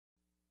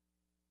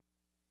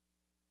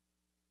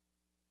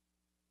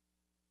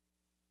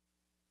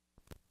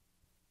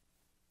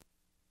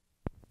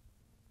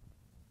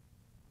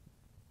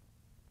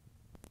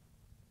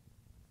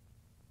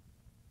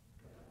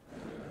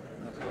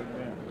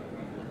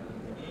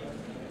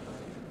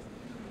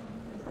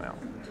now.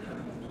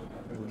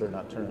 We better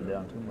not turn it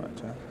down too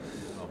much, huh?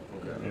 Oh,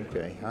 okay.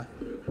 Okay, huh?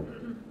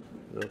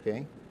 Is it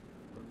okay?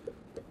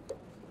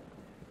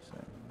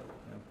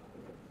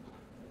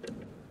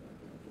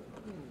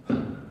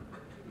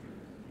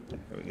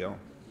 There we go.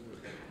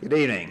 Good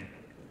evening.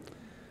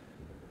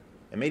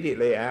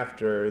 Immediately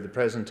after the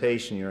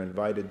presentation, you're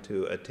invited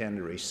to attend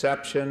a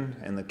reception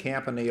in the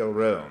Campanile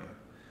Room.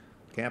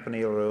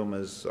 Campanile Room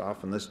is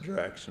off in this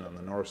direction on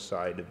the north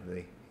side of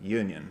the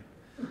Union.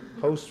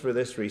 Hosts for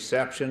this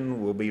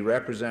reception will be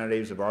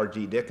representatives of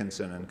R.G.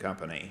 Dickinson and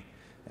Company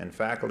and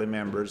faculty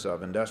members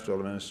of Industrial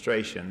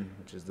Administration,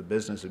 which is the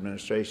Business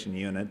Administration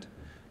Unit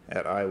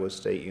at Iowa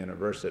State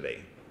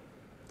University.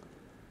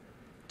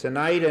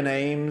 Tonight in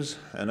Ames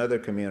and other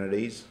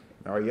communities,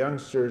 our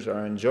youngsters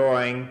are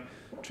enjoying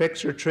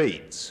tricks or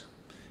treats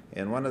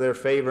in one of their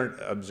favorite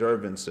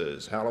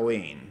observances,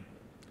 Halloween.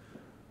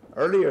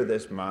 Earlier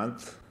this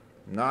month,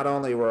 not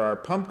only were our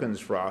pumpkins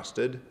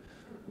frosted,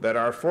 but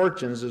our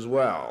fortunes as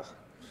well,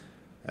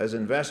 as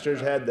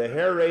investors had the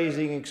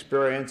hair-raising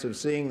experience of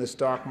seeing the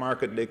stock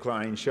market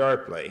decline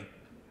sharply.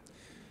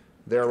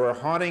 There were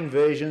haunting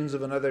visions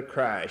of another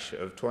crash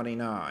of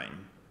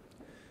 '29.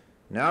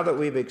 Now that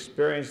we've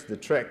experienced the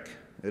trick,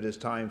 it is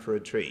time for a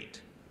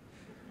treat.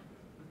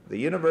 The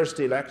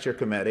University Lecture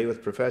Committee,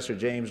 with Professor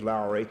James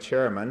Lowry,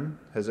 chairman,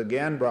 has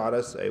again brought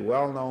us a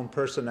well-known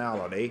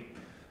personality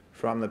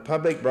from the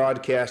public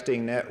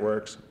broadcasting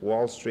network's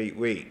Wall Street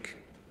Week.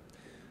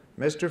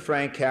 Mr.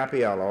 Frank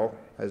Cappiello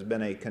has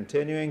been a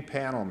continuing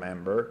panel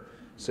member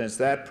since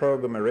that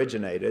program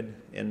originated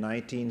in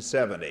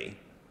 1970.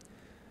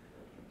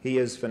 He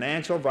is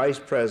financial vice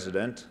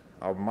president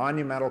of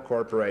Monumental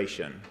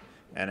Corporation,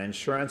 an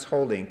insurance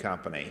holding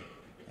company,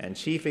 and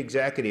chief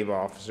executive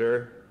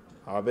officer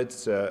of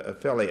its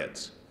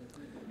affiliates.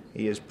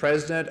 He is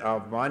president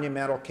of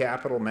Monumental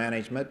Capital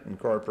Management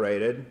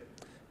Incorporated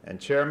and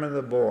chairman of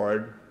the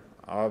board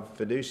of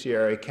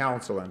Fiduciary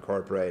Counsel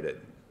Incorporated.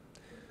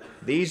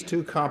 These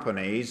two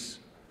companies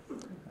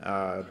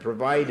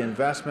provide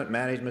investment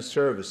management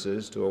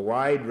services to a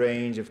wide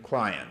range of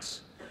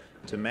clients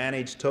to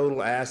manage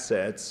total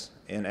assets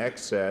in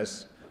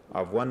excess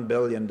of $1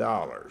 billion.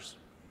 Mr.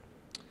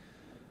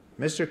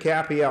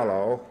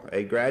 Cappiello,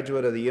 a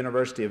graduate of the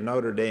University of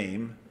Notre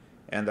Dame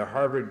and the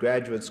Harvard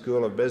Graduate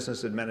School of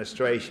Business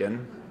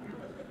Administration,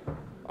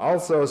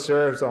 also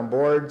serves on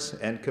boards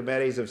and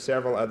committees of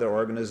several other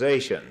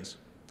organizations: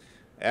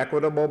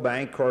 Equitable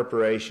Bank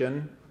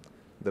Corporation,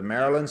 the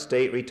Maryland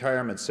State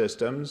Retirement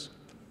Systems,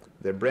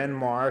 the Bryn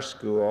Mawr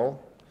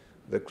School,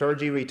 the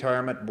Clergy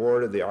Retirement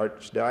Board of the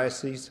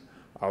Archdiocese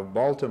of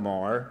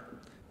Baltimore,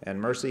 and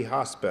Mercy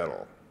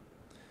Hospital.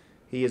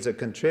 He is a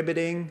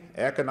contributing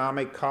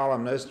economic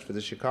columnist for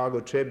the Chicago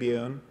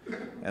Tribune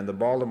and the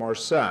Baltimore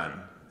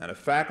Sun, and a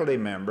faculty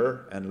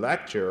member and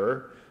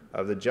lecturer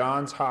of the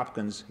Johns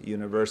Hopkins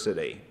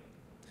University.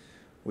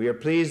 We are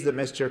pleased that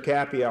Mr.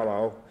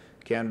 Cappiello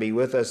can be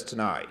with us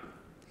tonight.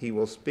 He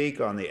will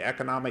speak on the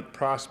economic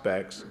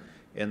prospects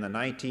in the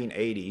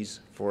 1980s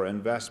for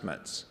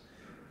investments,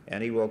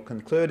 and he will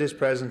conclude his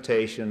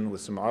presentation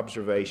with some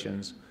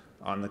observations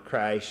on the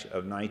crash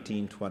of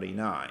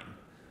 1929.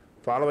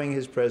 Following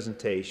his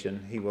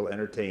presentation, he will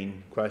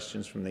entertain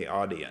questions from the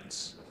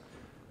audience.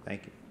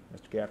 Thank you.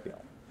 Mr.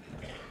 Cappiello.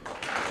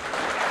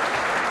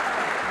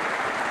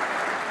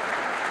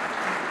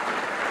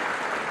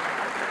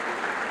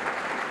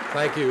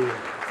 Thank you.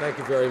 Thank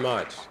you very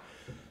much.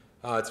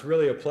 It's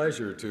really a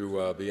pleasure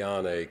to be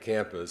on a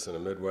campus, and a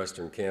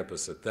Midwestern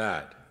campus at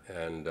that.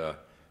 And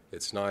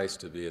it's nice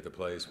to be at the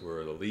place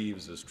where the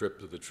leaves are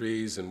stripped of the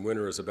trees and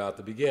winter is about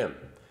to begin.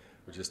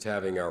 We're just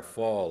having our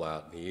fall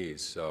out in the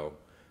east, so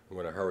I'm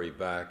going to hurry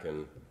back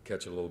and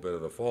catch a little bit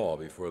of the fall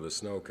before the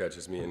snow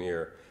catches me in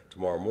here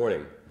tomorrow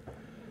morning.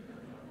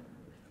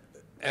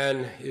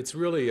 And it's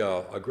really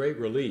a great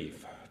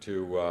relief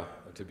to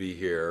be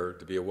here,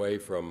 to be away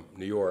from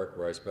New York,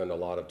 where I spend a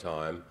lot of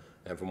time,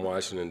 and from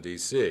Washington,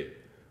 D.C.,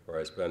 where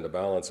I spend the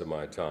balance of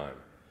my time.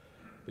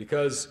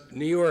 Because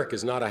New York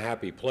is not a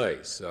happy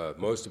place.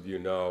 Most of you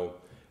know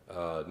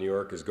New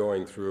York is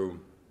going through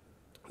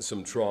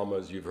some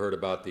traumas. You've heard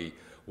about the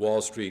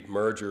Wall Street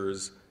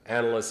mergers,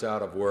 analysts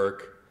out of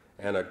work,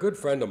 and a good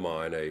friend of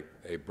mine,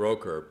 a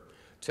broker,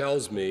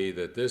 tells me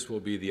that this will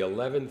be the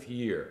 11th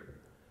year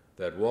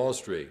that Wall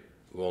Street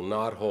will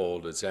not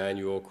hold its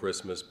annual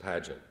Christmas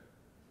pageant.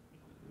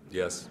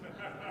 Yes,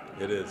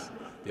 it is.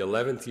 The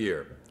 11th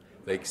year.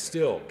 They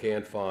still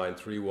can't find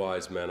three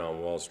wise men on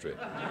Wall Street.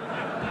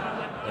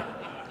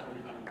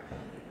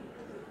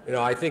 You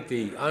know, I think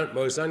the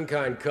most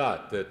unkind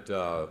cut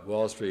that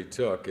Wall Street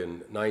took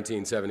in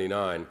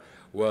 1979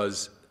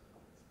 was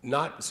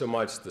not so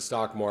much the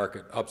stock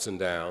market ups and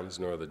downs,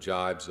 nor the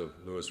jibes of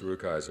Louis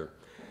Rukeyser,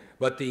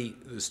 but the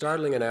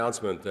startling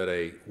announcement that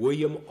a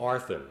William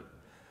Arthur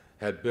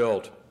had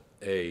built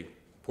a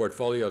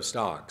portfolio of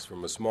stocks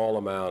from a small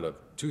amount of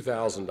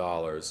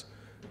 $2,000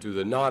 to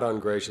the not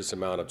ungracious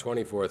amount of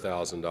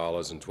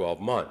 $24,000 in 12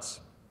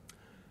 months.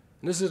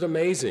 And this is an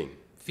amazing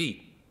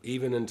feat,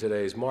 even in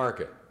today's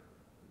market.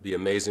 Be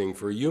amazing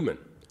for a human.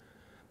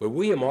 but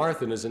William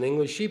Arthur is an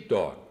English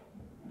sheepdog.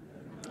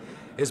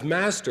 His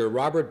master,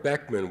 Robert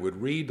Beckman,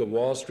 would read the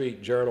Wall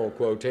Street Journal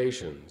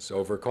quotations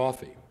over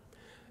coffee.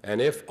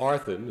 And if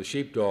Arthur, the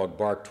sheepdog,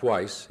 barked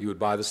twice, he would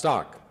buy the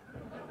stock.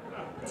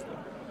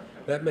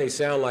 That may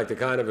sound like the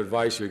kind of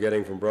advice you're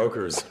getting from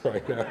brokers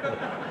right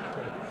now.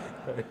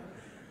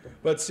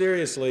 But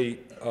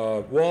seriously,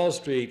 Wall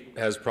Street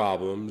has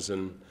problems,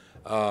 and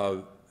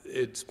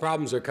its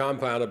problems are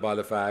compounded by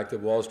the fact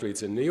that Wall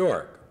Street's in New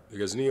York,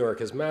 because New York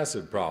has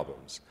massive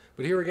problems.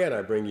 But here again,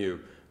 I bring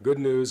you good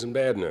news and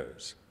bad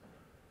news.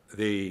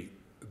 The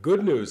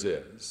good news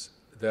is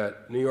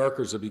that New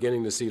Yorkers are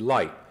beginning to see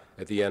light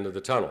at the end of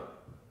the tunnel.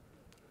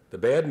 The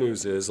bad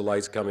news is the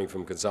light's coming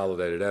from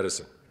Consolidated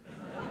Edison.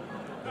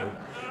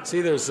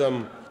 See, there's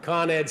some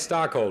Con Ed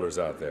stockholders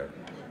out there.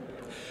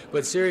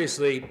 But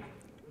seriously,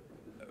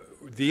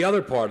 the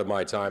other part of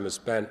my time is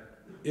spent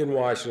in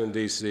Washington,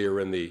 D.C., or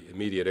in the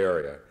immediate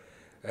area,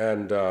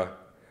 and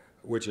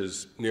which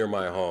is near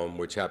my home,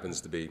 which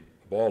happens to be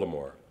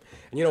Baltimore.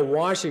 And you know,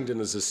 Washington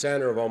is the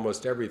center of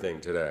almost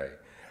everything today,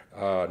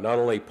 not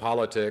only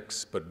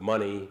politics, but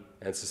money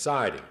and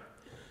society.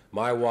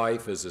 My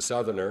wife is a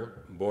Southerner,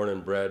 born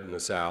and bred in the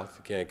South.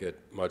 You can't get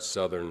much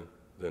Southern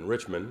than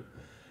Richmond.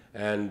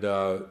 And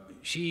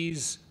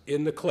she's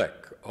in the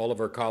clique. All of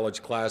her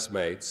college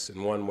classmates,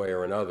 in one way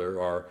or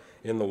another, are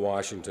in the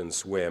Washington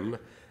swim.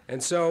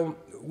 And so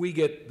we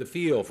get the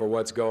feel for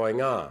what's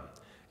going on.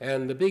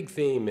 And the big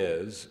theme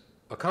is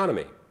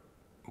economy.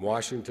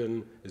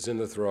 Washington is in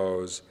the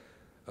throes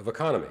of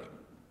economy.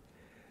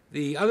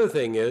 The other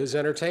thing is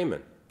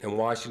entertainment. And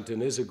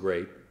Washington is a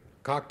great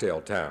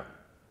cocktail town.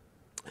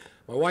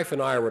 My wife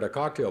and I were at a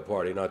cocktail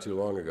party not too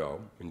long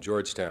ago in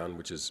Georgetown,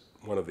 which is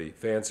one of the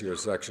fancier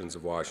sections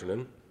of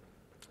Washington.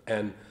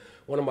 And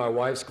one of my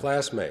wife's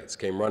classmates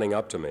came running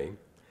up to me,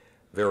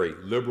 very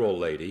liberal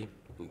lady,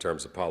 in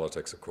terms of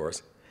politics, of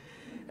course,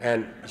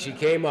 and she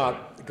came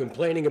up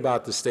complaining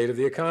about the state of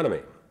the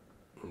economy.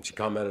 And she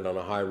commented on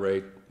a high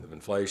rate of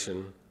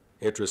inflation,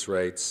 interest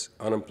rates,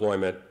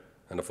 unemployment,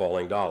 and a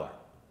falling dollar.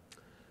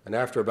 And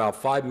after about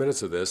 5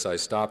 minutes of this, I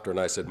stopped her and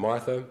I said,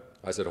 "Martha,"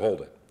 I said,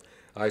 "hold it."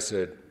 I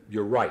said,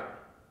 "You're right.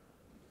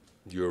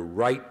 You're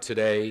right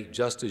today,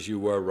 just as you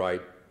were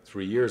right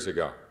 3 years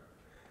ago."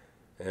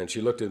 And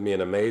she looked at me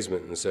in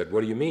amazement and said,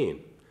 "What do you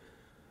mean?"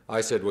 I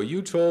said, "Well,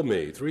 you told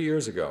me 3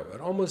 years ago at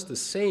almost the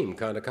same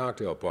kind of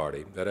cocktail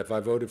party that if I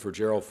voted for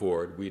Gerald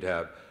Ford, we'd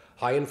have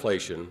high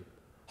inflation,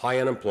 high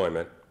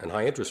unemployment, and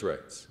high interest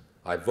rates.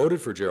 I voted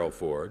for Gerald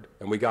Ford,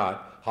 and we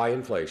got high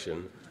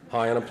inflation,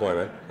 high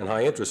unemployment, and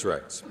high interest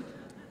rates."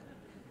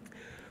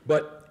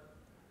 But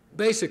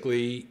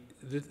basically,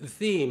 the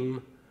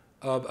theme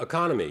of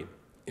economy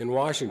in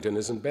Washington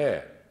isn't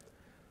bad.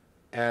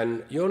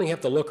 And you only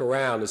have to look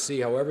around to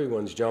see how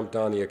everyone's jumped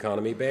on the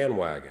economy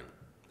bandwagon.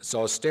 It's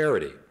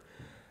austerity.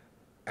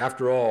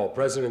 After all,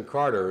 President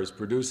Carter is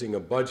producing a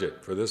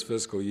budget for this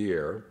fiscal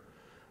year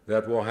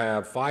that will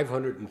have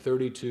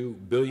 $532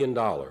 billion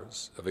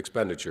of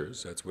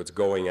expenditures. That's what's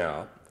going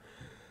out.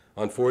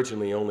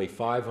 Unfortunately, only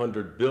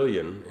 $500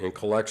 billion in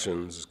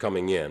collections is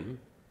coming in,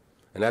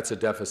 and that's a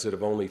deficit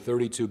of only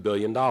 $32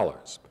 billion,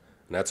 and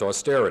that's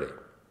austerity.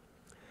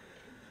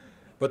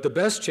 But the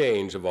best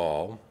change of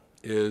all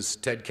is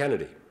Ted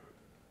Kennedy.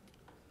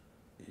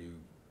 You've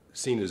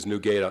seen his new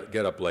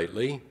get-up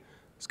lately.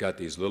 He's got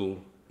these little,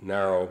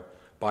 narrow,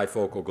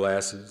 bifocal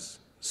glasses,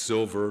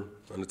 silver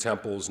on the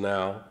temples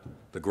now,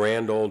 the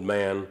grand old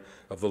man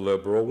of the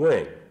liberal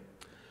wing.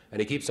 And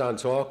he keeps on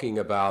talking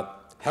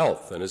about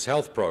health and his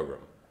health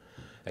program.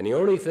 And the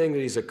only thing that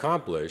he's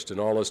accomplished in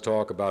all his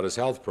talk about his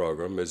health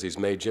program is he's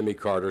made Jimmy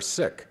Carter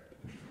sick.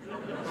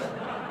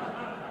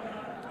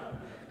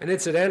 And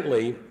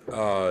incidentally,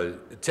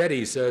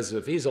 Teddy says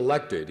if he's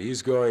elected,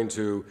 he's going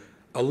to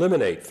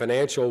eliminate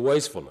financial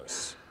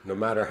wastefulness, no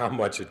matter how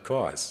much it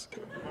costs.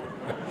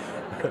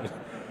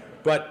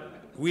 But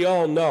we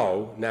all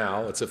know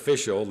now, it's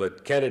official,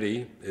 that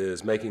Kennedy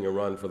is making a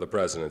run for the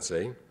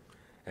presidency.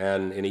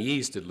 And in the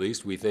East, at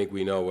least, we think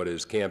we know what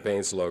his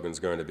campaign slogan is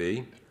going to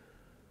be.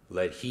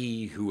 Let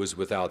he who is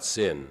without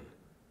sin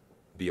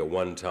be a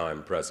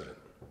one-time president.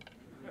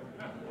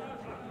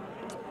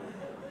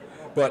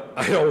 But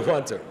I don't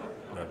want to.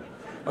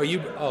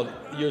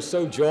 You're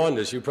so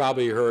jaundiced, you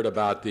probably heard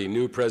about the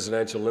new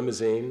presidential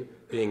limousine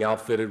being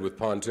outfitted with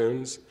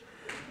pontoons.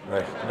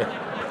 Right.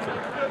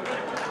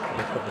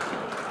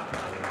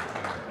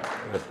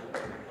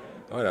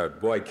 Oh, no,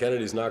 boy,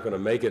 Kennedy's not going to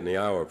make it in the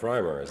Iowa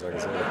primaries, like I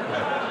said.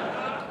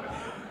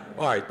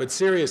 All right, but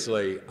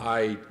seriously,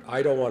 I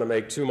don't want to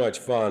make too much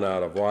fun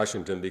out of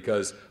Washington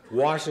because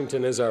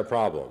Washington is our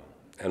problem.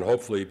 And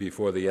hopefully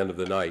before the end of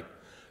the night,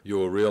 you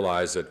will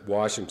realize that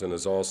Washington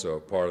is also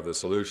part of the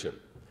solution.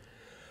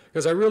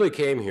 Because I really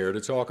came here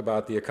to talk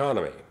about the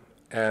economy,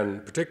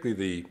 and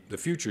particularly the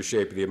future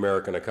shape of the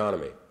American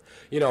economy.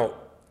 You know,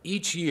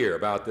 each year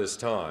about this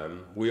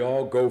time, we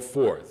all go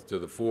forth to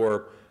the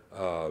four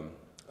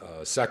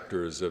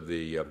sectors of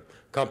the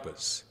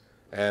compass,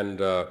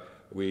 and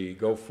we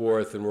go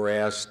forth and we're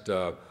asked,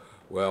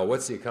 well,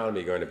 what's the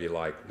economy going to be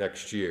like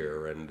next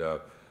year? And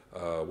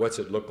what's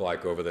it look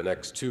like over the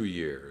next 2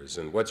 years,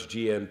 and what's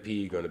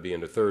GNP going to be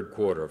in the third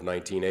quarter of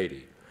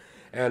 1980.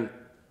 And,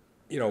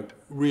 you know,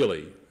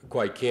 really,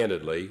 quite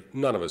candidly,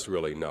 none of us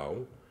really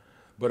know.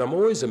 But I'm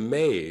always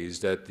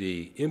amazed at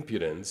the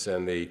impudence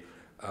and the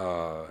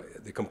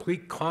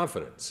complete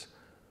confidence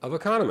of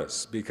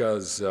economists,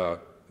 because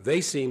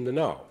they seem to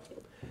know.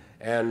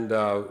 And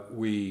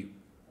we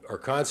are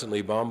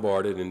constantly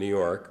bombarded in New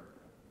York,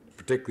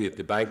 particularly at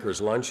the bankers'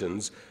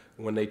 luncheons,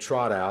 when they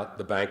trot out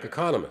the bank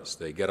economists.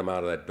 They get them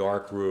out of that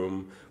dark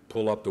room,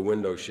 pull up the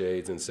window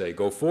shades and say,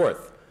 "Go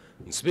forth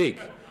and speak."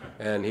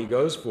 And he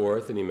goes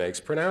forth and he makes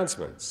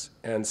pronouncements.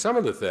 And some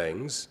of the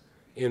things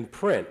in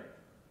print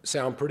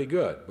sound pretty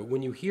good, but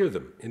when you hear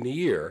them in the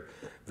ear,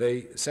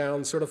 they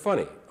sound sort of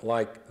funny,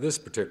 like this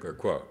particular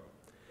quote.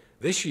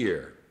 "This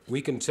year,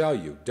 we can tell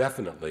you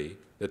definitely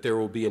that there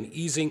will be an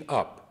easing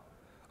up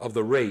of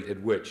the rate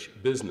at which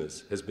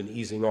business has been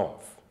easing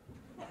off.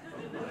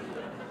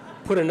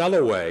 Put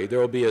another way, there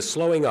will be a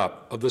slowing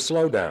up of the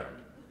slowdown."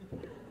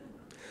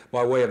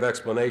 By way of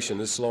explanation,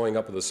 this slowing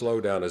up of the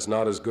slowdown is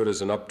not as good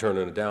as an upturn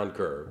and a down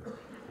curve,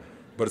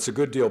 but it's a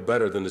good deal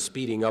better than the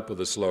speeding up of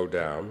the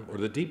slowdown or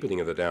the deepening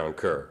of the down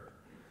curve.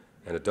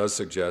 And it does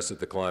suggest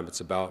that the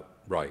climate's about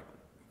right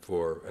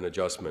for an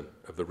adjustment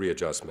of the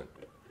readjustment.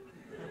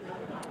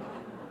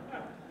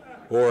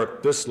 Or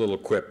this little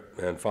quip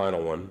and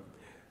final one,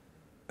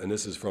 and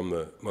this is from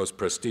the most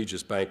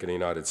prestigious bank in the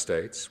United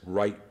States,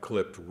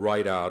 clipped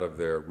right out of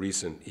their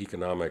recent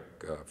economic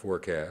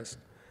forecast.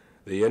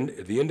 The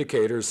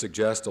indicators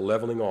suggest a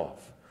leveling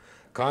off,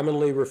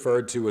 commonly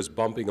referred to as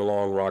bumping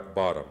along rock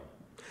bottom.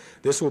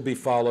 This will be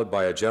followed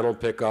by a gentle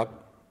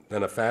pickup,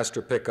 then a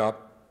faster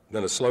pickup,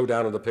 then a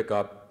slowdown of the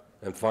pickup,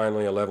 and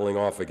finally a leveling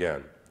off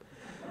again.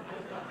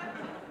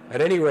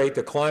 At any rate,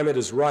 the climate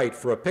is right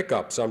for a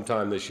pickup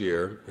sometime this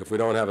year if we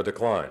don't have a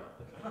decline.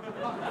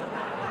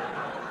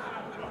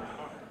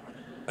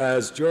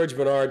 As George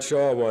Bernard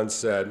Shaw once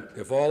said,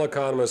 if all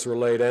economists were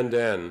laid end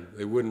to end,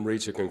 they wouldn't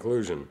reach a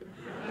conclusion.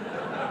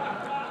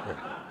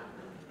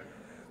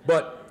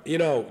 But, you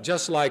know,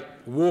 just like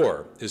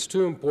war is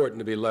too important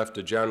to be left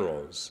to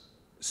generals,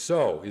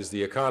 so is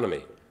the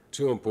economy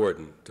too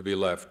important to be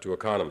left to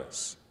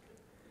economists.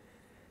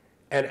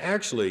 And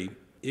actually,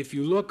 if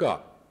you look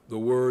up the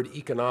word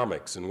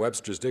economics in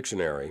Webster's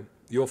dictionary,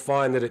 you'll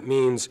find that it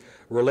means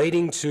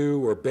relating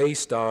to or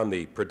based on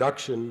the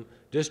production,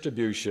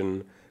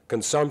 distribution,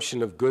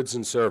 consumption of goods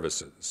and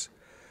services.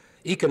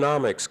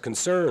 Economics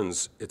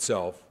concerns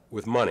itself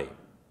with money,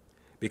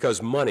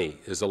 because money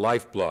is the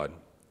lifeblood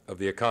of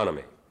the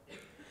economy.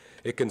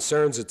 It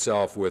concerns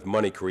itself with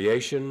money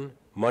creation,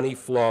 money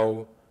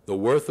flow, the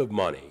worth of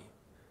money,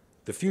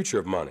 the future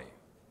of money.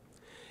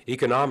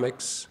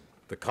 Economics,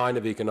 the kind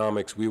of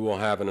economics we will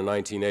have in the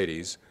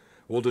 1980s,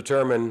 will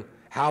determine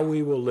how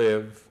we will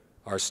live,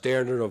 our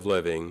standard of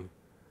living,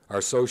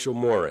 our social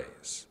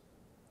mores.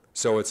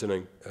 So it's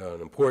an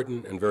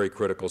important and very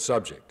critical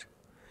subject.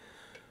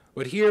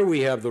 But here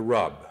we have the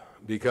rub,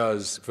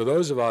 because for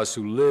those of us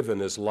who live in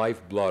this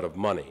lifeblood of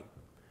money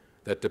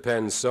that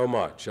depends so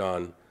much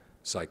on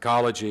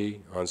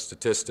psychology, on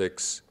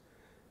statistics,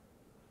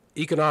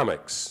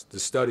 economics, the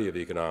study of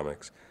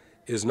economics,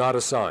 is not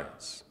a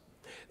science.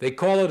 They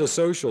call it a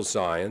social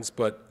science,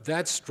 but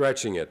that's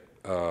stretching it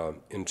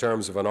in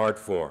terms of an art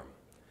form.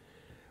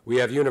 We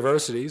have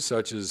universities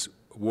such as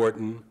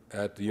Wharton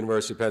at the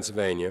University of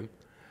Pennsylvania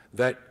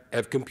that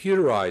have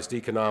computerized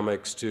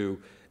economics to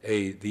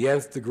the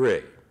nth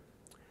degree.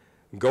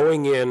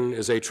 Going in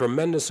is a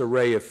tremendous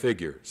array of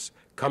figures.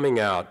 Coming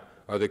out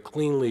are the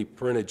cleanly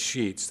printed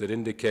sheets that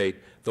indicate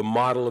the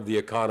model of the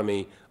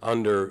economy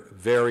under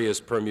various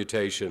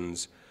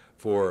permutations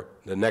for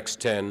the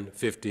next 10,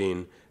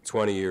 15,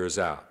 20 years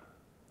out.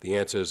 The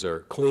answers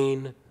are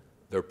clean,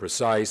 they're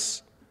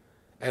precise,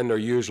 and they're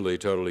usually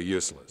totally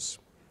useless.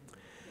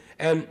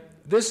 And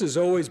this has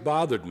always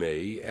bothered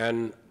me,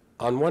 and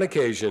on one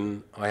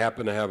occasion, I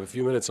happened to have a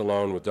few minutes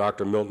alone with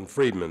Dr. Milton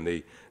Friedman,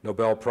 the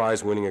Nobel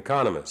Prize-winning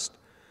economist.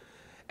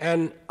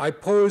 And I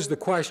posed the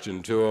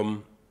question to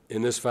him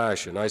in this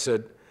fashion. I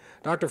said,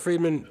 "Dr.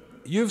 Friedman,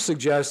 you've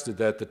suggested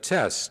that the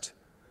test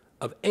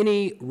of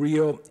any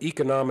real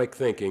economic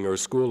thinking or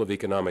school of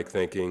economic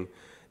thinking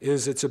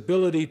is its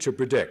ability to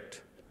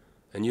predict.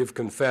 And you've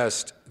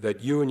confessed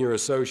that you and your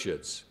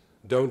associates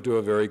don't do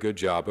a very good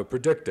job of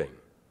predicting.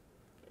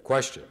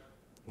 Question,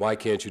 why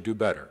can't you do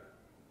better?"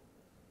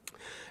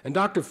 And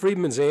Dr.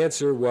 Friedman's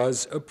answer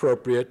was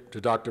appropriate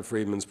to Dr.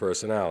 Friedman's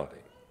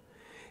personality.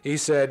 He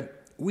said,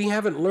 "We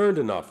haven't learned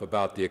enough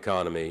about the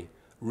economy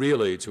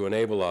really to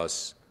enable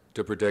us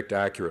to predict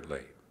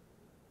accurately.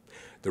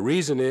 The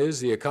reason is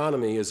the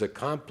economy is a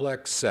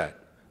complex set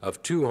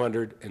of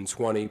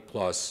 220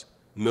 plus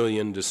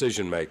million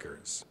decision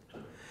makers.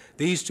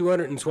 These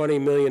 220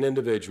 million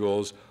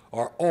individuals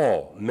are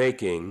all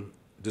making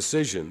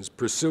decisions,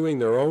 pursuing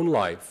their own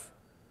life,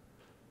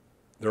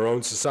 their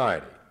own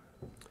society.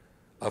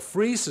 A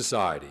free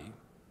society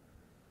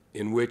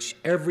in which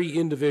every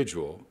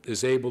individual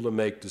is able to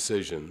make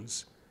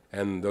decisions,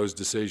 and those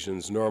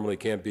decisions normally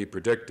can't be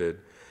predicted,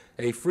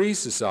 A free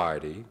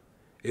society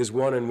is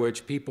one in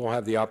which people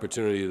have the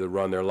opportunity to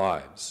run their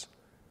lives,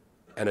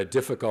 and a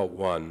difficult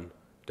one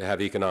to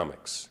have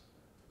economics.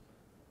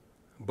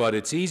 But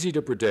it's easy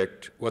to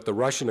predict what the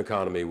Russian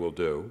economy will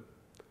do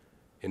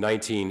in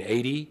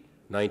 1980,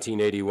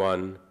 1981,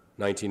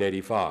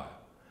 1985,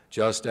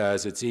 just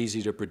as it's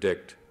easy to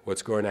predict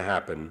what's going to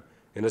happen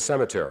in a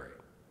cemetery.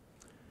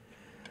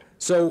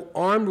 So,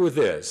 armed with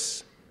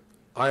this,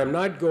 I am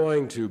not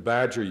going to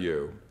badger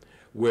you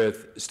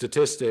with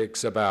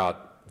statistics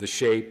about the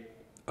shape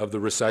of the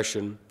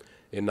recession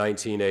in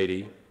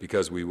 1980,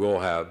 because we will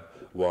have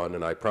one,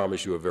 and I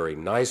promise you a very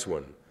nice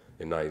one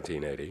in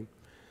 1980,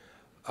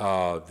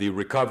 the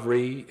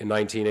recovery in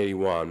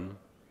 1981,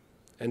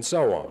 and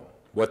so on,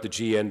 what the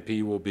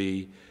GNP will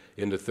be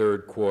in the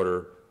third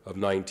quarter of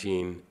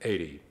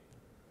 1980.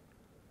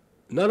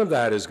 None of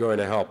that is going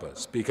to help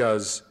us,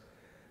 because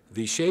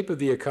the shape of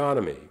the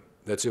economy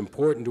that's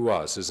important to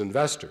us as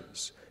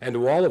investors and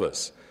to all of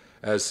us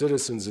as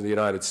citizens of the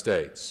United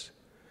States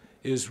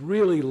is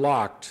really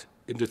locked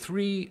into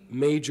three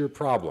major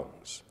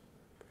problems.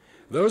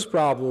 Those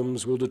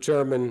problems will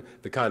determine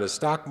the kind of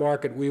stock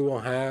market we will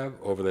have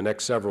over the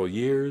next several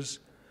years,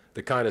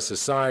 the kind of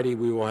society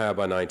we will have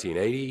by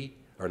 1980,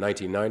 or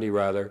 1990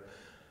 rather,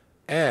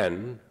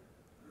 and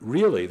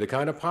really the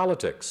kind of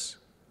politics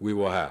we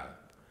will have.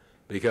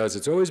 Because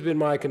it's always been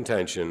my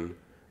contention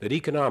that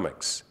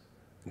economics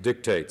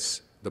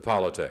dictates the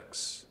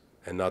politics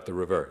and not the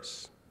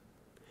reverse.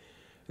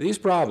 These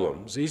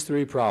problems, these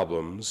three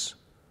problems,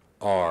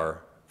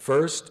 are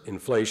first,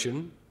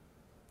 inflation,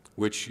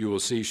 which you will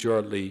see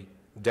shortly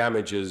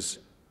damages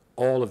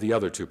all of the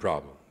other two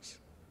problems.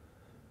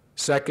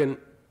 Second,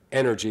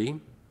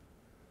 energy,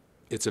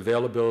 its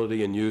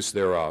availability and use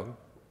thereof.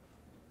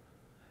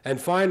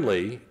 And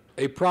finally,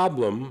 a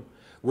problem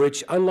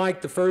which,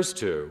 unlike the first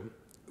two,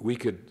 we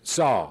could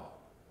solve.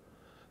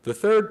 The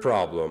third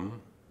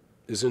problem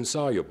is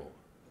insoluble.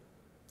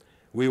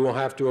 We will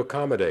have to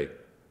accommodate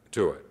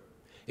to it.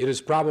 It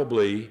is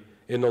probably,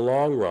 in the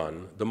long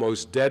run, the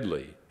most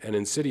deadly and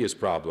insidious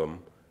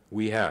problem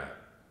we have.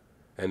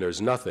 And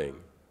there's nothing,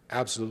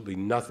 absolutely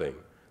nothing,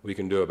 we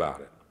can do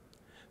about it.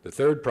 The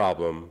third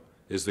problem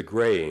is the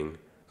graying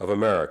of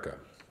America.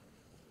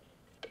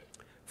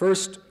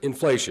 First,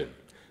 inflation,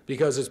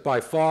 because it's by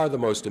far the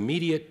most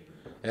immediate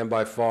and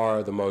by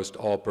far the most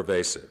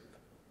all-pervasive.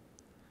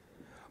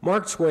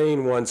 Mark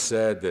Twain once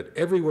said that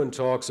everyone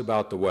talks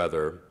about the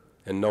weather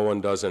and no one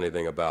does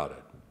anything about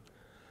it.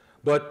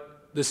 But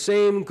the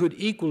same could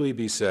equally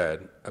be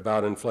said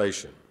about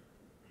inflation.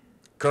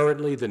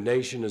 Currently, the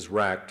nation is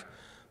racked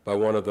by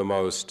one of the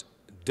most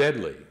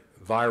deadly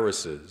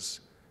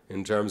viruses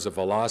in terms of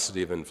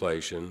velocity of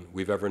inflation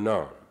we've ever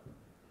known.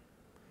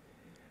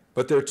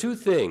 But there are two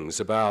things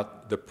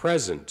about the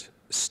present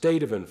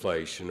state of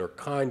inflation, or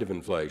kind of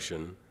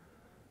inflation,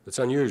 that's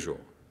unusual.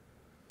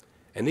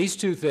 And these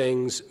two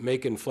things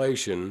make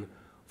inflation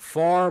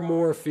far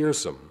more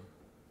fearsome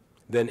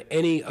than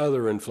any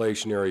other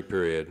inflationary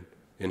period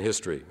in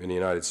history in the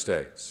United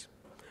States.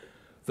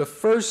 The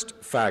first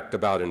fact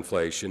about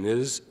inflation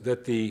is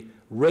that the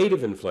rate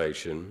of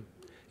inflation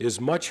is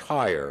much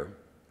higher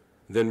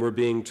than we're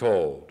being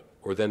told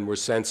or than we're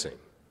sensing.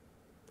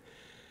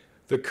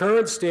 The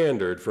current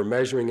standard for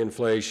measuring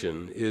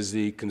inflation is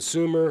the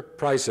Consumer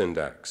Price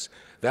Index.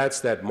 That's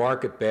that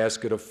market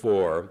basket of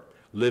four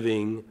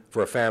living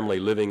for a family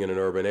living in an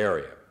urban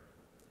area.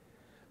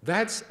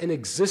 That's an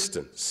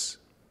existence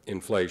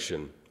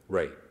inflation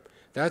rate.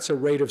 That's a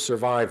rate of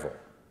survival.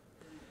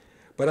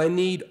 But I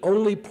need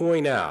only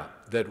point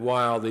out that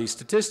while the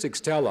statistics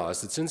tell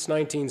us that since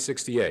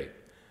 1968,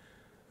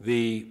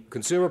 the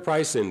Consumer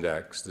Price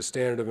Index, the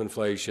standard of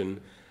inflation,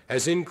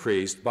 has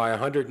increased by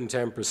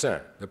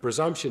 110%. The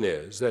presumption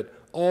is that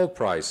all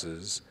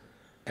prices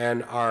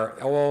and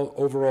all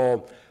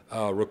overall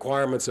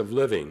requirements of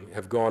living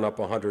have gone up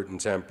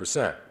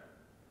 110%.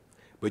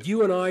 But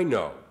you and I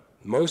know,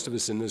 most of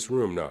us in this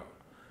room know,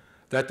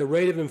 that the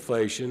rate of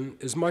inflation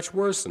is much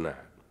worse than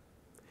that,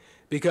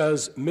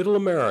 because middle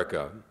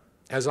America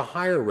has a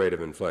higher rate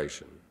of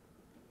inflation.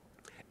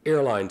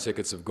 Airline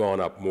tickets have gone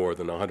up more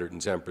than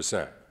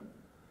 110%.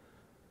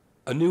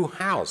 A new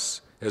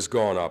house has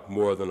gone up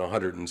more than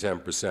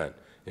 110%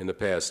 in the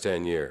past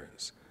 10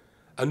 years.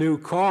 A new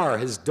car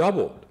has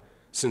doubled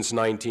since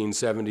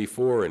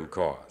 1974 in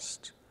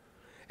cost.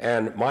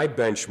 And my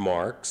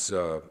benchmarks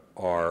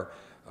are,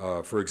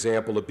 for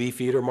example, a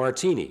Beefeater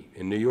Martini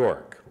in New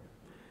York.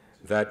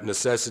 That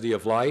necessity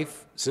of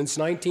life since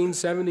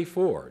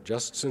 1974,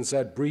 just since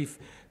that brief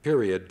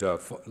period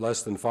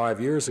less than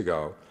 5 years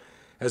ago,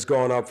 has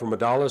gone up from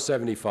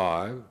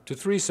 $1.75 to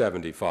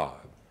 $3.75.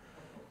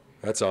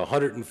 That's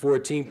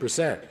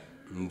 114%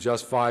 in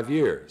just 5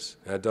 years.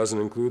 That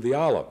doesn't include the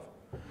olive.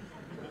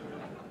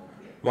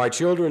 My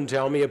children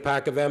tell me a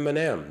pack of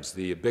M&Ms,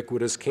 the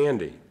ubiquitous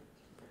candy,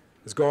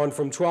 has gone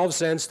from 12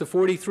 cents to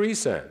 43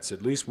 cents,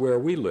 at least where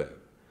we live.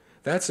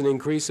 That's an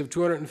increase of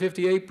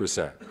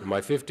 258%. And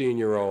my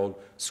 15-year-old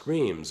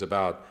screams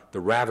about the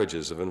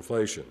ravages of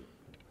inflation.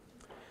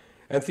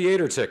 And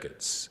theater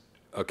tickets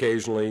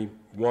occasionally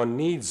one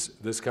needs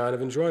this kind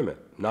of enjoyment,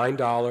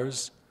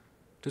 $9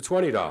 to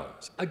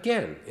 $20,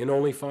 again, in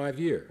only 5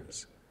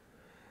 years.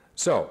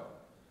 So,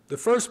 the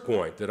first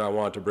point that I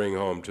want to bring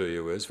home to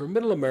you is, for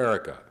Middle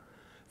America,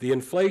 the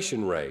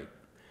inflation rate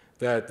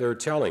that they're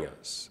telling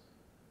us,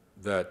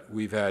 that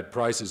we've had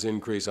prices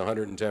increase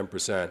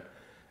 110%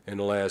 in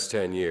the last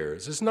 10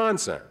 years, is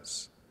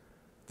nonsense.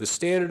 The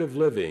standard of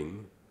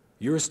living,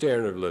 your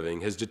standard of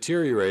living, has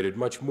deteriorated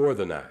much more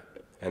than that,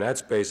 and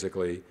that's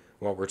basically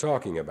what we're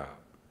talking about.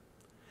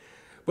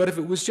 But if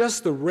it was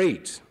just the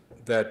rate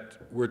that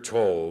we're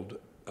told,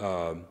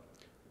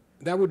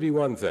 that would be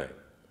one thing.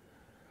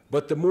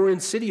 But the more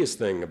insidious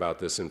thing about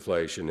this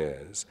inflation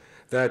is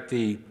that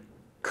the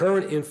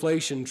current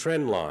inflation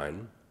trend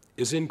line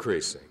is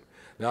increasing.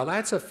 Now,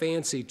 that's a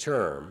fancy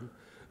term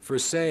for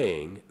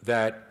saying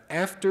that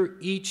after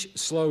each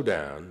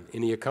slowdown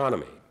in the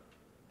economy,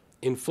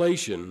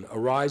 inflation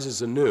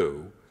arises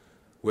anew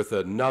with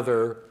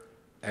another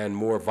and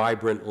more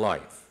vibrant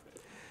life.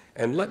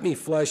 And let me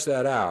flesh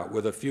that out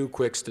with a few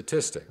quick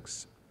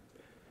statistics.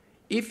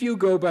 If you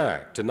go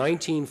back to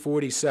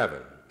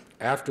 1947,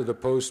 after the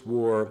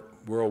post-war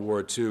World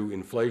War II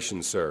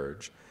inflation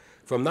surge,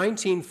 from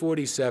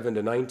 1947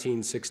 to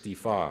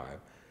 1965,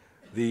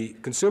 the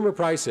Consumer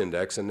Price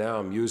Index, and now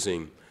I'm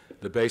using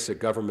the basic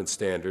government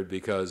standard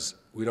because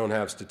we don't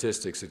have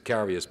statistics that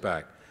carry us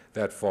back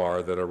that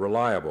far that are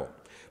reliable.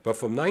 But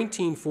from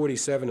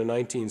 1947 to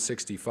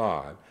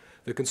 1965,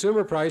 the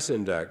Consumer Price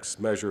Index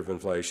measure of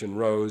inflation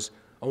rose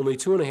only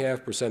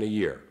 2.5% a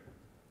year.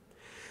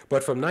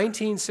 But from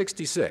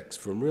 1966,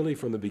 from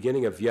the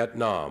beginning of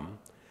Vietnam,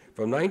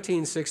 from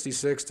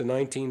 1966 to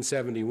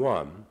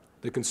 1971,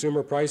 the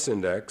Consumer Price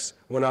Index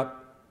went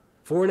up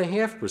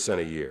 4.5%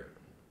 a year.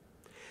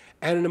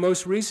 And in the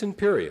most recent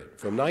period,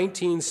 from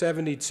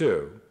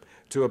 1972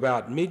 to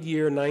about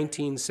mid-year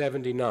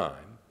 1979,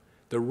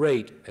 the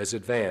rate has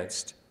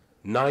advanced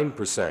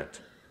 9%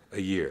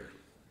 a year.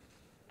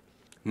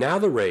 Now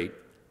the rate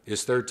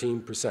is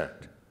 13%.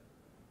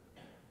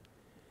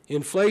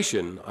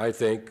 Inflation, I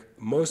think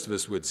most of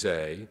us would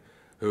say,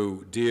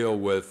 who deal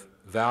with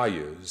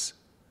values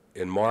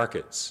in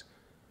markets,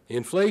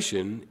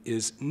 inflation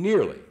is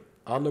nearly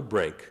on the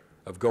brink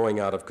of going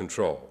out of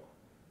control.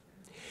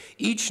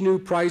 Each new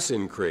price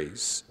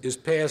increase is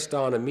passed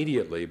on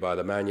immediately by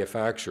the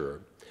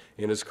manufacturer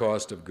in its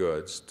cost of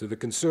goods to the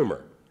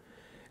consumer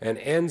and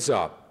ends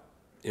up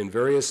in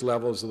various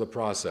levels of the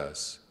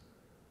process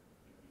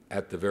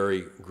at the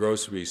very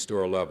grocery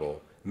store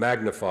level,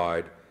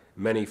 magnified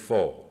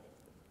many-fold.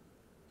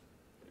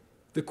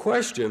 The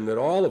question that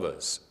all of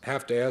us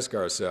have to ask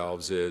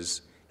ourselves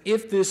is,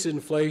 if this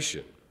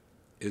inflation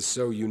is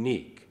so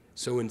unique,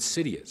 so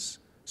insidious,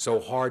 so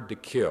hard to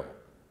kill,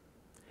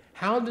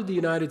 how did the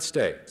United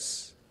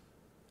States,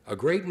 a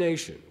great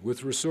nation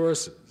with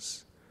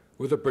resources,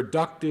 with a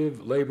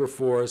productive labor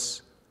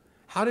force,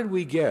 how did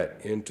we get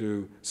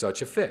into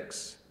such a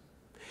fix?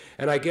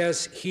 And I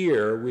guess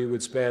here we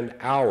would spend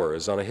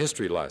hours on a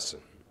history lesson,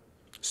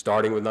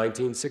 starting with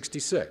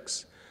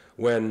 1966,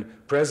 when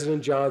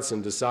President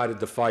Johnson decided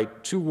to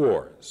fight two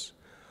wars,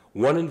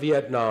 one in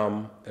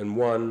Vietnam and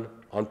one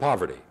on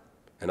poverty.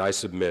 And I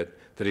submit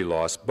that he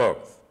lost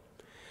both.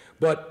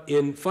 But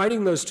in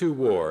fighting those two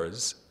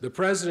wars, the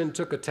president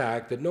took a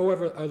tack that no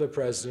other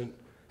president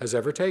has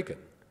ever taken.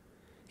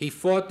 He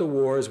fought the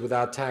wars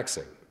without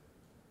taxing.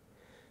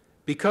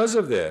 Because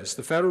of this,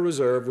 the Federal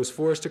Reserve was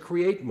forced to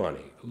create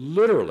money,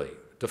 literally,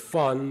 to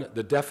fund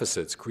the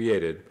deficits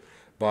created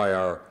by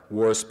our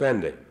war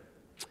spending.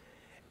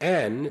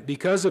 And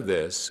because of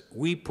this,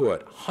 we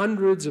put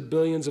hundreds of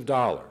billions of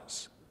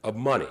dollars of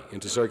money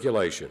into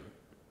circulation,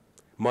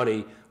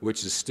 money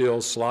which is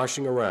still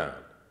sloshing around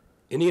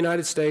in the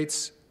United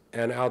States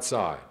and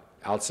outside.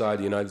 Outside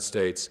the United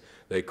States,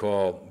 they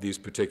call these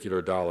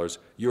particular dollars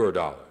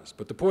Eurodollars.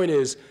 But the point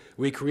is,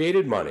 we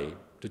created money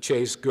to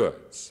chase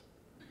goods.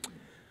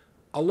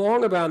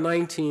 Along about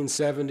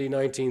 1970,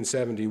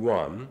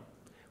 1971,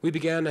 we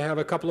began to have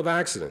a couple of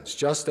accidents,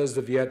 just as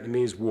the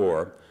Vietnamese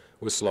War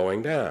was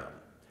slowing down.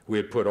 We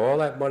had put all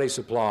that money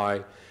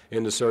supply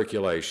into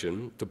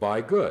circulation to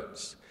buy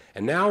goods.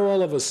 And now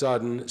all of a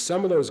sudden,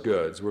 some of those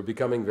goods were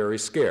becoming very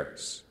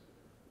scarce.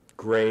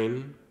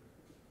 Grain,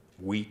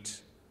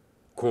 wheat,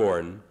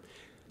 corn,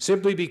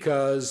 simply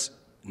because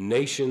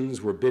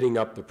nations were bidding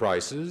up the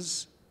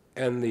prices,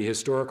 and the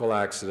historical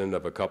accident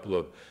of a couple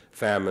of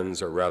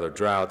famines, or rather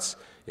droughts,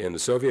 in the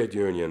Soviet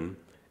Union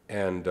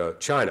and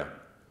China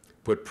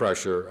put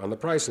pressure on the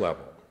price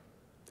level.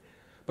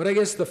 But I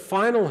guess the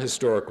final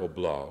historical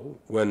blow,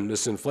 when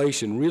this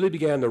inflation really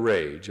began to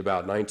rage,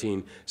 about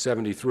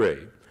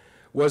 1973,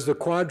 was the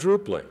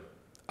quadrupling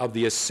of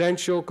the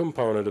essential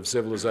component of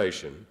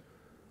civilization,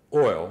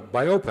 oil,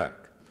 by OPEC.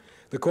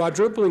 The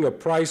quadrupling of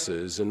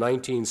prices in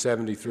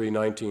 1973,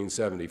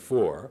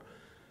 1974,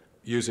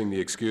 using the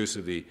excuse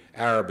of the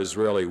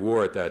Arab-Israeli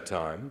war at that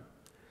time,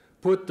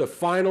 put the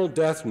final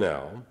death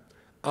knell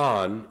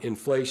on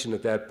inflation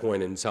at that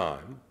point in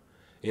time.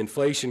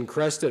 Inflation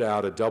crested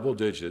out at double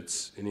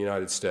digits in the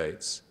United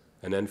States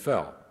and then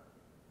fell.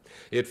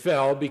 It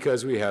fell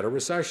because we had a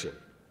recession,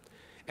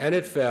 and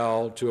it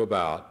fell to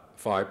about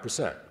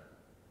 5%.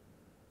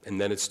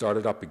 And then it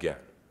started up again,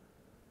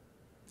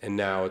 and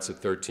now it's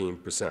at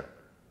 13%.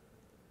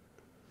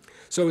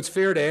 So it's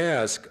fair to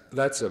ask,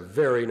 that's a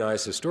very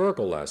nice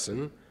historical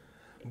lesson,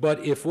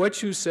 but if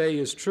what you say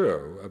is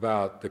true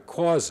about the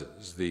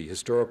causes, the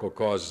historical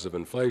causes of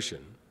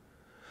inflation,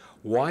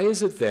 why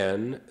is it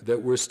then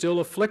that we're still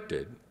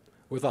afflicted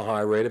with a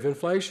high rate of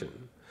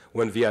inflation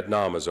when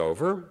Vietnam is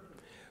over,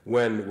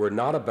 when we're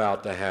not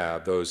about to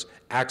have those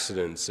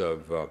accidents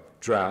of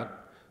drought,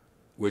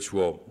 which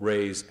will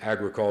raise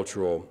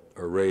agricultural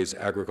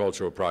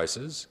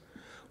prices?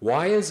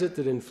 Why is it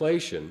that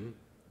inflation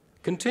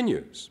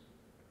continues?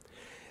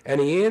 And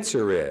the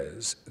answer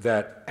is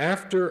that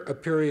after a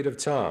period of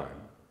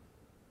time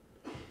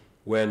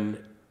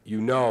when you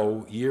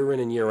know year in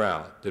and year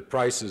out that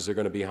prices are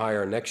going to be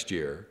higher next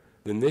year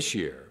than this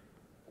year,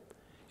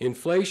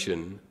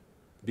 inflation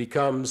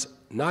becomes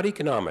not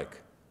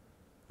economic,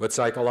 but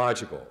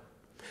psychological.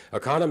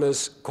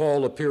 Economists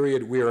call the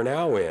period we are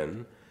now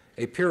in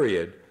a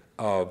period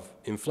of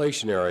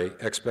inflationary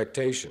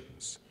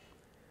expectations.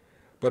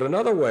 But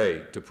another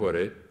way to put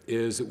it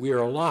is that we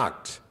are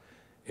locked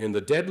in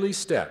the deadly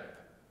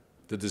step,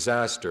 the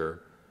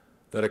disaster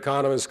that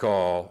economists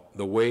call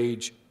the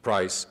wage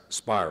price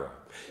spiral.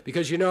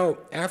 Because, you know,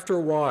 after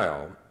a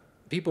while,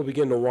 people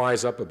begin to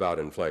wise up about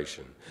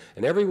inflation.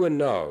 And everyone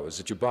knows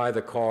that you buy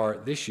the car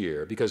this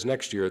year because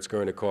next year it's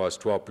going to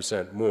cost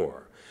 12%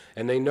 more.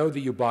 And they know that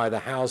you buy the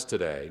house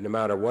today, no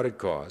matter what it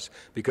costs,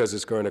 because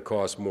it's going to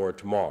cost more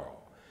tomorrow.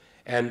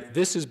 And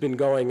this has been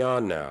going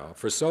on now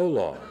for so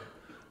long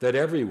that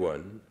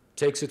everyone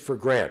takes it for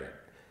granted.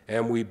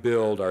 And we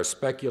build our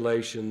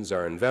speculations,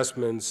 our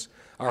investments,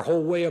 our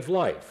whole way of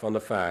life on the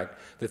fact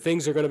that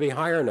things are going to be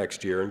higher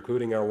next year,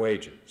 including our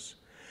wages.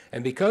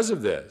 And because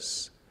of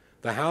this,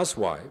 the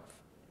housewife,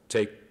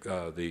 take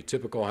the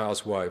typical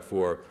housewife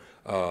for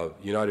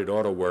United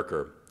Auto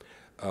Worker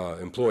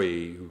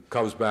employee who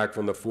comes back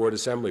from the Ford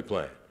assembly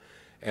plant,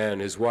 and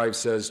his wife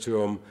says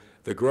to him,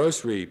 the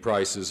grocery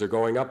prices are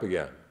going up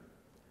again.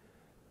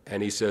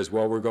 And he says,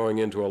 well, we're going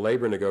into a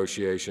labor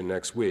negotiation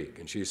next week.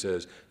 And she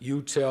says,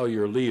 you tell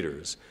your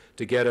leaders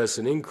to get us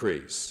an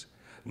increase,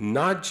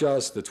 not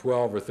just the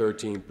 12 or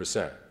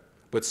 13%,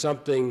 but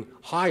something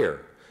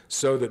higher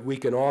so that we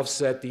can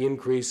offset the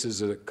increases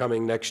that are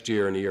coming next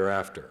year and the year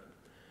after.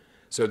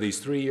 So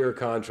these 3-year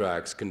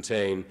contracts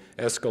contain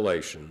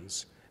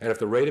escalations. And if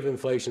the rate of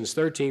inflation is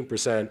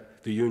 13%,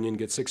 the union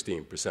gets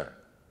 16%.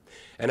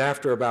 And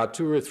after about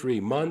 2 or 3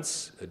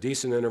 months, a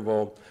decent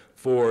interval,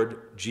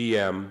 Ford,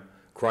 GM,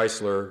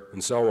 Chrysler,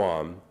 and so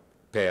on,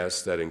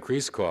 pass that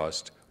increased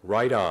cost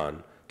right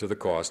on to the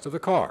cost of the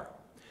car.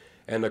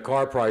 And the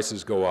car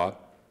prices go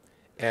up,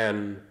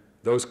 and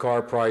those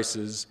car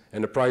prices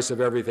and the price of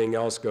everything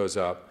else goes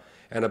up,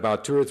 and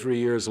about 2 or 3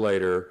 years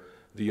later,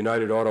 the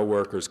United Auto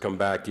Workers come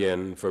back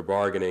in for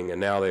bargaining, and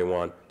now they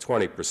want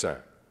 20%,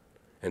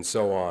 and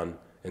so on,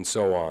 and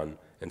so on,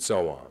 and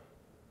so on.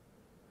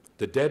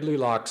 The deadly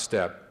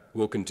lockstep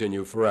will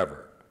continue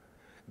forever,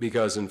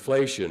 because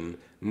inflation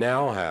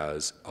now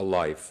has a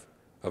life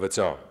of its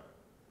own.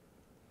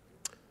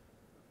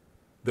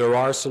 There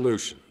are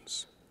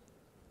solutions,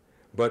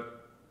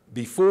 but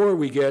before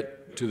we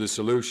get to the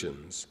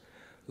solutions,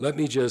 let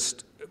me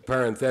just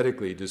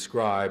parenthetically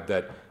describe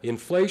that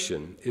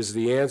inflation is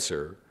the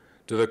answer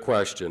to the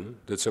question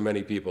that so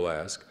many people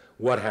ask,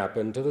 what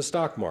happened to the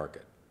stock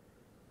market?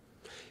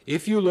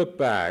 If you look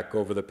back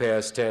over the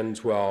past 10,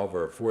 12,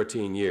 or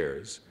 14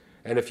 years,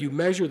 and if you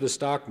measure the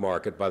stock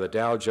market by the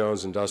Dow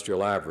Jones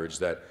Industrial Average,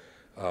 that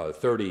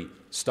 30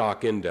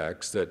 stock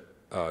index that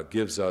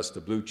gives us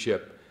the blue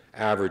chip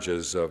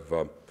averages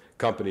of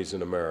companies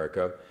in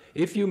America,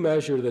 if you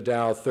measure the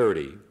Dow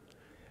 30,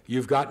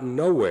 you've gotten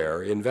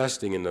nowhere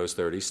investing in those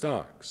 30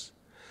 stocks.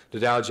 The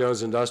Dow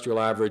Jones Industrial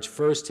Average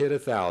first hit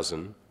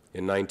 1,000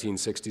 in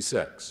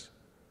 1966.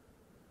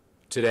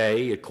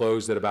 Today, it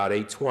closed at about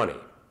 820,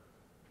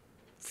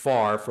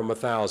 far from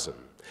 1,000.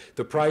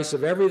 The price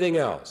of everything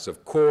else,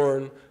 of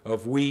corn,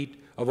 of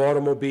wheat, of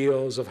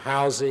automobiles, of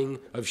housing,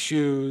 of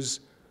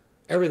shoes,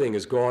 everything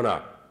has gone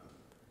up.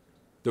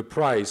 The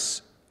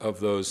price of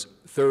those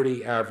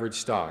 30 average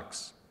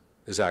stocks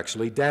is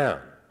actually down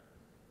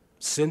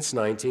since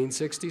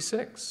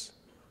 1966.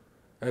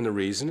 And the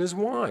reason is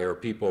why? Are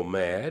people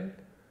mad?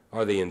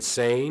 Are they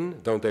insane?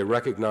 Don't they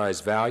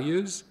recognize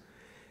values?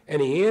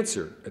 And the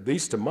answer, at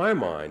least to my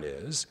mind,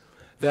 is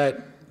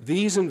that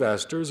these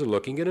investors are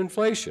looking at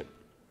inflation.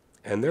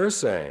 And they're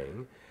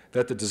saying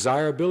that the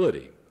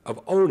desirability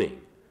of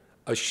owning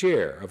a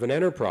share of an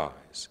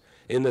enterprise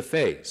in the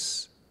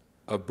face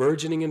of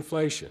burgeoning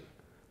inflation,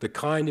 the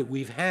kind that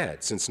we've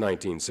had since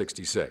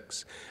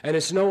 1966. And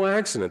it's no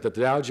accident that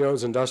the Dow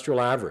Jones Industrial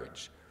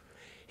Average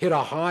hit a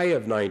high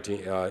in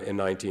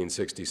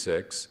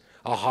 1966,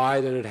 a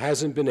high that it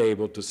hasn't been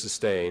able to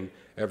sustain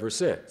ever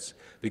since.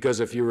 Because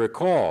if you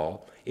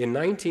recall, in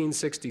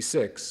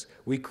 1966,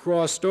 we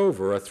crossed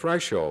over a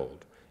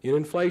threshold in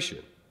inflation.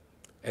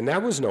 And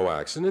that was no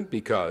accident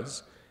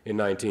because in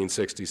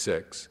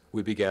 1966,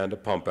 we began to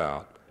pump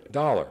out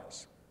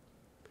dollars.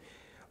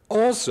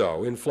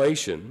 Also,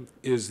 inflation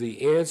is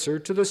the answer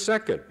to the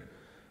second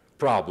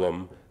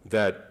problem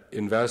that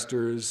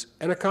investors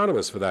and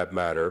economists, for that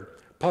matter,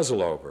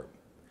 puzzle over,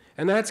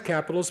 and that's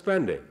capital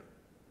spending,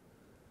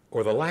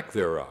 or the lack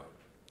thereof.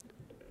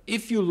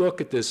 If you look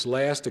at this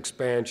last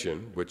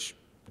expansion, which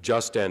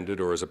just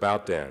ended or is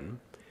about to end,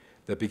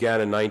 that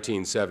began in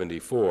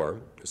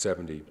 1974,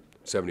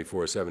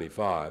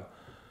 75,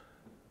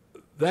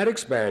 that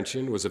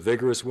expansion was a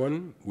vigorous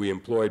one. We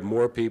employed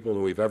more people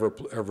than we've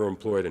ever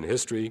employed in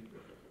history.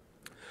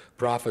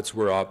 Profits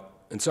were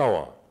up, and so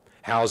on.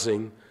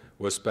 Housing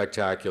was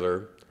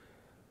spectacular.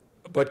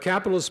 But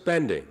capital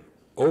spending,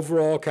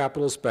 overall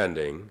capital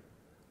spending,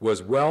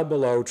 was well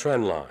below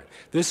trend line.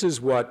 This is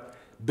what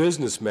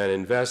businessmen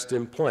invest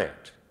in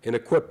plant, in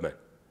equipment.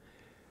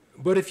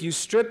 But if you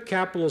strip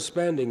capital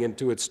spending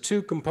into its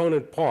two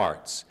component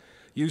parts,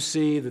 you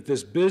see that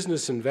this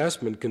business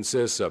investment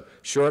consists of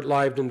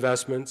short-lived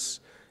investments,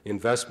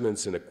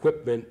 investments in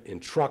equipment, in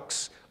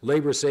trucks,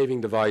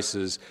 labor-saving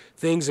devices,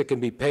 things that can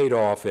be paid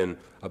off in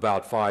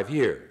about 5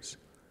 years.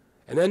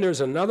 And then there's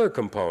another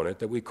component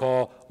that we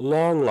call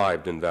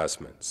long-lived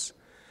investments.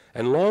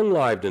 And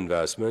long-lived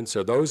investments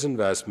are those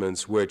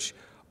investments which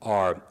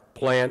are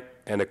plant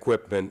and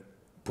equipment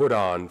put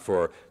on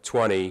for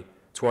 20,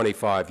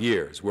 25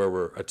 years, where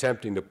we're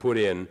attempting to put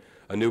in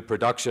a new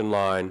production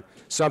line,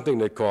 something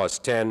that costs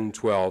 $10,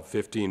 $12,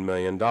 $15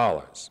 million.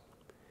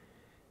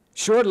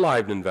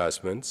 Short-lived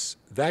investments,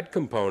 that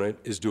component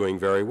is doing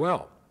very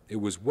well.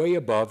 It was way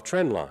above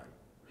trend line.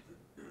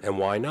 And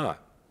why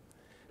not?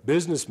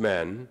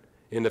 Businessmen,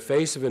 in the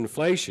face of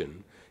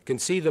inflation, can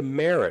see the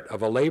merit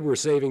of a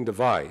labor-saving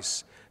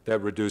device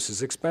that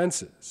reduces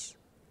expenses.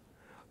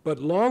 But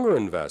longer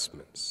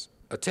investments,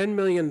 a $10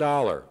 million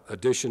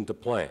addition to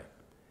plant,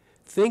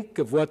 think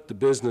of what the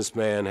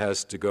businessman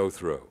has to go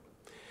through.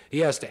 He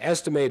has to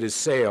estimate his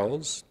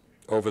sales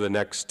over the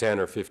next 10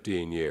 or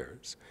 15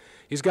 years.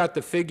 He's got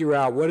to figure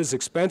out what his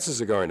expenses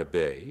are going to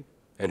be,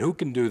 and who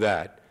can do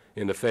that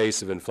in the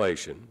face of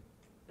inflation?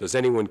 Does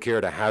anyone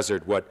care to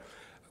hazard what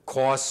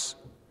costs,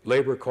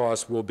 labor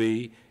costs will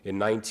be in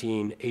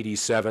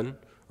 1987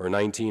 or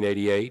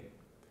 1988?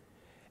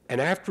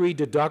 And after he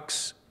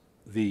deducts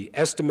the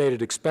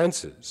estimated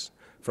expenses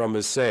from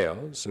his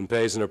sales and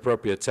pays an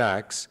appropriate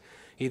tax,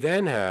 he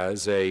then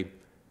has a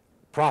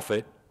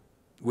profit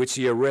which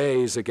he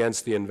arrays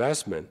against the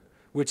investment,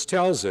 which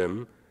tells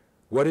him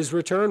what his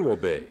return will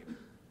be.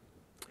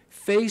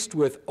 Faced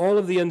with all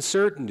of the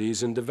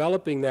uncertainties in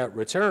developing that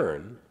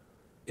return,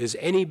 is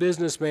any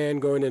businessman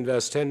going to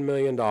invest $10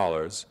 million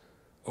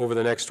over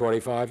the next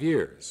 25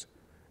 years?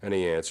 And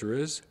the answer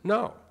is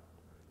no.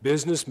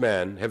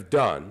 Businessmen have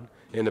done,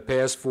 in the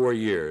past 4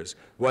 years,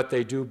 what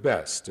they do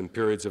best in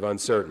periods of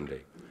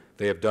uncertainty.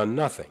 They have done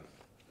nothing.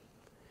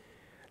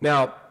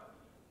 Now,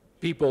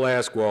 people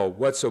ask, well,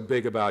 what's so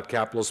big about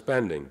capital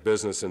spending,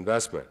 business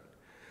investment?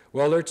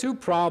 Well, there are two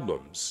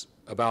problems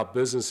about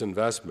business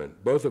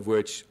investment, both of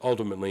which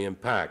ultimately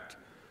impact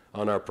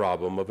on our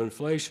problem of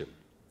inflation.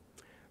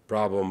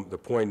 The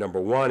point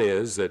number one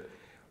is that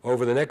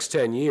over the next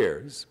 10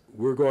 years,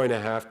 we're going to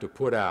have to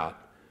put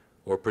out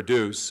or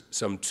produce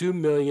some 2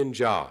 million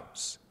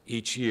jobs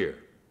each year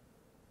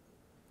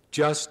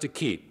just to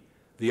keep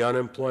the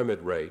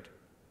unemployment rate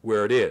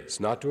where it is,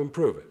 not to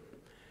improve it.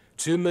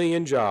 2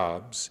 million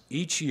jobs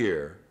each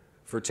year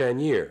for 10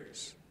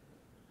 years.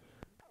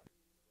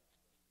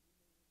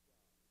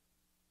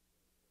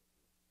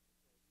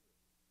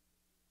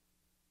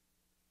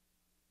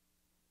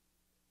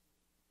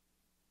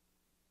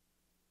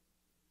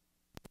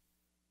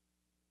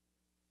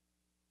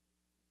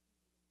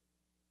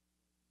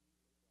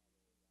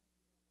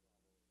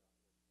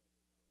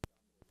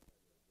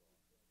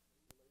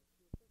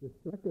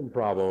 The second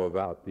problem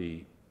about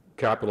the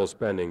capital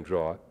spending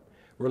drought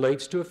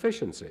relates to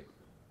efficiency.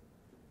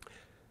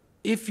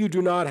 If you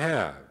do not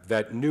have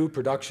that new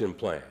production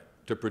plant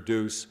to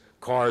produce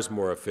cars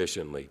more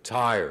efficiently,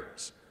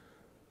 tires,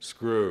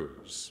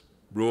 screws,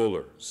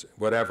 rulers,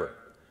 whatever,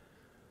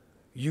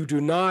 you do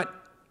not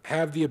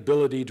have the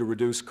ability to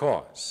reduce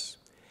costs.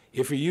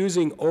 If you're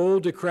using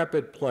old,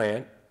 decrepit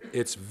plant,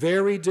 it's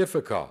very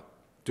difficult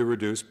to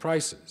reduce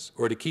prices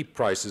or to keep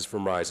prices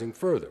from rising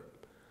further.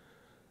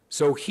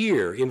 So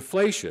here,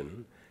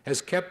 inflation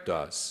has kept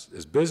us,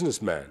 as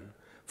businessmen,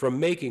 from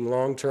making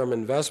long-term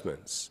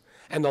investments.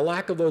 And the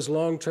lack of those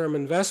long-term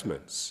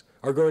investments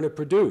are going to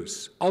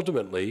produce,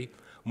 ultimately,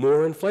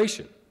 more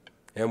inflation.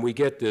 And we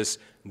get this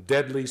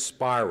deadly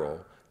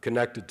spiral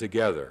connected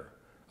together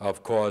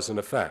of cause and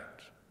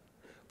effect.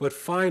 But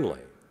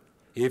finally,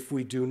 if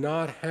we do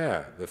not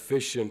have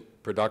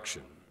efficient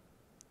production,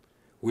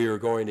 we are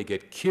going to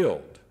get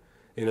killed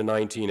in the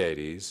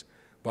 1980s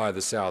by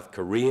the South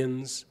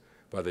Koreans,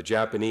 by the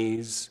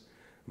Japanese,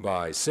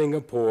 by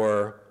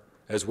Singapore,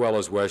 as well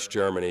as West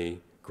Germany,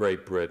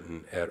 Great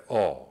Britain, et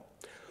al.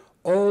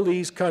 All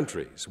these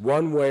countries,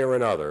 one way or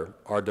another,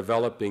 are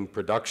developing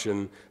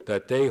production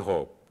that they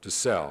hope to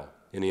sell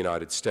in the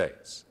United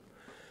States.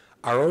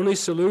 Our only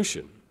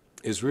solution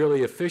is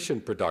really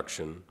efficient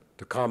production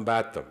to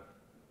combat them.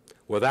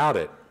 Without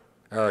it,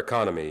 our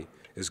economy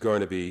is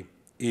going to be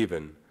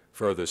even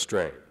further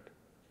strained.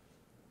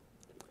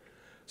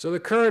 So the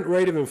current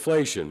rate of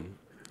inflation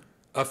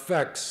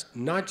affects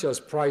not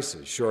just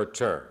prices short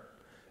term.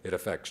 It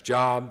affects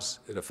jobs,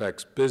 it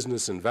affects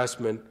business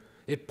investment,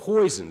 it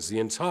poisons the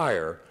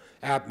entire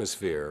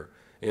atmosphere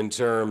in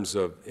terms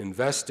of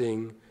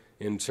investing,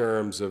 in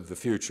terms of the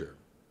future.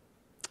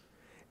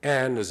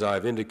 And as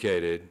I've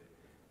indicated,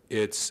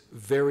 it's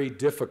very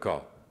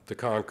difficult to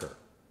conquer.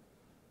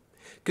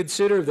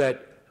 Consider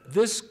that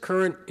this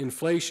current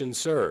inflation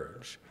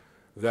surge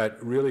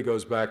that really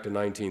goes back to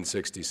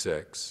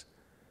 1966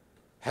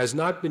 has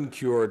not been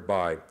cured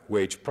by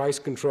wage price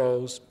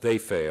controls. They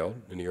failed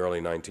in the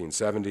early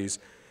 1970s.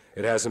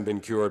 It hasn't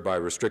been cured by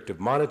restrictive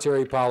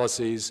monetary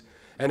policies,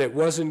 and it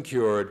wasn't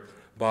cured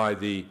by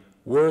the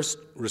worst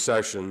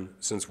recession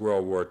since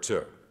World War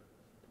II.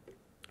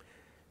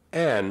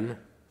 And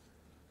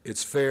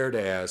it's fair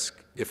to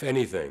ask if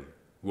anything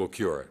will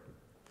cure it.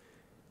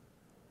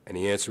 And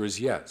the answer is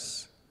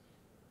yes.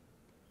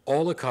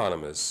 All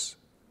economists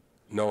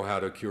know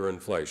how to cure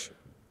inflation.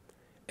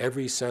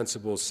 Every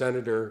sensible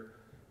senator,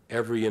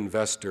 every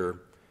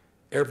investor,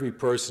 every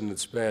person that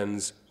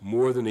spends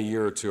more than a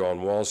year or two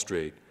on Wall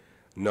Street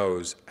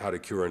knows how to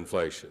cure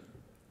inflation.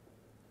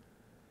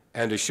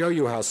 And to show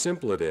you how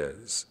simple it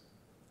is,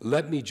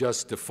 let me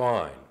just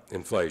define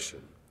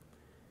inflation.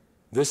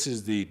 This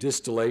is the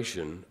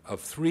distillation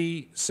of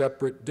 3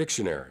 separate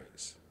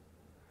dictionaries.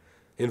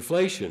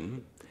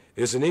 Inflation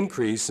is an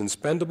increase in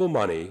spendable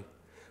money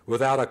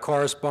without a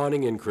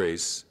corresponding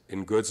increase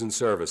in goods and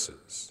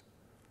services.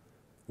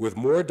 With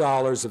more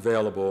dollars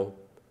available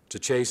to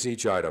chase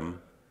each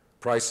item,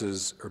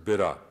 prices are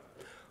bid up.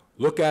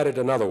 Look at it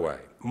another way.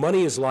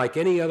 Money is like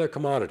any other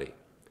commodity.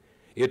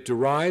 It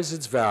derives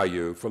its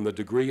value from the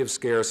degree of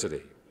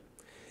scarcity.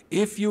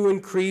 If you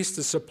increase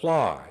the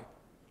supply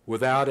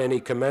without any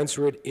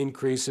commensurate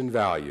increase in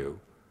value,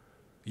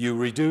 you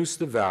reduce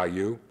the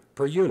value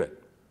per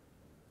unit.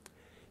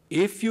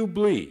 If you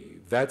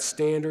believe that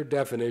standard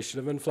definition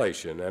of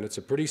inflation, and it's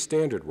a pretty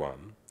standard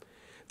one,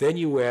 then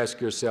you ask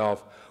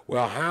yourself,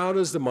 well, how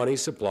does the money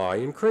supply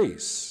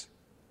increase?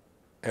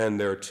 And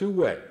there are 2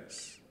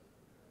 ways,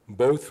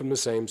 both from the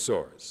same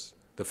source,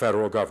 the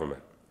federal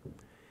government.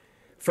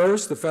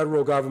 First, the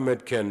federal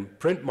government can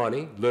print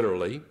money,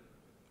 literally,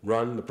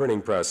 run the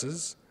printing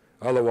presses,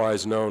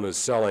 otherwise known as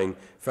selling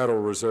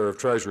Federal Reserve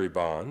Treasury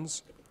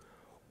bonds,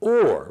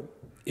 or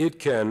it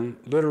can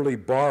literally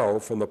borrow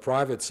from the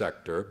private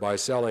sector by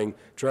selling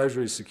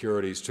Treasury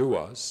securities to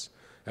us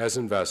as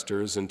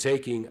investors and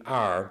taking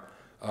our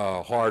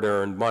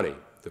hard-earned money,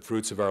 the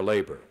fruits of our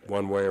labor,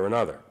 one way or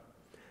another.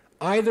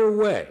 Either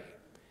way,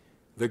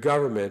 the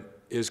government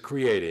is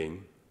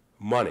creating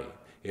money.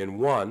 In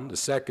one, the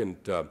second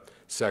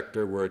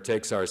sector where it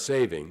takes our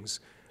savings,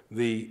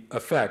 the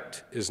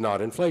effect is not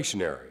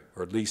inflationary,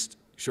 or at least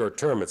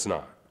short-term it's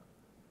not.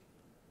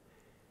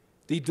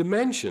 The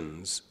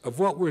dimensions of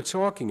what we're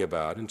talking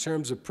about in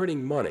terms of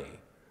printing money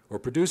or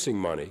producing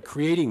money,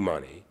 creating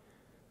money,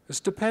 is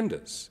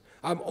stupendous.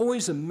 I'm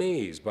always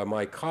amazed by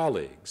my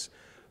colleagues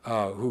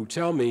who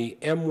tell me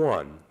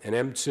M1 and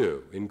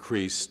M2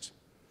 increased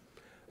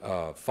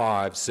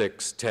 5,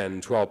 6,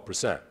 10,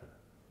 12%.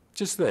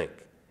 Just think,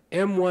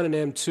 M1 and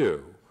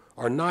M2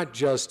 are not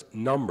just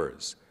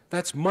numbers.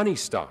 That's money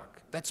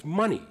stock. That's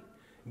money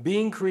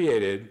being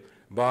created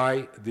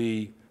by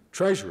the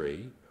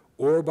Treasury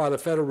or by the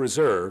Federal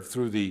Reserve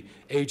through the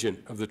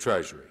agent of the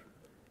Treasury.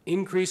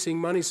 Increasing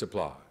money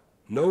supply,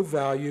 no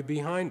value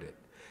behind it.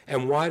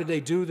 And why do they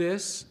do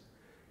this?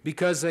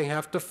 Because they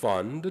have to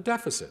fund the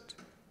deficit.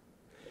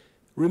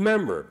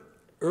 Remember,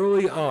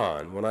 early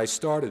on when I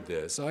started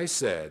this, I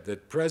said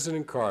that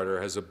President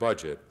Carter has a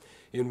budget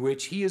in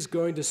which he is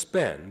going to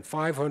spend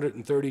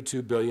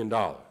 $532 billion.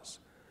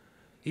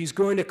 He's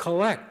going to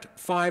collect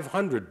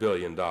 $500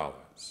 billion.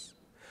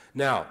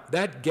 Now,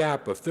 that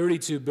gap of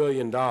 $32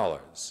 billion,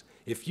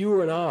 if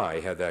you and I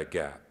had that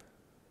gap,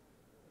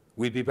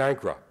 we'd be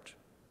bankrupt.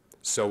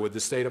 So would the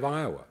state of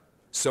Iowa.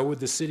 So would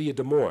the city of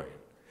Des Moines.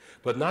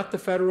 But not the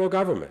federal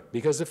government,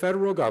 because the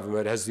federal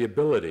government has the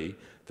ability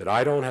that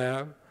I don't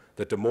have,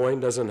 that Des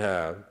Moines doesn't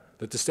have,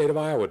 that the state of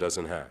Iowa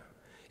doesn't have.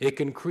 It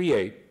can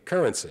create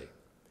currency.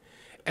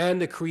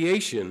 And the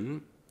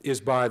creation is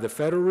by the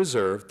Federal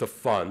Reserve to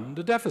fund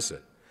the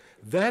deficit.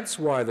 That's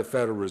why the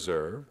Federal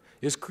Reserve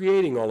is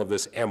creating all of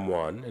this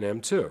M1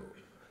 and M2,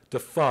 to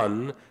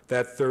fund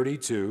that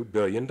 $32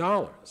 billion.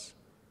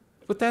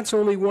 But that's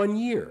only 1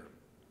 year.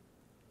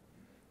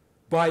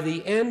 By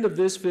the end of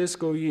this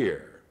fiscal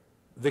year,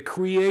 the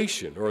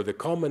creation or the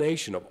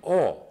culmination of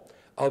all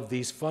of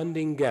these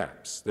funding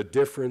gaps, the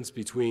difference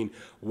between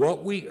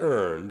what we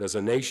earned as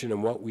a nation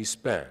and what we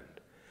spend,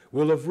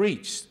 will have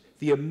reached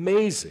the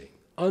amazing,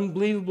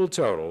 unbelievable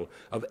total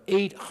of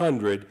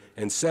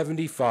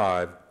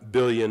 $875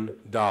 billion.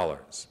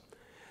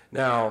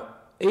 Now,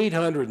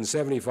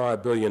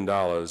 $875 billion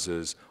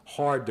is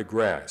hard to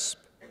grasp,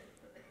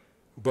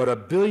 but a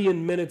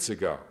billion minutes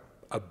ago,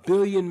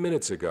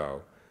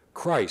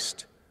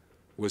 Christ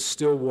was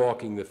still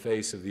walking the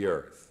face of the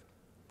earth.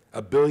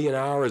 1 billion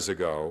hours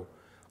ago,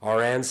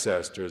 our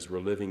ancestors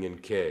were living in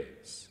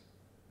caves.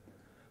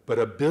 But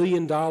 $1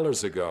 billion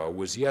ago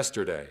was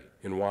yesterday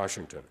in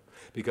Washington,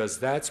 because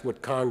that's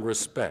what Congress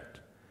spent.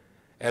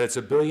 And it's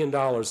 $1 billion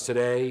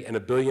today and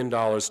 $1 billion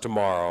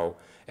tomorrow,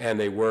 and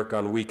they work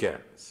on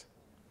weekends.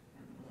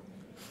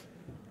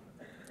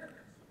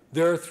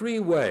 There are 3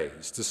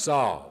 ways to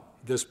solve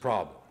this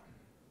problem.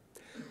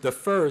 The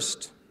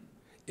first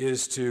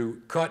is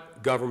to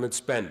cut government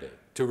spending,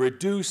 to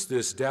reduce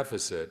this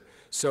deficit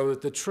so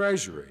that the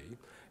Treasury,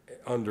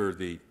 under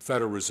the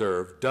Federal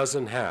Reserve,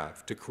 doesn't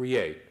have to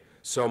create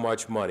so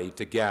much money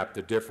to gap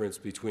the difference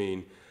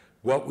between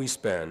what we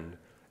spend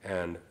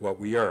and what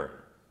we earn.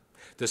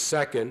 The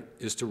second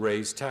is to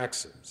raise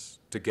taxes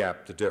to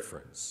gap the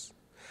difference.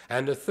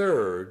 And the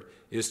third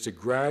is to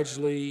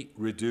gradually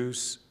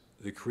reduce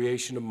the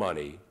creation of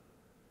money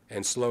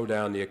and slow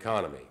down the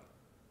economy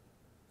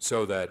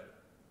so that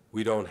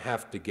we don't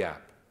have to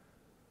gap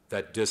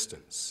that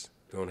distance,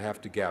 don't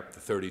have to gap the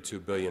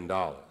 $32 billion.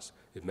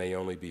 It may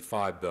only be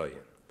 $5 billion.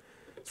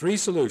 3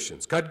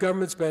 solutions: cut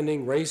government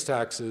spending, raise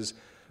taxes,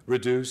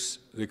 reduce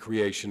the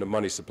creation of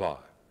money supply.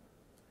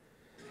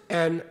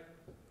 And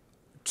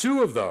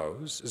 2 of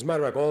those, as a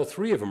matter of fact, all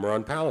 3 of them are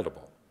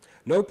unpalatable.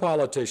 No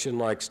politician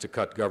likes to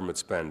cut government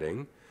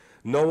spending.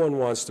 No one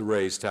wants to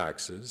raise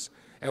taxes.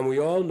 And we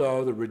all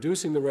know that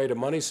reducing the rate of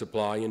money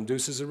supply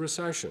induces a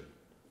recession.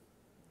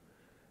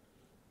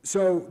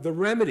 So the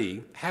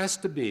remedy has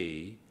to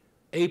be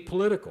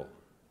apolitical.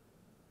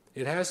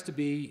 It has to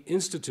be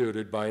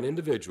instituted by an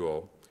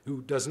individual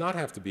who does not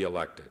have to be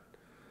elected,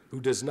 who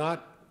does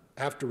not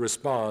have to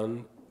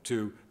respond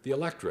to the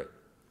electorate,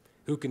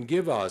 who can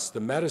give us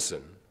the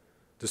medicine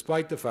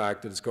despite the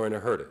fact that it's going to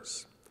hurt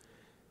us.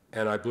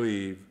 And I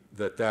believe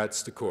that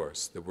that's the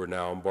course that we're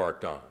now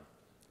embarked on.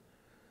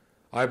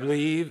 I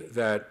believe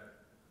that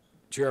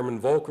Chairman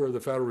Volcker of the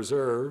Federal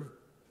Reserve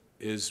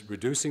is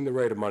reducing the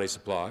rate of money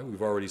supply.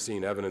 We've already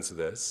seen evidence of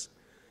this.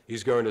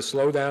 He's going to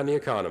slow down the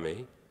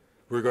economy.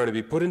 We're going to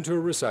be put into a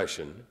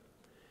recession,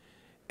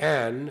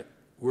 and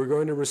we're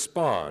going to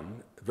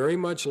respond very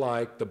much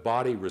like the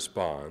body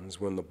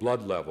responds when the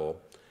blood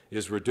level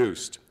is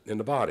reduced in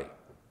the body.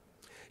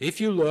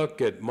 If you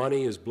look at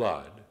money as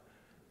blood,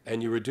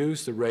 and you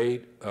reduce the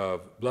rate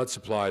of blood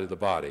supply to the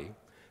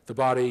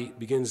body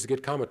begins to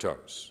get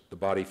comatose. The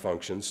body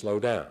functions slow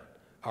down.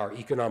 Our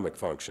economic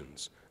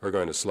functions are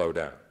going to slow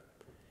down.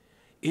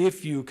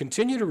 If you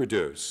continue to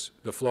reduce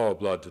the flow of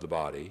blood to the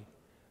body,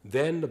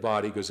 then the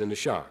body goes into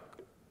shock,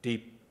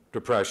 deep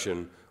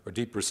depression or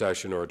deep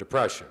recession or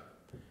depression.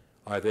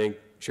 I think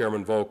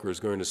Chairman Volcker is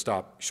going to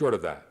stop short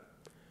of that.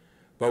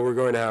 But we're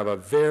going to have a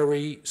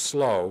very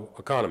slow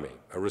economy,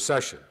 a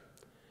recession.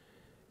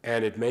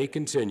 And it may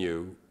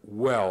continue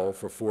well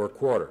for 4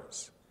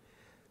 quarters.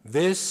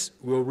 This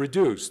will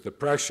reduce the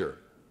pressure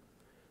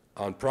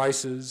on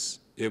prices.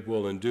 It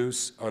will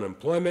induce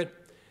unemployment,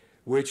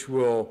 which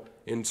will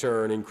in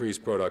turn increase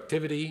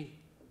productivity,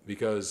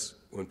 because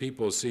when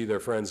people see their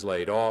friends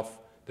laid off,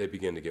 they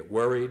begin to get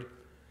worried.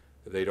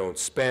 They don't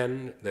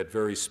spend. That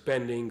very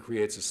spending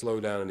creates a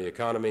slowdown in the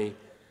economy,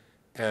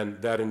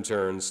 and that in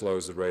turn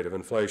slows the rate of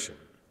inflation.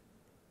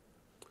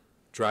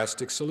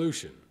 Drastic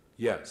solution,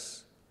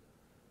 yes,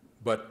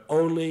 but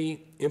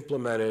only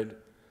implemented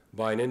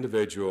by an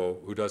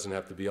individual who doesn't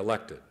have to be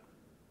elected.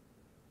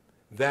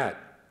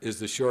 That is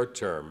the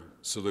short-term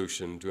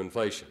solution to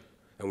inflation,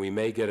 and we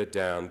may get it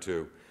down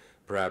to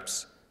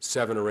perhaps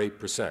 7 or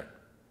 8%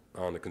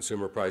 on the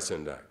Consumer Price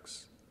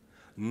Index.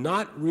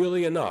 Not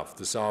really enough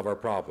to solve our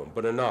problem,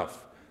 but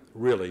enough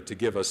really to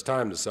give us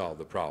time to solve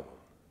the problem.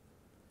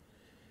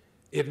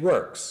 It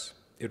works.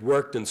 It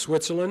worked in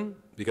Switzerland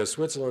because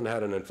Switzerland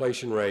had an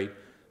inflation rate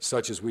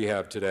such as we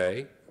have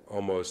today,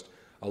 almost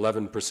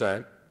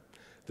 11%.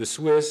 The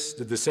Swiss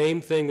did the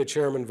same thing that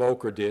Chairman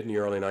Volcker did in the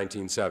early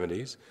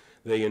 1970s.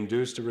 They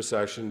induced a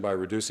recession by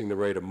reducing the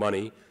rate of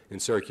money in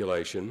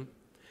circulation.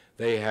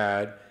 They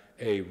had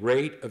a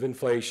rate of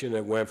inflation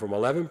that went from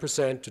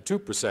 11% to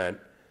 2%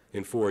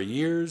 in 4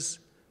 years.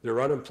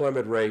 Their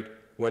unemployment rate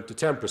went to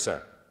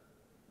 10%.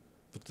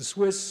 But the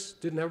Swiss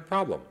didn't have a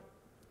problem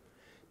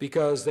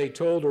because they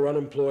told their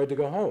unemployed to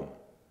go home.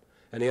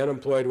 And the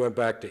unemployed went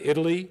back to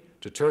Italy,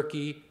 to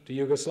Turkey, to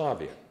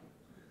Yugoslavia.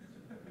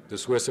 The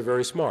Swiss are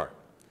very smart.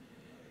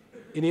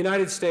 In the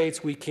United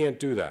States, we can't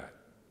do that.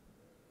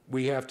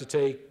 We have to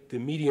take the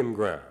medium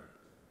ground.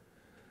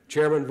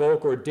 Chairman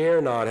Volcker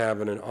dare not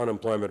have an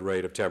unemployment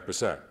rate of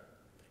 10%.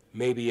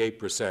 Maybe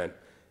 8%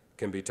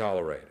 can be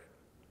tolerated.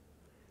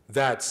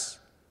 That's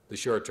the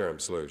short-term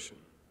solution.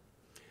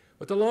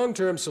 But the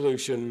long-term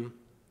solution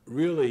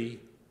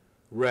really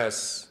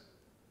rests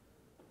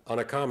on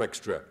a comic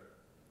strip.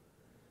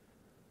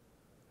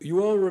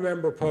 You all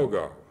remember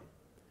Pogo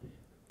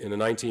in the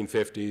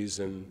 1950s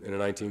and in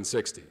the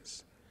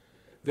 1960s.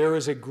 There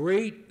is a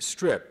great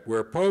strip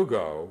where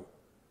Pogo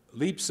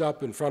leaps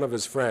up in front of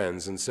his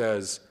friends and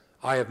says,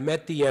 "I have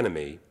met the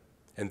enemy,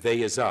 and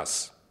they is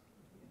us."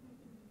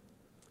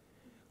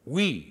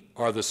 We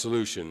are the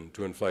solution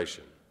to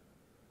inflation.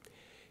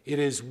 It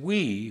is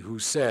we who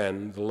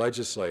send the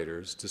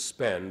legislators to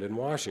spend in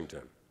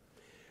Washington.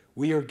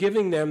 We are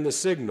giving them the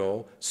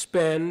signal,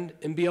 spend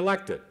and be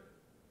elected.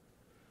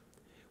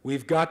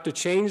 We've got to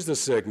change the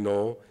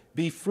signal,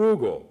 be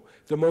frugal.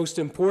 The most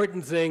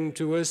important thing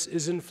to us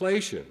is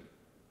inflation.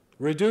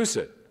 Reduce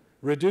it.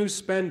 Reduce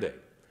spending.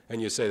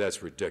 And you say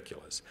that's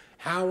ridiculous.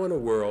 How in the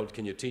world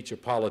can you teach a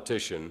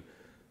politician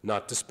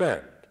not to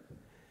spend?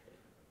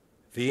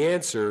 The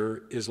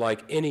answer is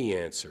like any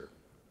answer.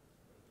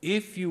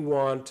 If you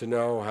want to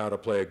know how to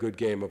play a good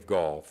game of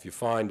golf, you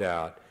find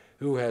out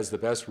who has the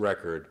best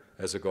record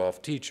as a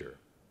golf teacher.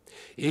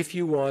 If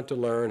you want to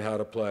learn how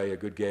to play a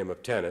good game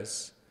of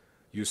tennis,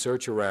 you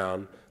search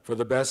around for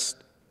the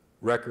best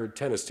record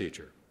tennis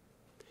teacher.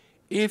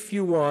 If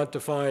you want to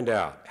find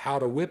out how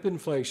to whip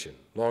inflation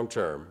long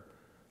term,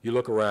 you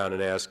look around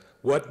and ask,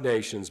 what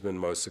nation's been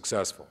most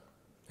successful?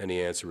 And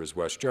the answer is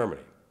West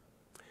Germany.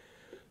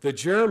 The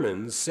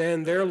Germans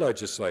send their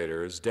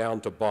legislators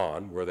down to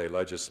Bonn, where they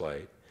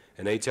legislate,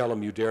 and they tell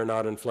them you dare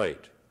not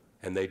inflate,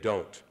 and they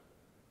don't.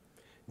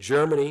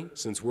 Germany,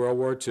 since World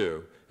War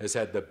II, has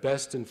had the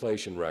best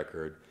inflation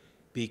record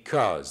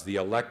because the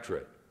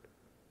electorate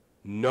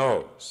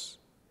knows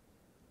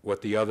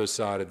what the other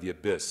side of the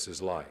abyss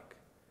is like.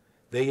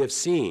 They have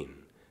seen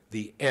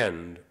the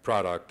end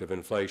product of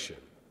inflation.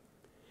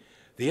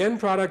 The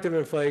end product of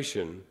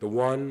inflation, the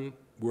one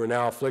we're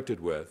now afflicted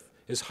with,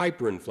 is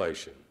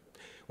hyperinflation.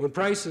 When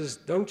prices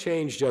don't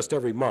change just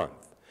every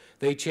month,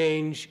 they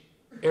change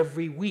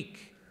every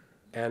week,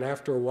 and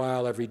after a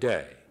while, every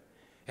day.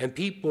 And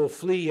people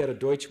flee out of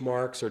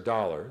Deutschmarks or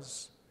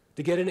dollars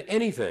to get in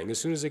anything as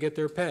soon as they get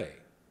their pay.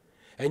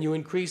 And you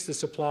increase the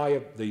supply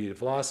of the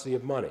velocity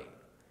of money.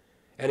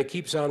 And it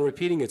keeps on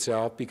repeating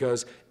itself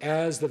because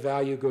as the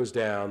value goes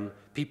down,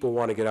 people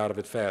want to get out of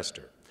it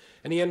faster.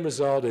 And the end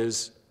result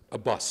is a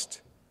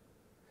bust.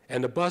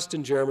 And the bust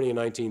in Germany in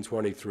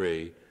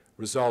 1923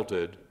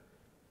 resulted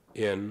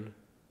in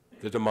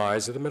the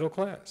demise of the middle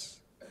class.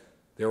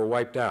 They were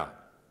wiped out.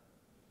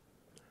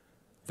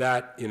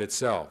 That in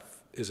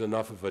itself is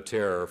enough of a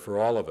terror for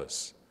all of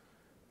us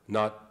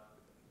not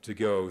to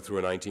go through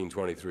a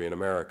 1923 in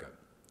America.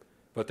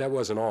 But that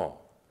wasn't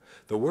all.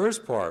 The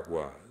worst part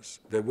was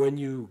that when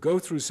you go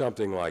through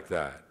something like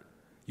that,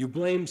 you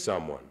blame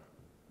someone.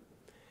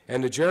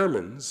 And the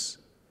Germans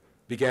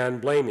began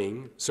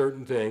blaming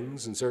certain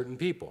things and certain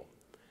people.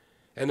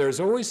 And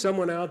there's always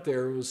someone out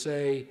there who will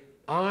say,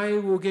 I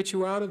will get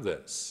you out of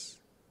this.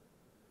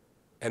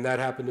 And that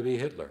happened to be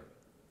Hitler.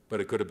 But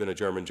it could have been a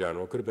German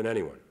general, it could have been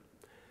anyone.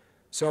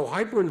 So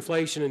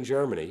hyperinflation in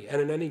Germany, and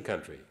in any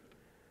country,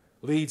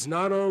 leads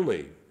not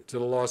only to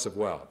the loss of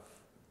wealth,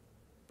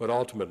 but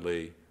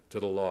ultimately to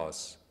the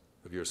loss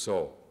of your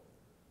soul.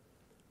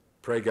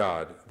 Pray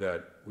God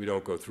that we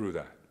don't go through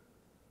that.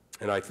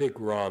 And I think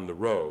we're on the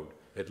road,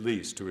 at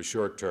least, to a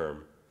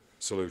short-term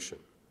solution.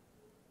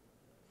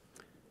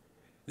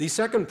 The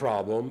second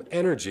problem,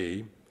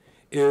 energy,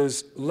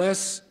 is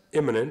less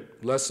imminent,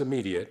 less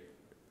immediate,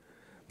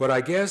 but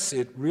I guess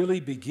it really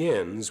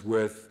begins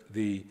with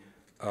the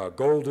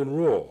golden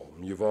rule.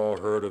 You've all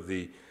heard of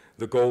the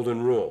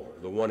golden rule,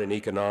 the one in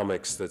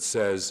economics that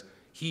says,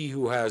 he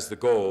who has the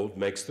gold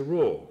makes the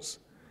rules.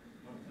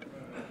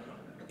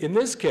 In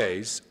this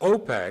case,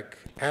 OPEC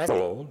has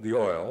the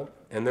oil,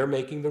 and they're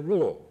making the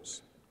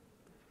rules.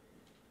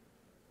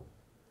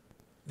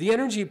 The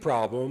energy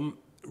problem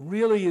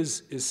really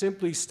is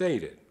simply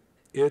stated.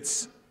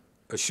 It's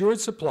assured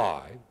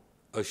supply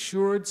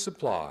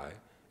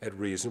at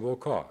reasonable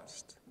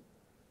cost.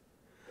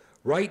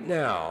 Right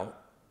now,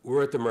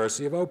 we're at the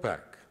mercy of OPEC,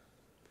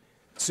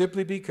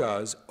 simply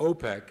because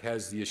OPEC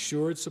has the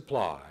assured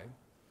supply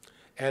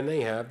and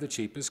they have the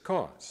cheapest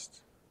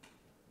cost.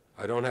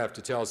 I don't have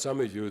to tell some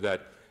of you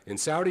that in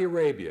Saudi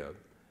Arabia,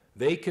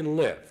 they can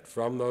lift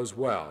from those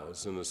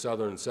wells in the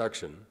southern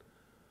section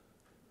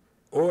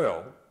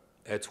oil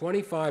at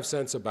 25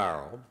 cents a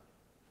barrel,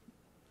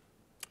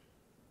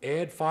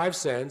 add 5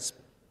 cents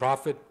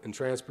profit and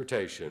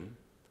transportation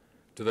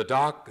to the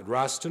dock at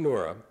Ras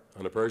Tanura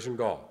on the Persian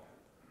Gulf.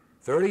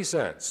 30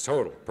 cents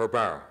total per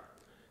barrel.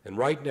 And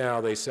right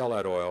now they sell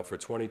that oil for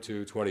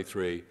 $22,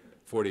 $23,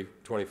 $40,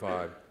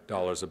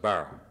 $25 a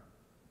barrel.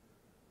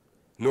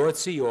 North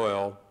Sea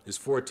oil is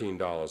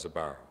 $14 a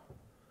barrel.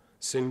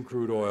 Syn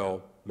crude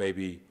oil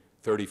maybe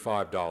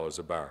 $35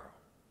 a barrel.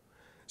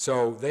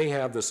 So they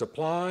have the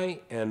supply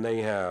and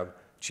they have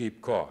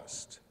cheap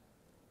cost.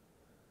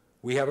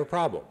 We have a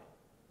problem.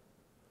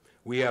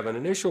 We have an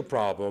initial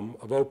problem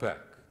of OPEC,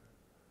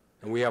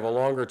 and we have a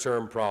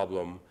longer-term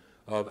problem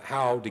of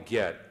how to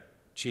get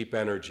cheap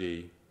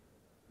energy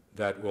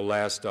that will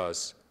last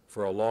us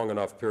for a long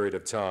enough period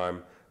of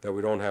time that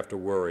we don't have to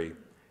worry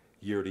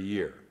year to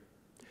year.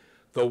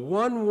 The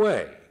one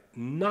way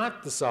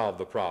not to solve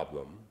the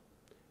problem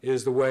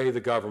is the way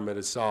the government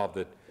has solved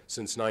it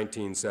since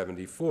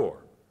 1974.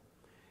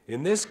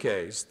 In this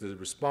case, the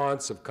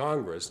response of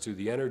Congress to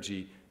the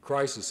energy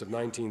crisis of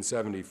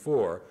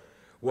 1974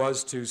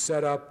 was to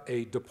set up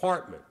a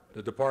department,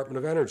 the Department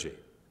of Energy.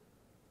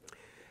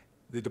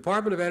 The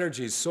Department of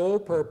Energy's sole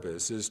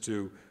purpose is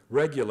to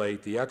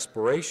regulate the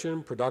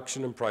exploration,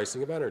 production, and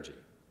pricing of energy.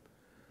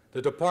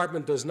 The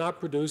department does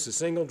not produce a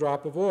single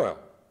drop of oil,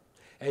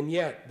 and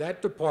yet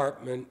that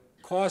department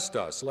cost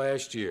us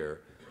last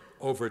year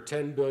over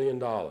 $10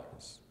 billion.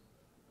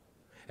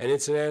 And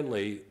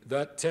incidentally,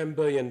 that $10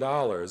 billion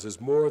is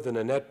more than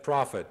a net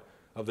profit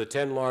of the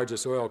 10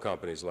 largest oil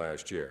companies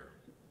last year.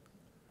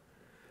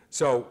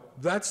 So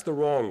that's the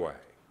wrong way.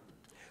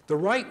 The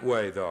right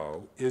way,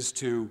 though, is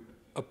to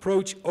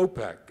approach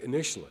OPEC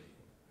initially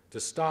to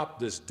stop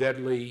this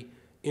deadly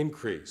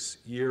increase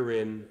year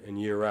in and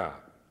year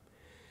out.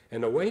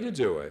 And the way to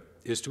do it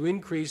is to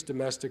increase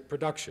domestic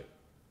production.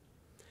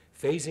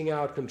 Phasing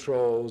out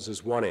controls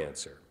is one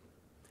answer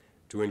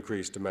to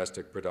increase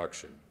domestic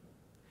production.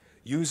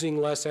 Using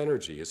less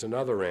energy is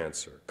another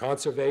answer.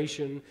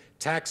 Conservation,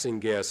 taxing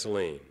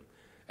gasoline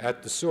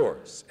at the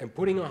source, and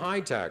putting a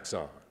high tax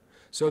on.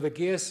 So the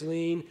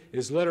gasoline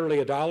is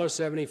literally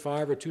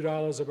 $1.75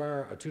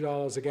 or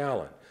 $2 a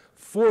gallon,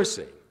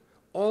 forcing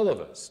all of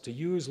us to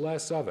use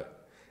less of it,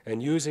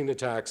 and using the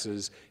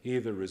taxes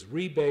either as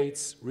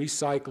rebates,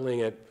 recycling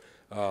it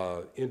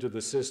into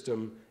the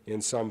system in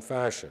some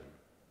fashion.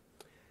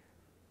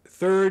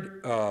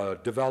 Third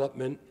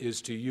development is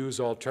to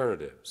use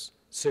alternatives,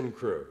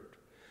 syncrude.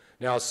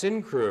 Now,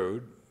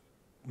 syncrude,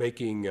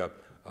 making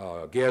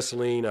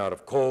gasoline out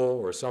of coal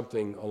or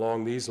something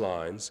along these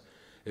lines,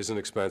 is an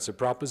expensive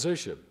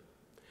proposition.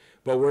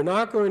 But we're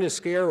not going to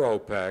scare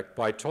OPEC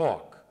by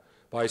talk,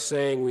 by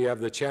saying we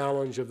have the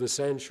challenge of the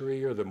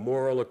century or the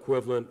moral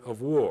equivalent of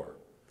war.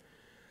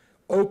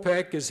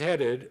 OPEC is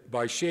headed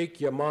by Sheikh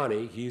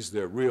Yamani. He's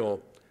the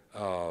real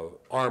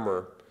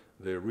armor,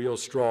 the real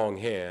strong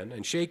hand,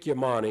 and Sheikh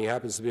Yamani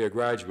happens to be a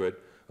graduate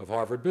of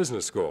Harvard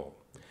Business School.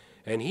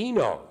 And he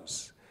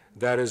knows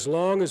that as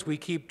long as we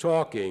keep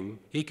talking,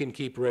 he can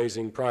keep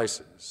raising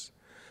prices.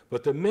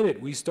 But the minute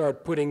we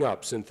start putting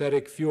up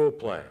synthetic fuel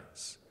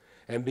plants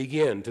and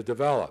begin to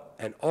develop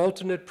an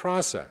alternate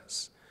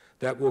process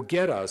that will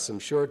get us some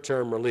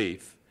short-term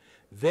relief,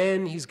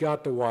 then he's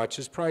got to watch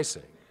his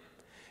pricing.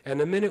 And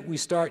the minute we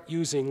start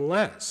using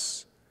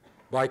less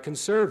by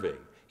conserving,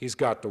 he's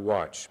got to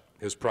watch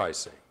his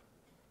pricing.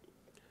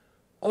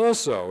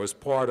 Also, as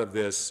part of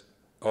this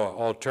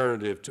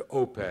alternative to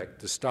OPEC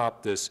to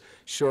stop this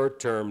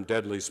short-term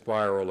deadly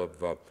spiral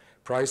of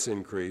price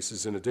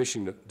increases, in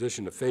addition to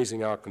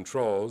phasing out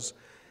controls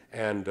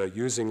and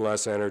using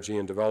less energy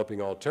and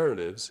developing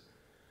alternatives,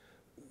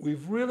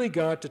 we've really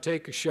got to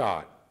take a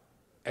shot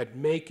at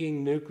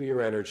making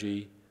nuclear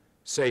energy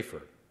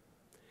safer,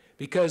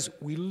 because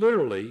we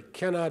literally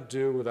cannot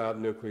do without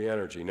nuclear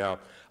energy. Now,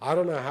 I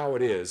don't know how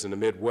it is in the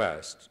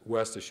Midwest,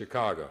 west of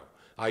Chicago.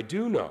 I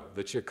do know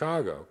that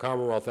Chicago,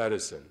 Commonwealth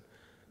Edison,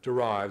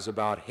 derives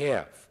about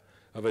half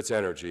of its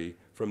energy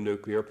from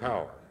nuclear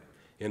power.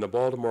 In the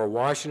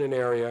Baltimore-Washington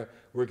area,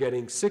 we're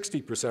getting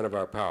 60% of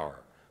our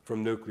power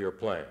from nuclear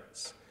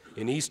plants.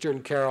 In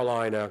Eastern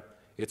Carolina,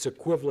 it's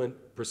equivalent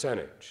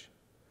percentage.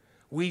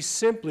 We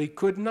simply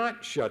could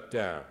not shut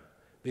down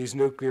these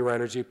nuclear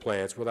energy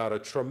plants without a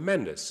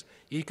tremendous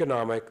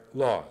economic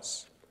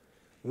loss.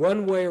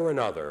 One way or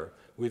another,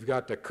 we've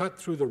got to cut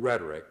through the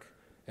rhetoric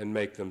and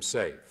make them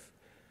safe.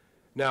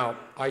 Now,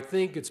 I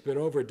think it's been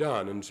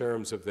overdone in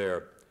terms of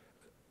their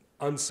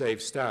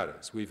unsafe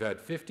status. We've had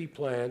 50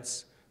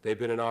 plants. They've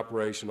been in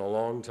operation a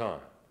long time.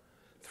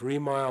 3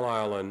 Mile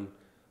Island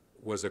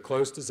was a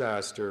close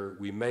disaster.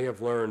 We may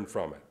have learned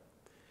from it.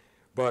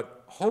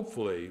 But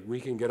hopefully,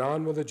 we can get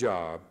on with the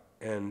job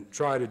and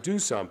try to do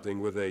something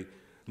with a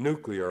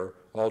nuclear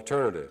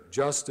alternative,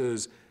 just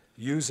as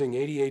using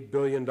 $88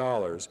 billion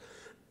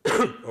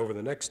over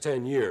the next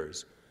 10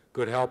 years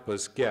could help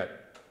us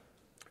get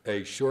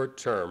a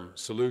short-term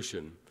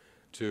solution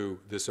to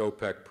this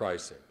OPEC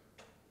pricing.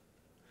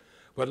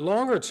 But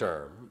longer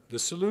term, the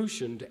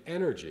solution to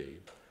energy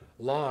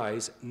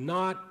lies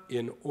not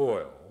in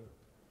oil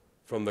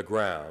from the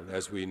ground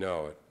as we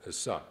know it as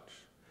such.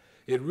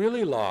 It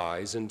really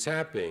lies in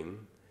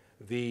tapping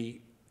the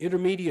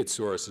intermediate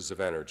sources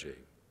of energy: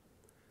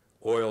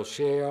 oil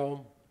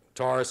shale,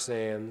 tar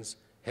sands,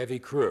 heavy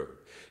crude.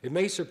 It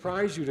may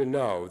surprise you to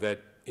know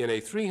that in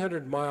a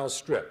 300-mile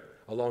strip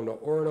along the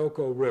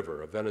Orinoco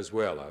River of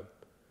Venezuela,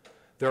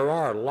 there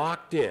are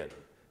locked in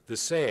the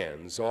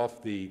sands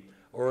off the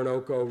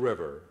Orinoco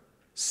River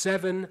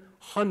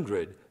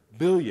 700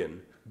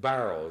 billion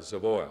barrels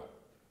of oil.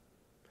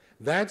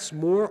 That's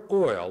more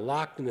oil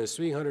locked in this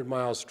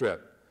 300-mile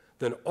strip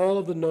than all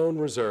of the known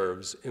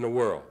reserves in the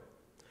world.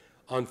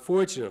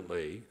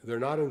 Unfortunately, they're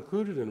not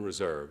included in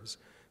reserves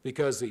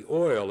because the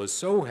oil is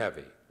so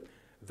heavy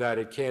that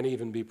it can't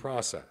even be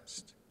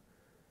processed.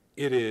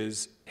 It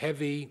is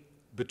heavy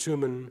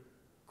bitumen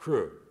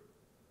crude.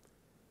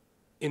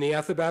 In the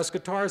Athabasca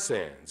tar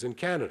sands in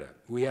Canada,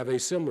 we have a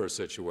similar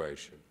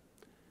situation.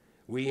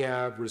 We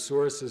have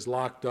resources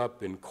locked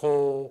up in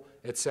coal,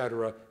 et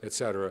cetera, et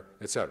cetera,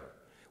 et cetera.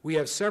 We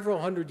have several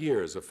hundred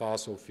years of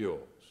fossil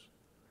fuels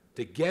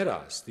to get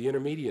us the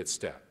intermediate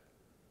step.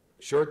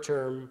 Short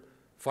term,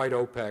 fight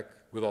OPEC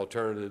with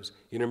alternatives.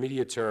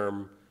 Intermediate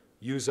term,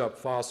 use up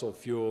fossil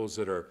fuels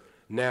that are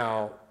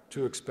now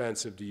too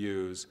expensive to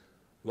use.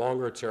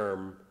 Longer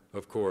term,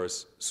 of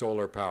course,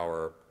 solar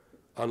power,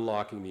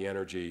 unlocking the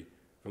energy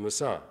from the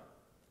sun.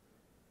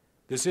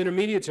 This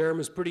intermediate term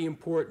is pretty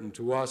important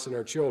to us and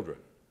our children.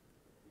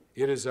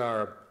 It is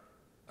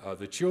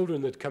the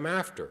children that come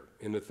after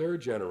in the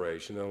third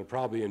generation that will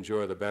probably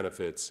enjoy the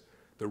benefits,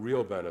 the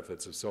real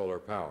benefits of solar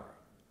power.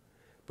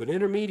 But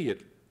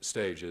intermediate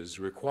stages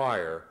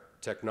require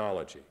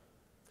technology.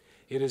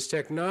 It is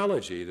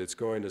technology that's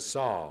going to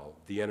solve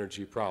the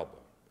energy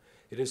problem.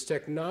 It is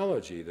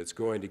technology that's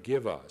going to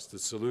give us the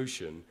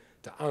solution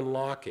to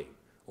unlocking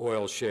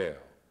oil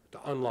shale, to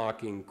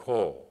unlocking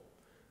coal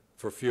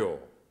for fuel,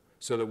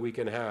 so that we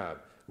can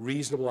have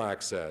reasonable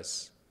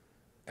access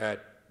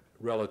at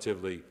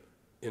relatively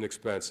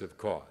inexpensive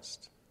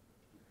cost.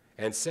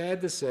 And sad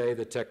to say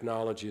that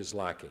technology is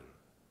lacking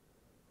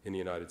in the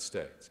United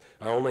States.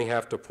 I only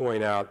have to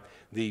point out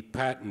the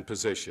patent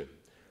position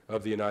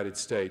of the United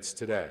States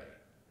today.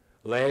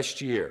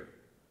 Last year,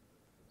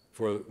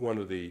 for one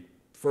of the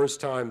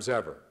first times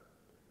ever,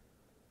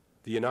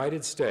 the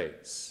United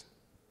States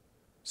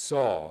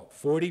saw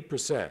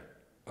 40%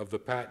 of the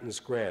patents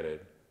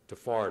granted to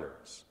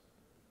foreigners.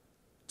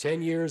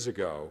 10 years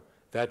ago,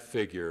 that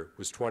figure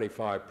was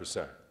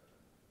 25%,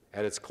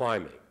 and it's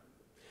climbing.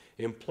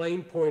 In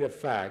plain point of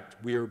fact,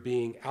 we are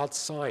being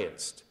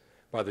outscienced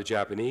by the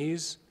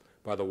Japanese,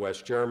 by the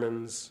West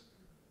Germans,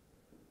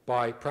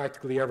 by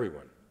practically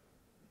everyone.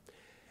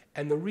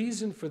 And the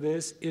reason for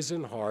this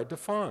isn't hard to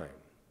find.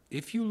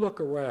 If you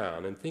look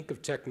around and think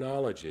of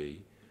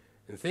technology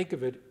and think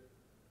of it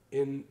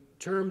in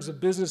terms of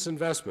business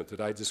investment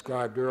that I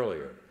described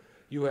earlier,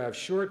 you have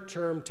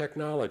short-term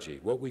technology,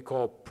 what we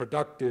call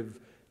productive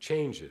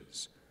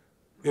changes,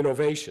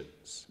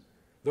 innovations.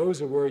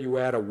 Those are where you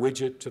add a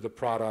widget to the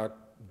product,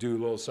 do a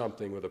little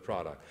something with the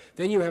product.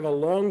 Then you have a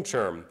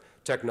long-term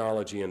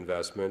technology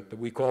investment that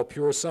we call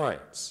pure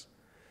science.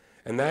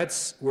 And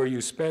that's where you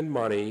spend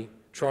money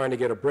trying to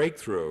get a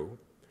breakthrough,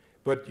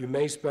 but you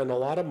may spend a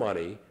lot of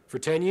money for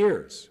 10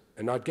 years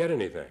and not get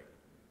anything.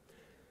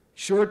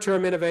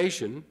 Short-term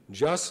innovation,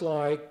 just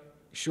like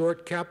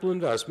short capital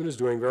investment, is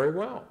doing very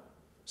well.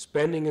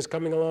 Spending is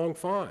coming along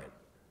fine.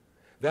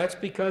 That's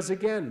because,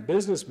 again,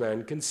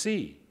 businessmen can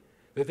see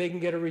that they can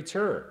get a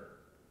return.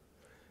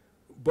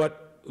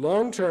 But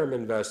long-term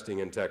investing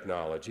in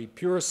technology,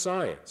 pure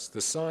science,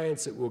 the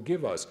science that will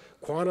give us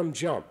quantum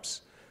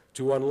jumps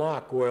to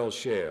unlock oil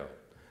shale,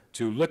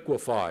 to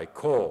liquefy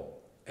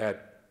coal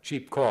at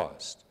cheap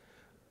cost,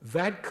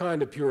 that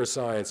kind of pure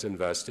science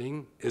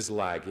investing is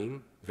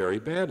lagging very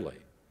badly.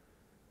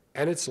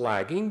 And it's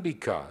lagging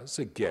because,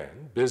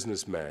 again,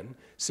 businessmen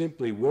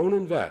simply won't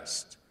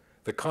invest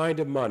the kind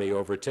of money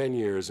over 10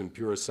 years in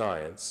pure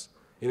science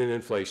in an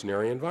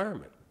inflationary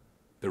environment.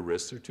 The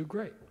risks are too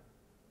great.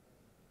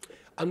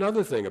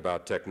 Another thing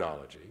about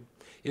technology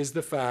is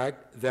the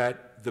fact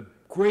that the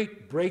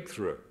great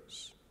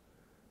breakthroughs,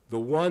 the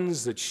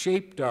ones that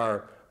shaped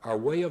our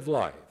way of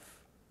life,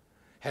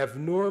 have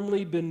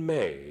normally been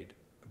made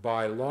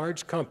by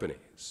large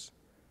companies,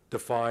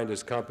 defined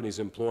as companies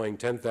employing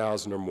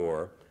 10,000 or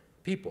more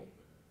people.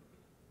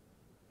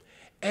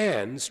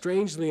 And,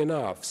 strangely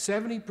enough,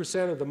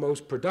 70% of the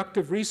most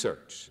productive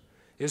research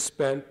is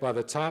spent by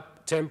the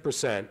top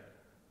 10%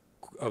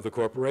 of the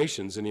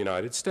corporations in the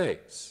United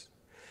States.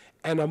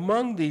 And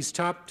among these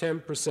top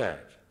 10%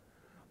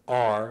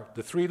 are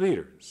the three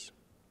leaders: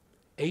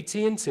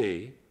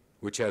 AT&T,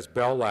 which has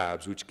Bell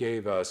Labs, which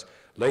gave us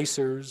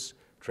lasers,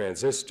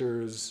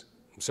 transistors,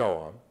 and so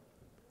on,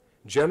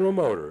 General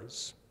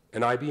Motors,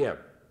 and IBM.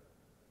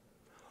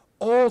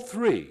 All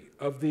three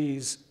of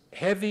these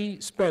heavy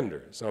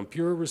spenders on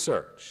pure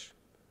research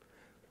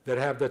that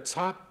have the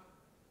top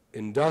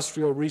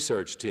industrial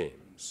research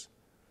teams,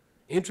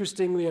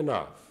 interestingly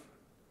enough,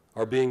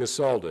 are being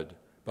assaulted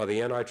by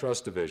the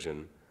Antitrust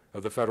Division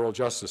of the Federal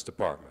Justice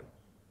Department.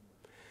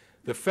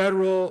 The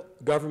federal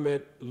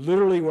government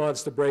literally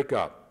wants to break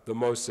up the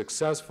most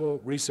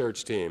successful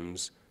research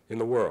teams in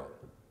the world.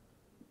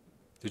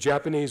 The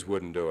Japanese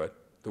wouldn't do it.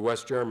 The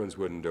West Germans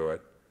wouldn't do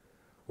it.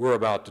 We're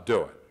about to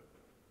do it.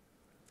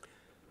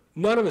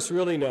 None of us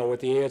really know what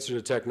the answer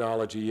to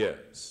technology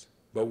is,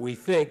 but we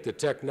think that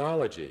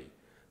technology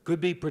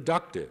could be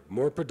productive,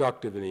 more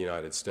productive in the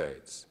United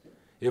States,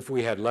 if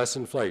we had less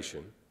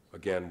inflation.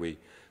 Again, we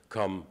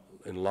come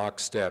in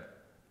lockstep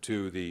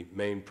to the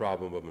main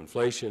problem of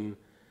inflation.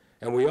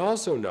 And we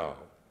also know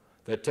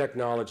that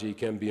technology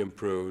can be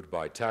improved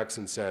by tax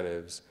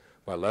incentives,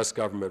 by less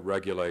government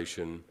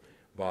regulation,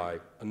 by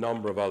a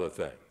number of other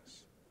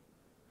things.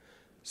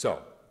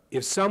 So,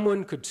 if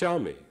someone could tell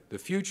me the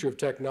future of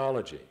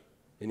technology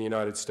in the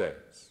United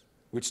States,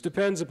 which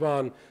depends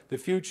upon the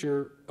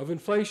future of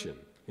inflation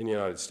in the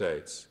United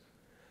States,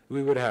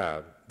 we would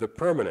have the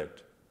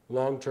permanent,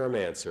 long-term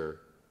answer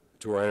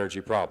to our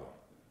energy problem.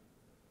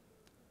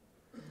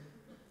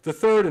 The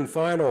third and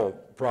final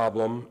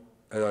problem,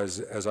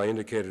 as I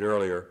indicated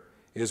earlier,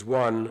 is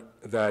one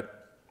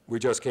that we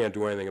just can't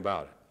do anything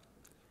about it.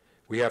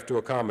 We have to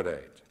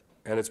accommodate.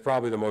 and it's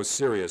probably the most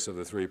serious of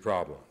the three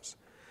problems.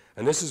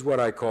 And this is what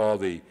I call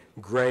the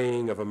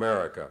graying of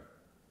America.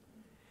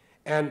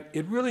 And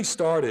it really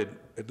started,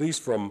 at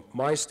least from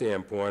my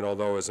standpoint,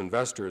 although as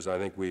investors I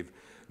think we've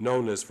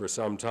known this for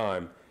some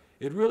time,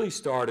 it really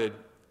started,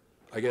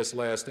 I guess,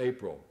 last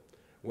April,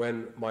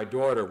 when my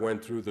daughter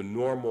went through the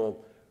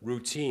normal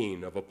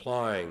routine of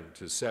applying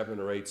to 7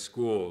 or 8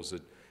 schools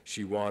that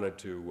she wanted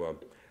to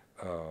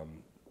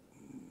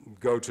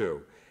go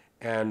to.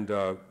 And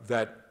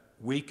that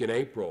week in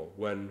April,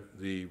 when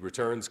the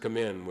returns come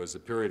in, was a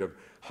period of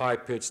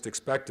high-pitched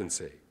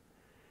expectancy.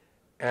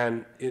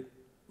 And it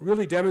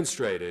really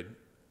demonstrated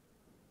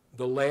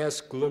the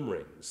last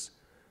glimmerings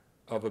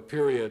of a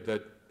period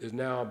that is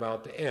now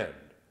about to end,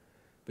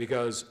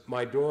 because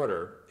my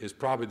daughter is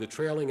probably the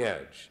trailing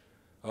edge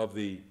of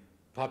the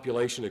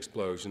population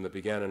explosion that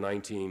began in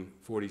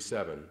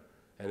 1947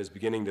 and is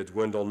beginning to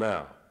dwindle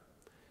now.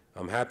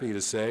 I'm happy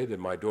to say that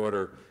my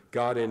daughter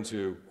got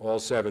into all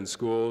 7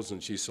 schools,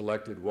 and she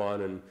selected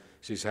one, and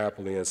she's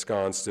happily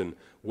ensconced in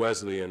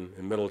Wesleyan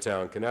in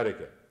Middletown,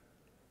 Connecticut.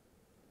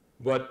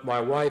 But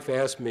my wife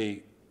asked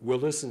me, will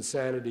this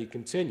insanity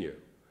continue?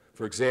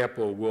 For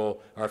example,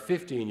 will our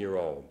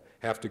 15-year-old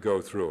have to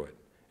go through it?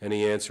 And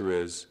the answer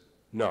is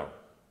no.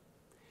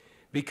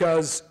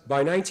 Because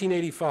by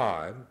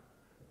 1985,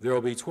 there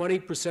will be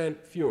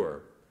 20%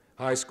 fewer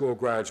high school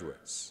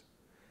graduates,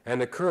 and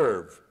the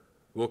curve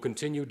will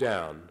continue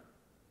down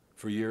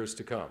for years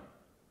to come.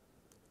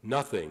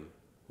 Nothing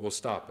will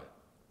stop it.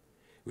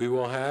 We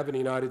will have in the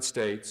United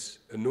States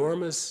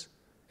enormous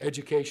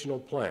educational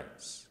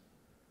plants,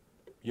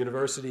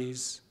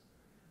 universities,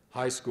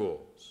 high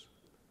schools,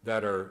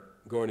 that are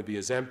going to be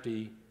as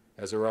empty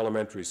as our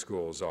elementary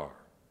schools are.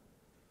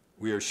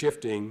 We are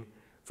shifting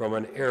from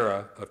an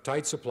era of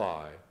tight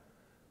supply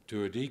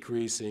to a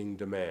decreasing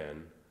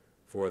demand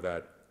for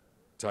that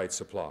tight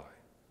supply.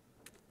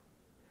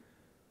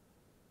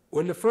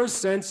 When the first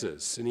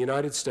census in the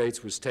United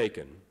States was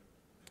taken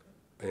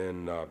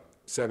in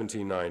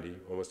 1790,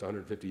 almost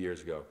 150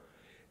 years ago,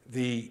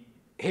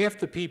 half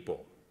the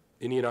people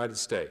in the United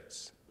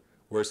States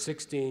were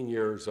 16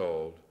 years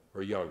old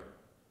or younger.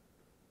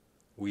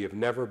 We have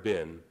never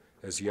been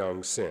as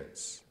young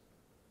since.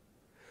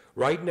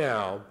 Right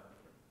now,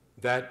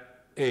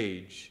 that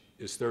age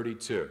is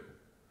 32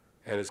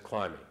 and is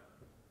climbing.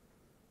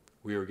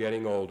 We are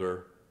getting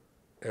older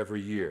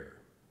every year.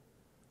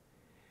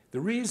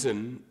 The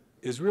reason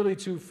is really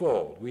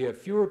twofold. We have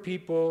fewer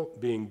people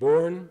being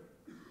born,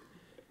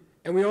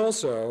 and we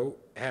also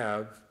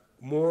have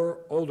more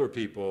older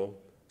people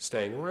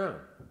staying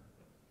around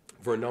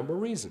for a number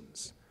of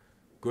reasons.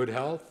 Good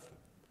health,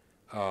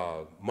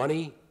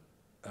 money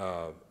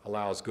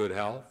allows good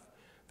health,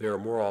 there are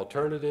more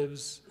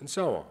alternatives, and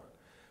so on.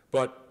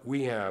 But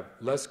we have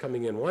less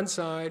coming in one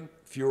side,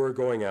 fewer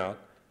going out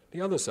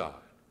the other side.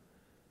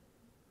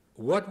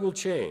 What will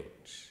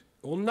change?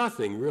 Well,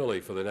 nothing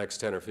really for the next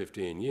 10 or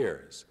 15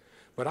 years.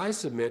 But I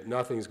submit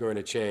nothing's going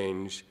to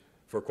change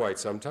for quite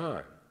some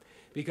time.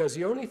 Because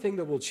the only thing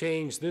that will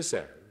change this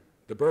end,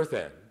 the birth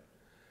end,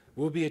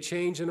 will be a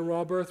change in the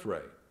raw birth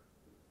rate.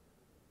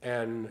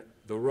 And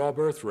the raw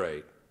birth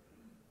rate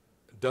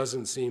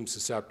doesn't seem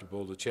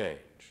susceptible to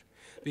change.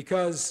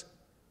 Because,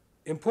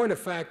 in point of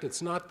fact,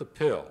 it's not the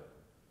pill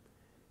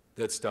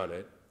that's done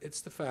it.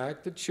 It's the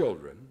fact that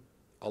children,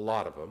 a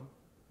lot of them,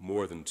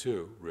 more than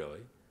 2,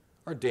 really,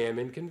 are damn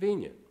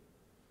inconvenient.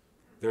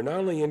 They're not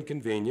only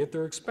inconvenient,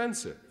 they're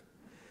expensive.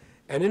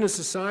 And in a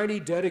society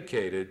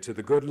dedicated to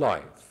the good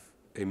life,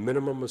 a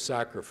minimum of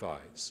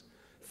sacrifice,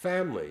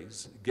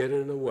 families get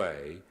in the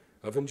way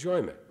of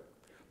enjoyment.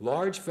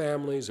 Large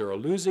families are a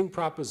losing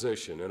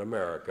proposition in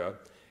America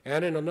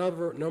and in a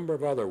number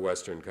of other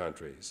Western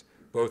countries,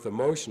 both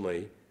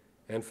emotionally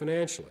and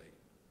financially.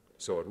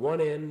 So at one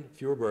end,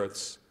 fewer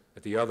births,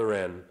 at the other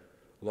end,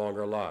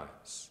 longer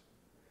lives.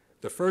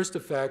 The first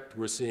effect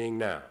we're seeing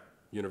now,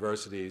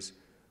 universities,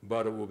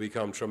 but it will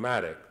become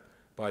traumatic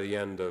by the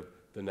end of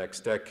the next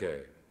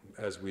decade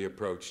as we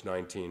approach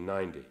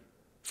 1990.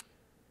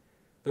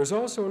 There's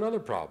also another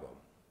problem.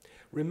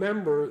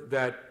 Remember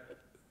that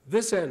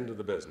this end of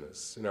the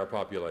business in our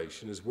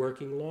population is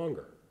working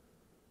longer.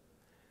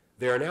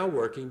 They are now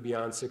working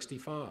beyond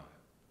 65.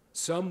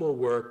 Some will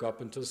work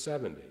up until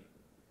 70.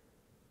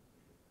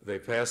 They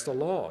passed a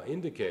law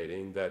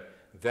indicating that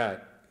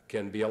that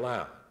can be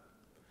allowed.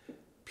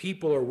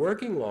 People are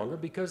working longer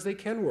because they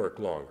can work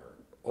longer.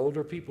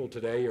 Older people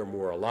today are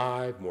more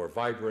alive, more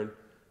vibrant,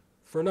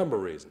 for a number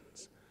of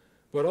reasons.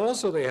 But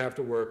also they have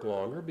to work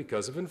longer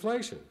because of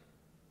inflation.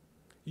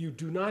 You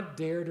do not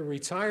dare to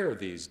retire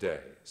these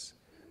days,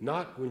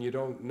 not when you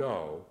don't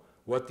know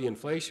what the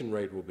inflation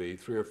rate will be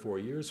 3 or 4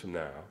 years from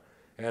now,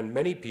 and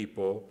many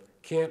people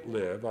can't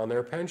live on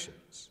their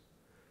pensions.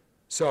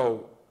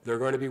 So they're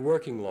going to be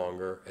working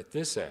longer at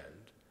this end.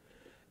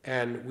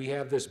 And we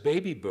have this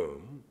baby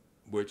boom,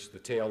 which the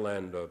tail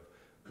end of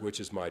which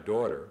is my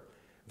daughter,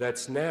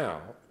 that's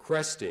now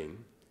cresting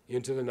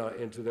into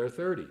their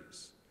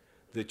 30s.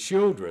 The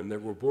children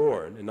that were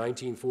born in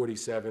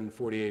 1947,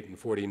 48, and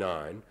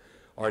 49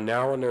 are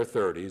now in their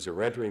 30s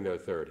or entering their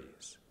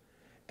 30s.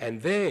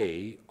 And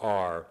they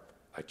are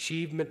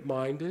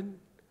achievement-minded,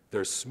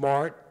 they're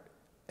smart,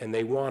 and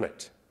they want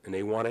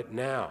it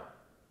now.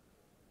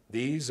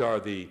 These are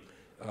the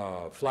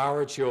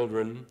flower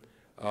children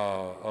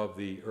of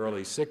the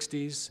early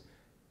 60s,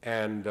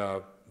 and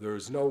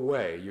there's no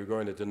way you're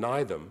going to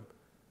deny them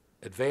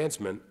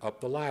advancement up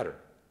the ladder.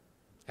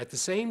 At the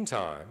same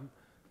time,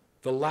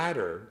 the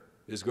ladder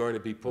is going to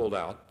be pulled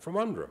out from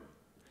under them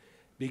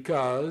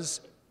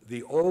because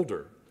the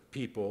older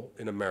people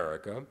in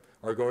America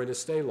are going to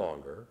stay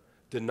longer,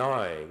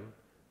 denying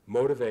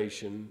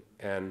motivation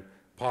and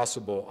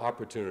possible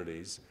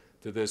opportunities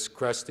to this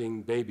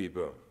cresting baby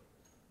boom.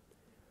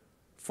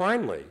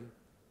 Finally,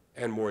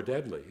 and more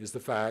deadly, is the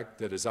fact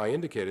that, as I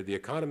indicated, the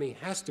economy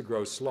has to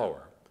grow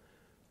slower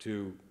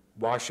to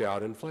wash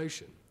out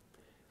inflation.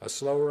 A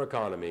slower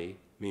economy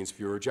means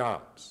fewer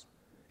jobs,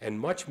 and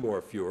much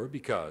more fewer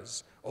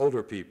because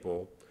older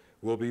people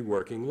will be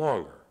working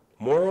longer.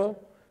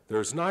 Moral,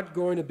 there's not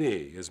going to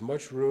be as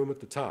much room at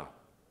the top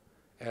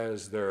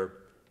as there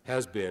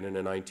has been in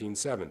the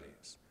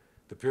 1970s.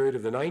 The period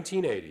of the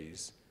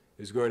 1980s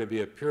is going to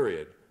be a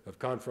period of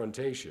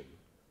confrontation,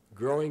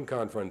 growing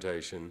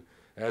confrontation,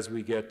 as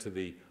we get to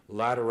the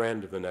latter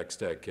end of the next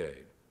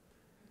decade,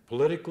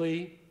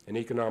 politically and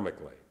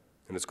economically,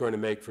 and it's going to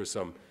make for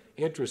some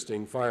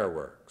interesting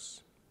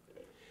fireworks.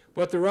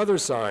 But there are other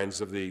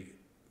signs of the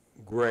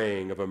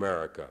graying of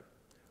America.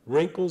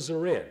 Wrinkles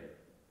are in.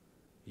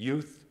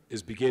 Youth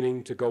is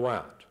beginning to go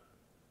out.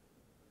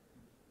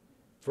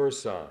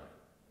 First sign,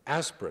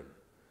 aspirin,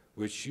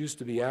 which used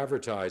to be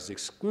advertised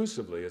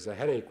exclusively as a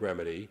headache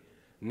remedy,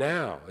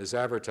 now is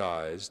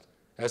advertised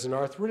as an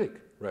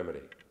arthritic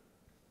remedy.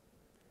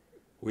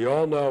 We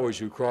all know as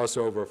you cross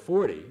over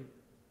 40,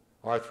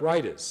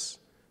 arthritis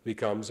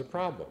becomes a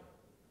problem.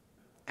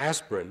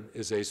 Aspirin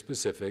is a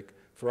specific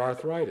for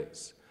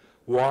arthritis.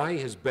 Why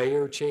has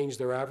Bayer changed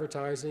their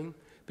advertising?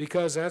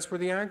 Because that's where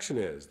the action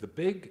is. The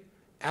big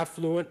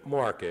affluent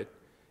market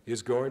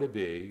is going to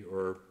be,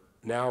 or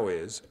now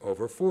is,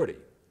 over 40.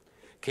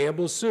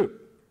 Campbell's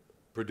Soup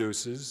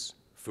produces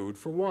food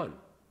for one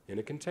in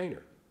a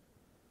container,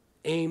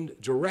 aimed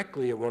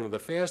directly at one of the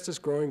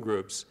fastest growing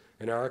groups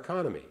in our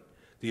economy,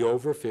 the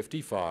over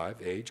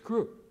 55 age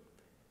group.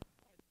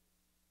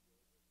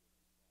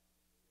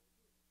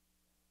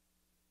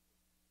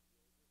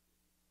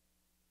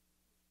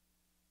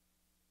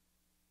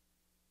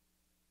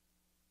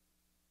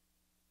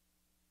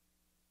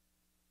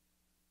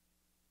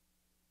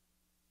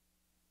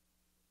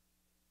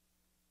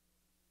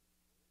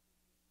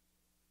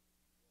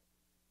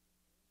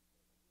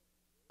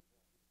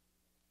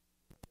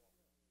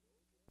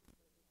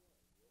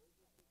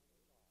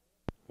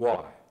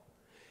 Why?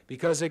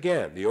 Because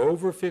again, the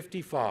over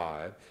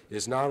 55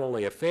 is not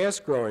only a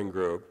fast-growing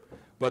group,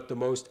 but the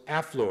most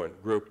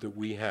affluent group that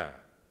we have.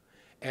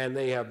 And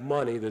they have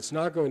money that's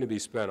not going to be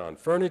spent on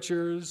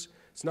furnitures,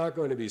 it's not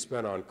going to be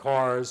spent on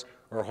cars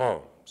or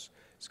homes.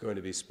 It's going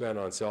to be spent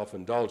on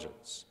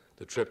self-indulgence,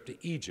 the trip to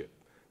Egypt,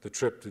 the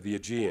trip to the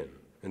Aegean,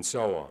 and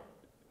so on.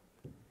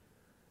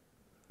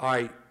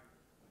 I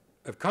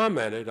have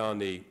commented on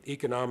the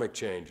economic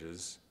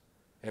changes,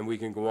 and we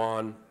can go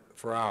on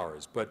for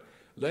hours, but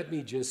let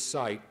me just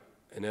cite,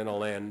 and then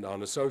I'll end on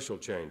the social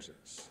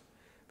changes,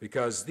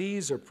 because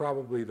these are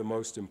probably the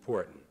most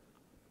important.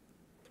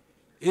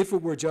 If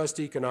it were just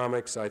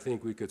economics, I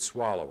think we could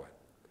swallow it.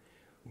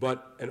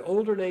 But an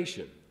older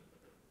nation,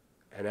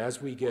 and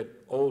as we get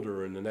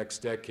older in the next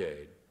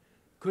decade,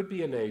 could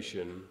be a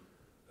nation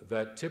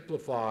that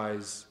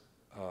typifies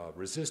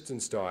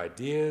resistance to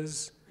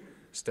ideas,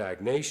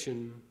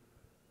 stagnation,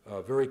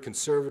 a very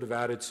conservative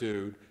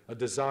attitude, a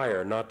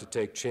desire not to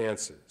take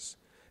chances.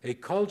 A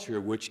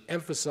culture which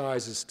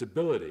emphasizes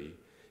stability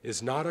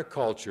is not a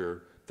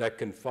culture that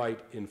can fight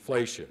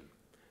inflation,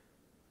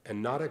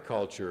 and not a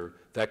culture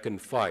that can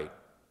fight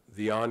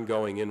the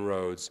ongoing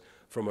inroads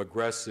from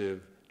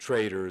aggressive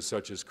traders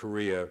such as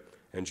Korea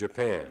and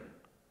Japan.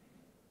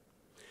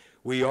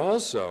 We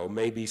also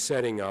may be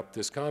setting up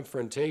this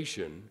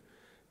confrontation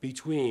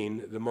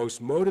between the most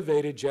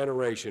motivated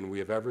generation we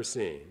have ever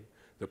seen,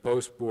 the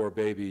post-war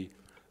baby,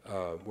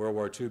 World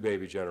War II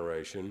baby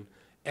generation,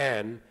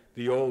 and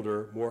the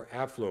older, more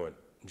affluent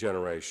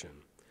generation.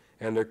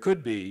 And there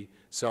could be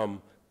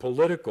some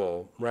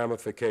political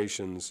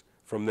ramifications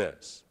from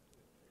this.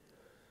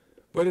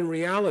 But in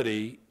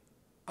reality,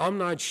 I'm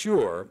not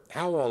sure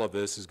how all of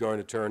this is going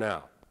to turn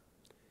out.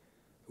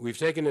 We've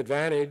taken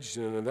advantage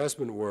in an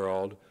investment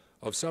world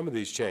of some of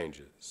these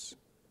changes.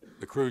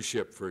 The cruise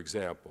ship, for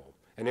example,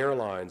 and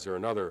airlines are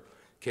another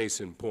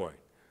case in point,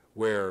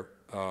 where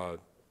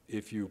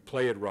if you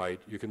play it right,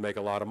 you can make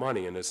a lot of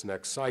money in this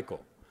next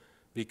cycle,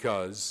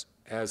 because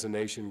as a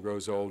nation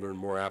grows older and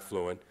more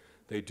affluent,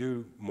 they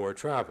do more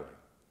traveling.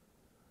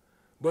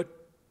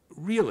 But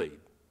really,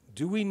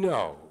 do we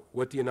know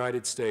what the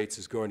United States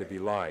is going to be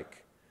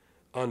like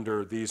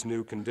under these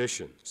new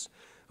conditions,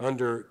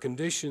 under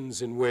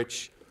conditions in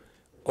which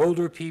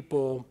older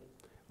people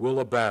will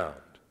abound,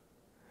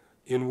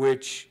 in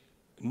which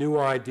new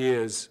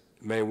ideas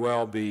may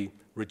well be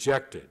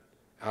rejected,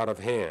 out of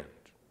hand.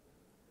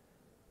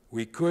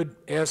 We could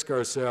ask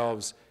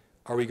ourselves,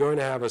 are we going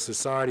to have a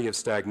society of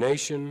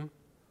stagnation,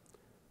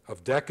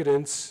 of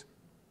decadence,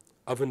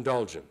 of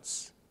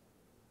indulgence?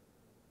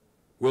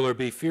 Will there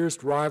be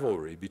fierce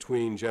rivalry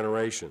between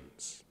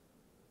generations?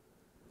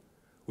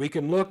 We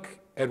can look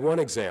at one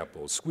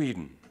example,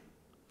 Sweden.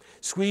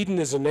 Sweden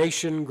is a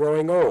nation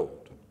growing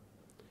old.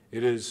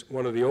 It is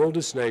one of the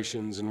oldest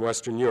nations in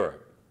Western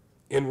Europe,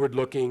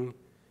 inward-looking,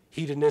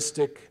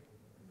 hedonistic,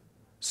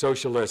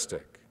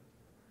 socialistic,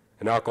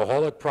 an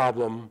alcoholic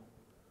problem,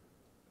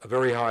 a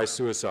very high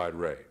suicide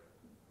rate.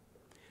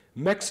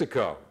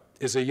 Mexico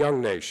is a young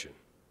nation,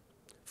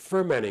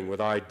 fermenting with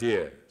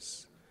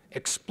ideas,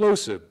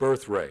 explosive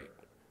birth rate,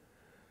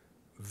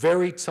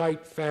 very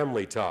tight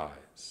family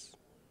ties,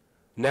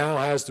 now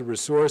has the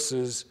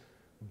resources,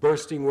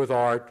 bursting with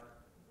art,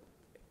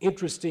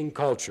 interesting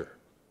culture.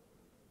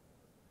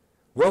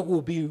 What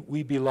will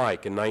we be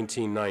like in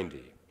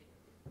 1990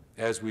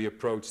 as we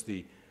approach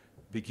the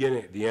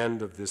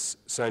end of this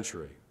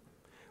century?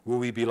 Will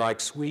we be like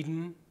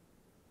Sweden,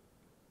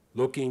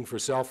 looking for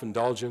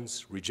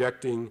self-indulgence,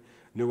 rejecting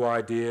new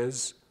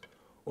ideas?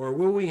 Or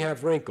will we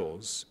have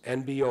wrinkles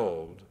and be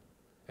old,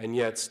 and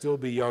yet still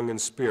be young in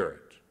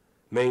spirit,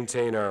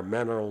 maintain our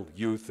mental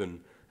youth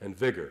and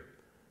vigor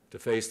to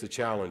face the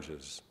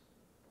challenges?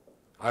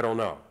 I don't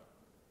know.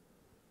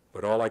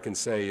 But all I can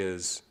say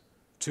is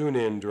tune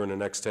in during the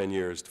next 10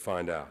 years to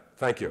find out.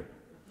 Thank you.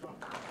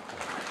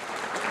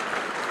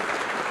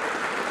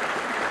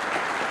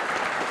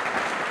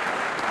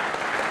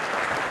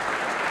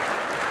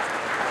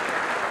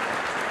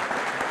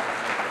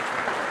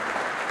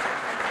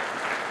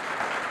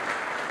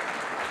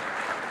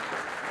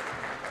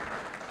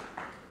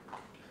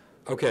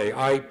 Okay,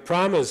 I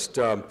promised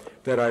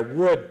that I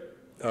would,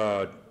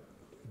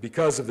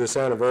 because of this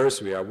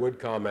anniversary, I would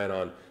comment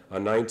on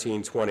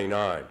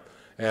 1929.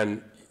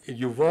 And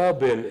you've all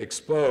been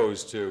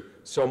exposed to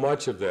so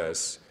much of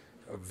this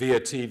via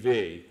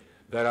TV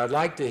that I'd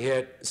like to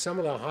hit some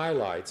of the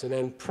highlights and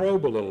then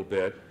probe a little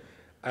bit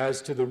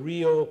as to the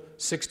real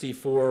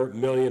 $64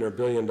 million or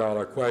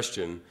billion-dollar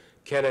question,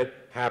 can it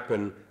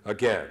happen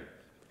again?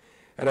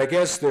 And I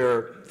guess there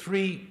are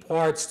three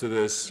parts to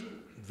this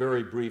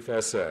very brief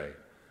essay.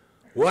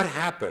 What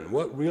happened?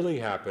 What really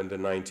happened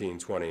in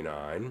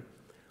 1929?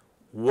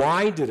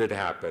 Why did it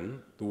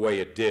happen the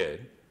way it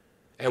did?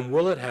 And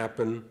will it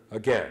happen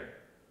again?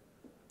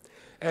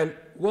 And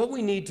what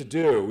we need to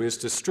do is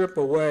to strip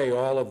away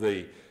all of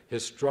the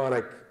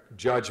histrionic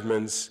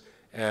judgments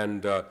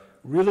and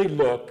really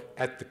look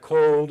at the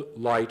cold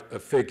light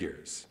of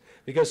figures.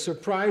 Because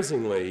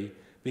surprisingly,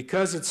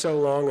 because it's so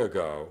long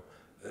ago,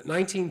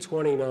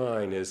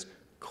 1929 is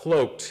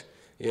cloaked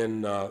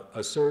in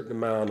a certain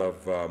amount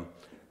of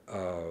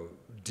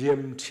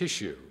dim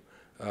tissue,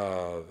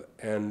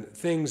 and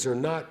things are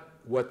not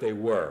what they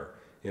were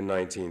in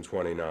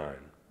 1929.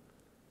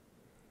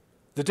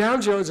 The Dow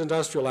Jones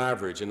Industrial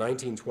Average in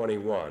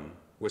 1921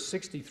 was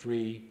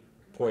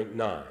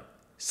 63.9.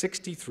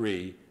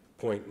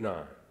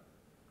 63.9.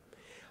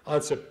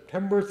 On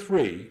September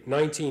 3,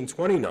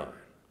 1929,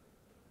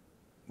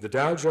 the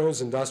Dow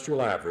Jones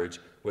Industrial Average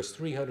was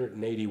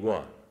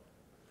 381.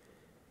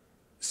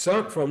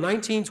 From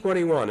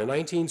 1921 to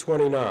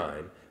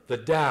 1929, the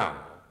Dow,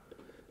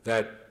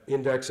 that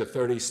index of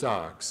 30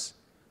 stocks,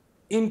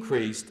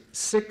 increased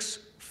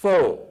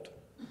six-fold.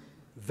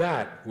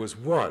 That was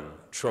one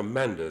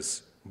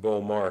tremendous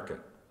bull market.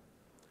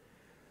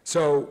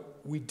 So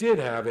we did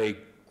have a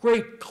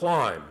great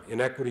climb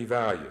in equity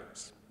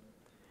values.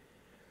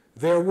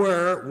 There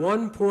were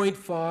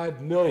 1.5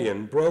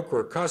 million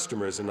broker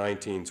customers in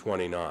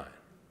 1929.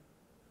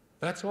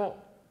 That's all.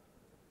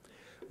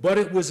 But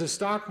it was a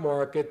stock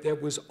market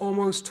that was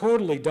almost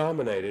totally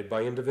dominated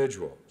by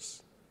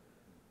individuals.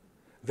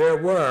 There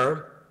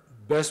were,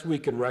 best we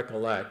can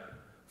recollect,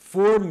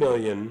 4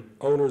 million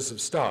owners of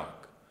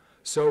stock,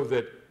 so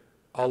that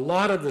a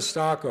lot of the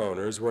stock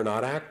owners were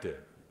not active.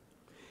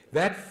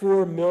 That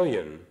 4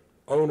 million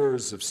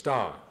owners of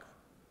stock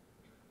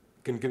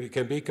can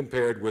be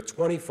compared with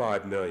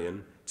 25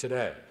 million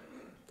today.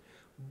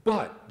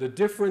 But the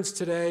difference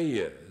today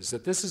is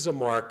that this is a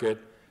market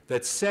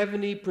that's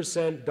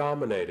 70%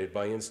 dominated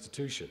by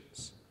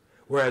institutions,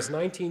 whereas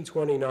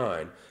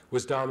 1929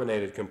 was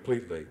dominated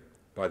completely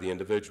by the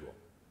individual.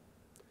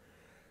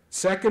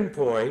 Second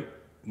point,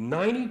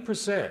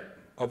 90%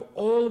 of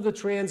all of the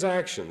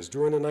transactions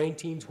during the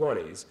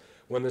 1920s,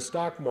 when the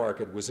stock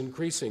market was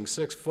increasing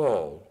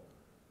six-fold,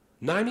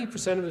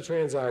 90% of the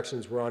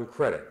transactions were on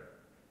credit.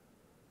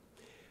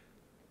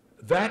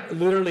 That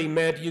literally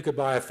meant you could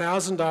buy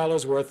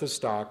 $1,000 worth of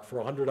stock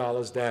for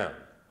 $100 down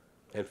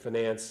and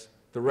finance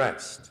the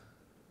rest.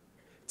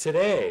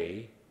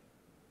 Today,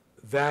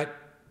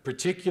 that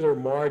particular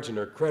margin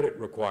or credit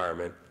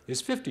requirement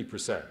is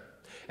 50%.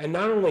 And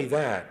not only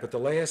that, but the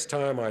last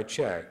time I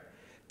checked,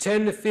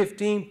 10 to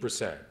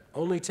 15%,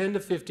 only 10 to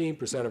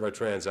 15% of our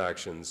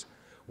transactions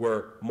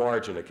were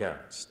margin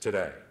accounts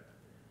today.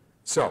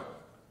 So,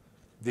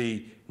 the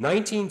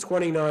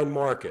 1929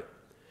 market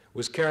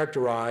was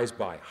characterized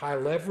by high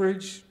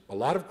leverage, a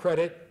lot of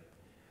credit,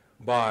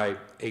 by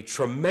a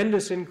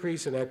tremendous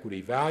increase in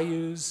equity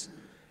values,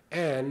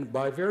 and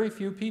by very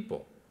few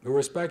people who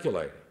were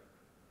speculating.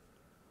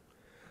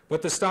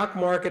 But the stock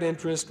market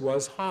interest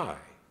was high.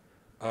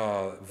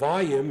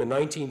 Volume in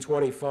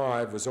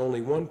 1925 was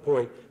only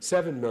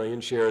 1.7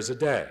 million shares a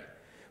day.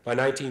 By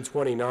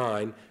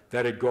 1929,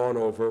 that had gone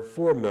over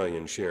 4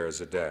 million shares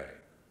a day.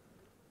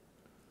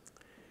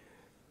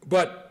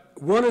 But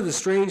one of the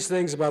strange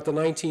things about the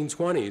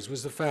 1920s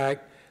was the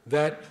fact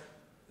that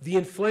the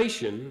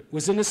inflation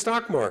was in the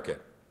stock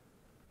market.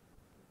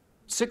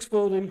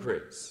 Six-fold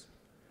increase.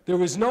 There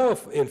was no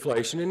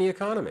inflation in the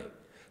economy.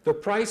 The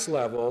price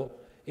level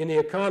in the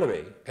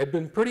economy had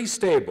been pretty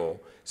stable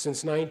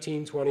since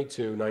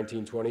 1922,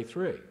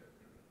 1923.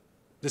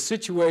 The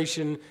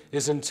situation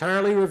is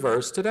entirely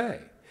reversed today.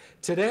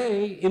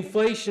 Today,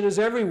 inflation is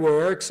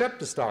everywhere except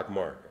the stock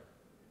market.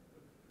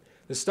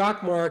 The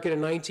stock market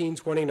in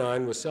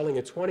 1929 was selling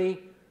at 20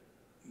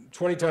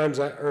 times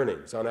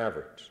earnings on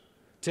average.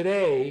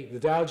 Today, the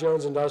Dow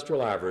Jones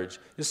Industrial Average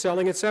is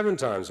selling at 7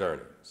 times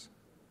earnings.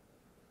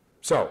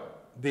 So,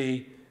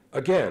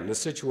 again, the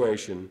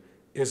situation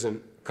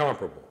isn't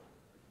comparable.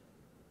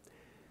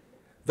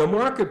 The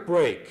market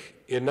break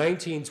in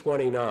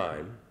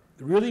 1929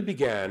 really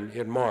began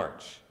in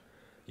March.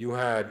 You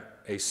had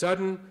a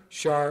sudden,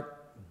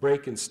 sharp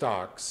break in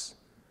stocks,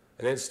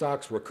 and then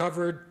stocks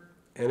recovered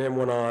and then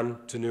went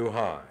on to new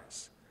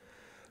highs.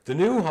 The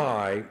new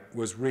high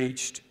was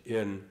reached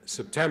in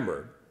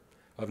September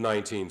of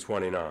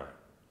 1929,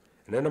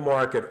 and then the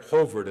market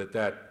hovered at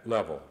that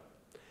level.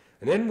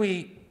 And then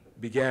we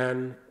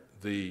began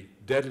the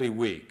deadly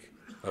week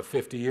of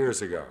 50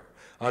 years ago.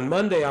 On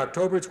Monday,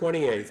 October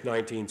 28,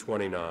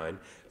 1929,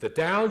 the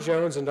Dow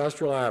Jones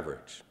Industrial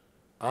Average,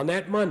 on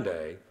that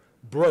Monday,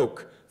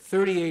 broke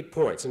 38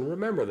 points. And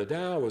remember, the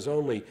Dow was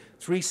only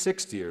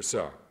 360 or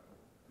so,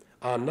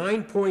 on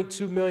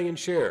 9.2 million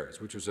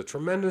shares, which was a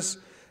tremendous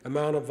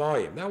amount of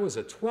volume. That was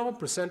a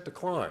 12%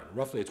 decline,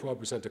 roughly a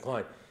 12%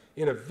 decline,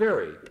 in a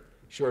very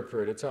short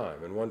period of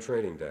time, in one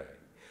trading day.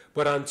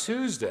 But on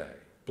Tuesday,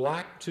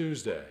 Black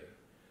Tuesday,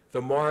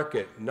 the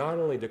market not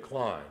only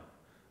declined,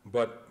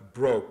 but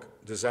broke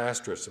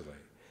disastrously.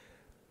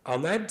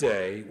 On that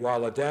day,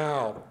 while the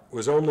Dow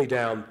was only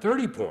down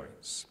 30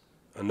 points,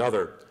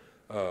 another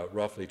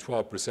roughly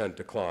 12%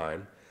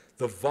 decline,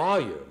 the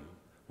volume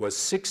was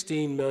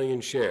 16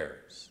 million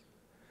shares.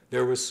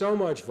 There was so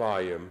much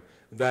volume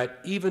that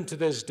even to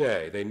this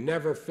day, they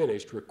never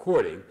finished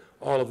recording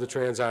all of the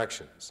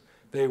transactions.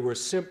 They were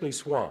simply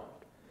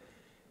swamped.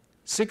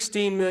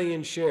 16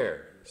 million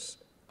shares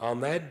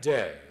on that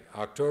day,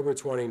 October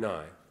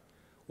 29th,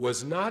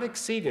 was not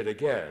exceeded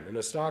again in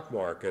the stock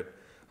market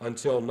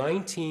until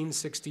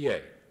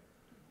 1968.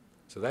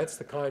 So that's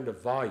the kind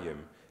of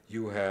volume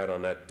you had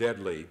on that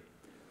deadly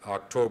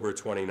October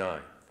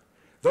 29th.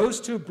 Those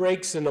two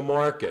breaks in the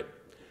market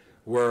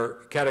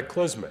were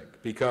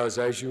cataclysmic because,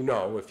 as you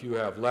know, if you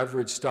have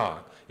leveraged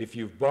stock, if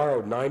you've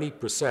borrowed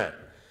 90%,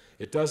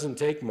 it doesn't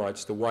take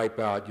much to wipe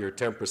out your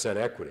 10%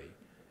 equity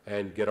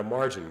and get a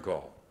margin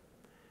call.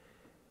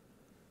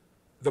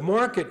 The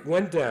market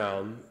went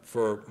down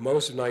for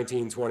most of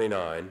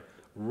 1929,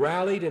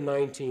 rallied in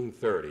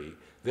 1930,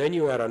 then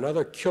you had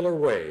another killer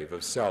wave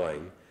of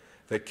selling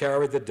that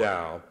carried the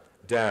Dow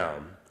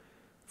down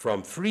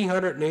from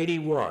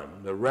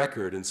 381, the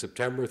record in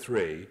September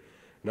 3,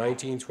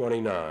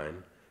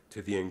 1929,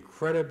 to the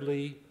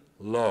incredibly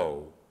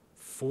low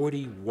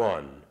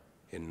 41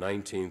 in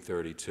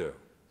 1932.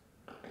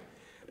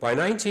 By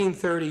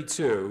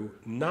 1932,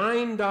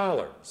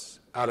 $9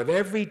 out of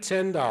every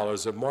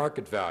 $10 of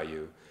market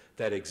value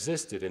that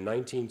existed in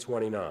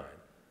 1929,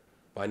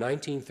 by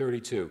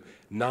 1932,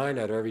 9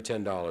 out of every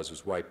 $10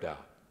 was wiped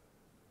out.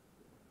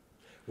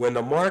 When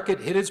the market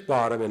hit its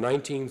bottom in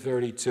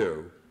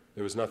 1932,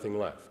 there was nothing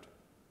left.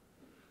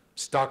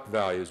 Stock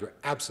values were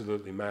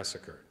absolutely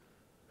massacred.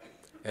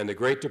 And the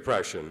Great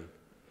Depression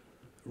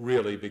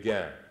really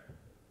began.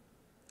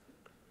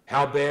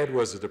 How bad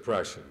was the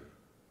Depression?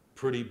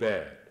 Pretty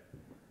bad.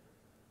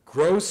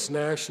 Gross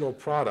national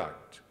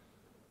product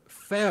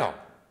fell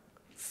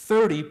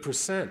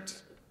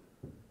 30%.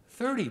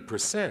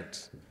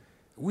 30%.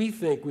 We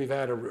think we've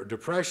had a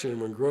depression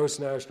when gross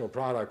national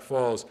product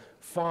falls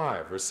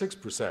 5 or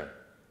 6%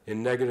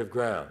 in negative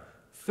ground.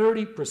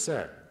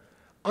 30%.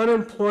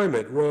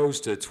 Unemployment rose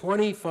to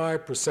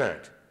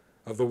 25%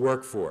 of the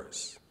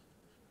workforce.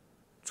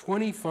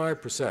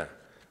 25%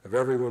 of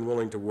everyone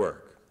willing to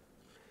work.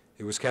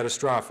 It was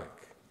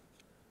catastrophic.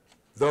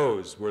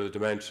 Those were the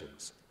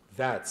dimensions.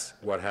 That's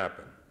what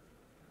happened.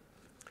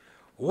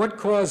 What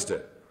caused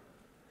it?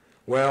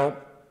 Well,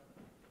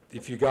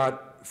 if you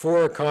got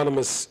 4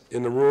 economists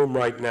in the room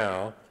right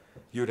now,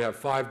 you'd have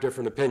 5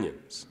 different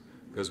opinions,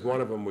 because one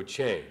of them would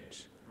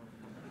change.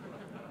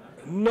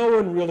 No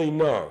one really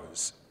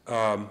knows.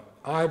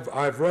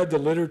 I've read the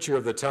literature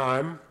of the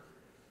time.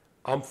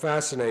 I'm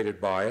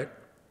fascinated by it.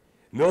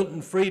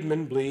 Milton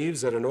Friedman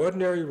believes that an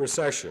ordinary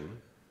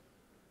recession,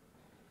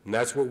 and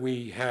that's what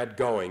we had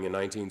going in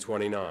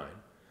 1929,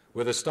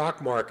 where the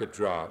stock market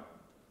drop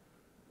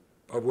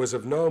was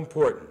of no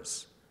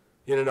importance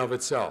in and of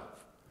itself.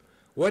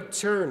 What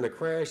turned the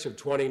crash of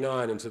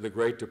 '29 into the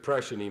Great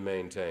Depression, he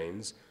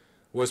maintains,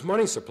 was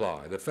money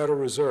supply. The Federal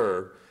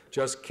Reserve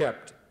just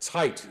kept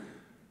tight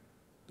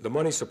the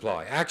money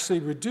supply, actually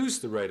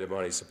reduced the rate of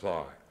money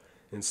supply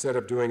instead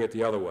of doing it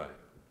the other way.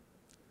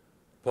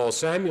 Paul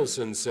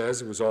Samuelson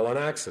says it was all an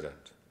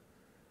accident.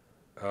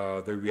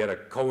 We had a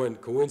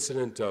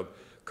coincidence of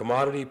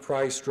commodity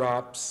price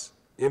drops,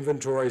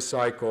 inventory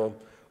cycle,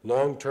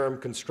 long-term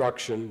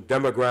construction,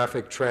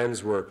 demographic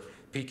trends were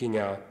peaking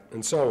out,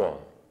 and so on.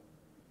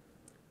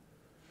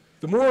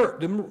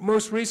 The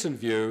most recent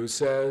view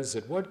says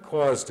that what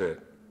caused it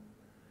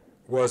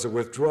was a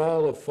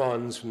withdrawal of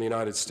funds from the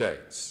United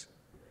States,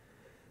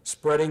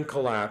 spreading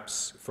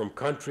collapse from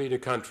country to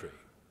country.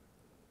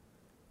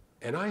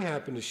 And I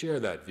happen to share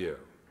that view.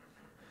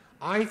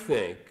 I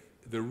think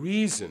the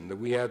reason that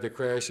we had the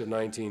crash of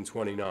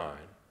 1929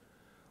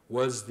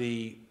 was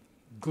the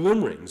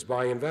glimmerings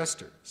by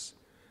investors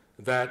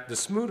that the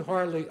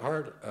Smoot-Hawley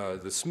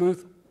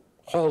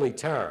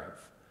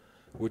tariff,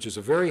 which is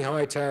a very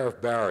high tariff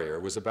barrier,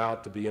 was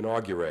about to be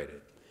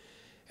inaugurated,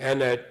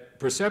 and that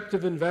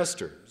perceptive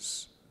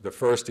investors, the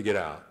first to get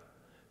out,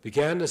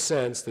 began to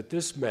sense that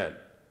this meant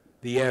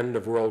the end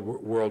of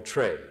world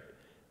trade,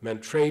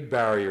 meant trade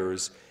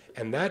barriers,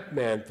 and that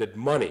meant that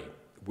money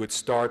would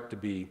start to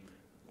be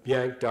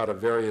yanked out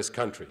of various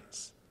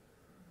countries.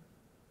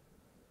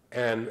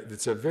 And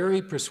it's a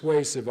very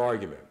persuasive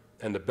argument,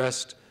 and the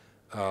best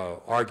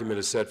argument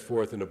is set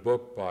forth in a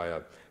book by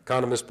an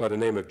economist by the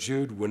name of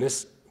Jude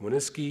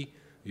Wanniski,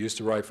 who used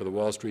to write for the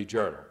Wall Street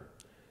Journal.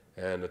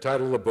 And the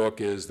title of the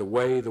book is The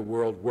Way the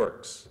World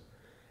Works.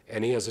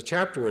 And he has a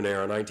chapter in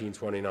there on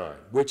 1929,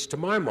 which to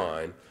my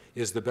mind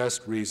is the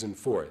best reason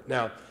for it.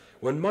 Now,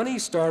 when money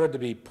started to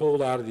be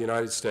pulled out of the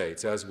United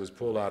States, as it was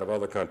pulled out of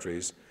other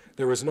countries,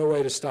 there was no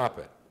way to stop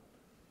it.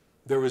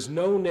 There was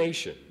no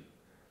nation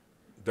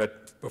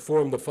that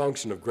performed the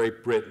function of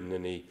Great Britain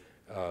in the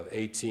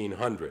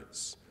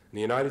 1800s. And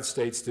the United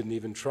States didn't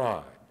even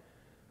try,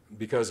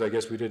 because I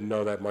guess we didn't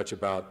know that much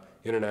about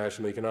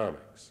international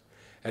economics.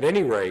 At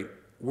any rate,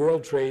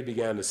 world trade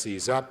began to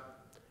seize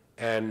up,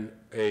 and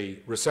a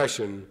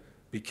recession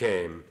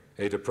became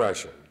a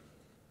depression.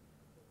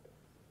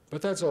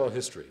 But that's all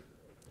history.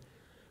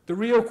 The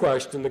real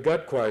question, the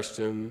gut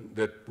question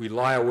that we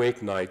lie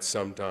awake nights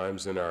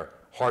sometimes in our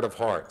heart of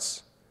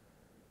hearts,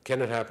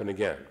 can it happen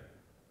again?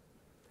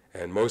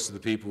 And most of the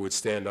people would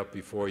stand up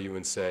before you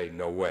and say,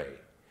 no way.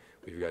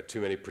 We've got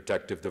too many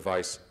protective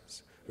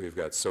devices. We've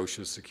got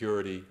Social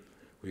Security.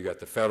 We've got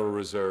the Federal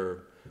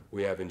Reserve.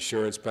 We have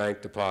insurance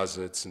bank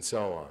deposits, and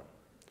so on.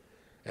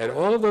 And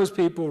all of those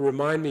people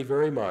remind me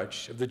very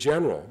much of the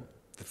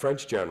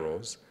French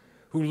generals,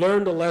 who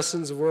learned the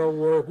lessons of World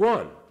War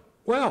I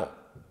well.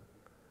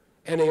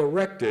 And they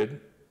erected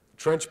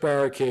trench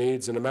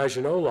barricades and a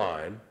Maginot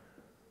Line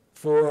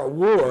for a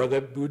war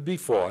that would be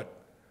fought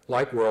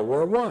like World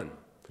War I.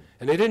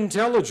 And they didn't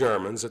tell the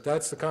Germans that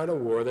that's the kind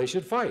of war they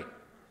should fight,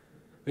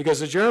 because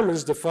the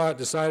Germans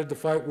decided to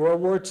fight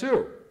World War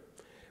II,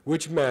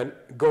 which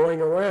meant going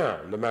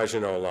around the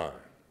Maginot Line.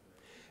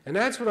 And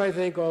that's what I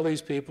think all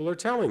these people are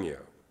telling you.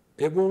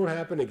 It won't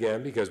happen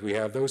again because we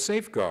have those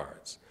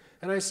safeguards.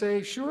 And I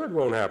say, sure, it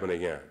won't happen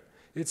again.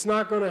 It's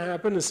not going to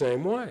happen the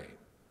same way.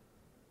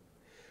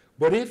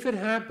 But if it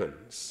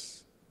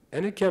happens,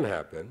 and it can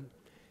happen,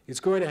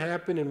 it's going to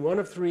happen in one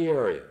of three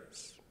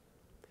areas: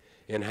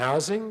 in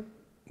housing,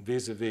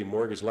 vis-a-vis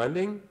mortgage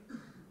lending,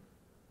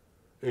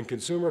 in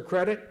consumer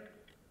credit,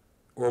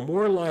 or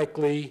more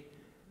likely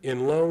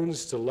in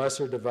loans to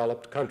lesser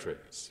developed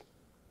countries.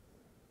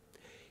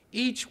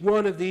 Each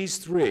one of these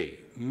three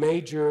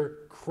major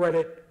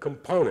credit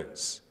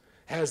components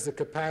has the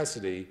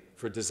capacity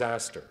for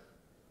disaster.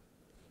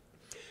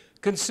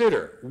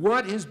 Consider,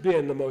 what has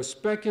been the most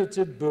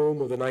speculative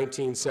boom of the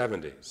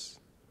 1970s?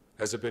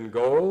 Has it been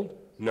gold?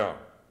 No.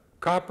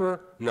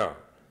 Copper? No.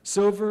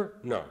 Silver?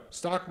 No.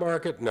 Stock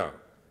market? No.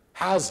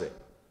 Housing?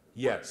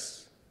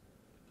 Yes.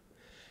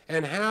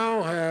 And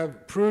how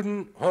have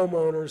prudent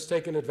homeowners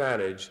taken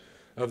advantage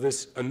of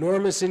this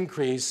enormous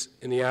increase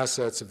in the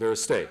assets of their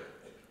estate?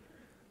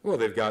 Well,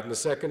 they've gotten a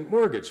second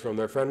mortgage from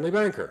their friendly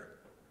banker.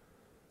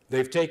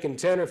 They've taken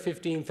 $10,000 or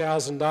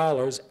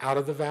 $15,000 out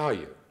of the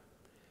value,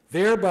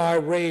 thereby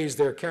raised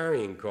their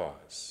carrying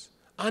costs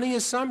on the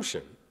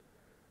assumption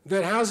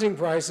that housing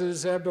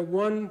prices have but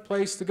one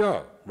place to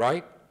go,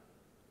 right?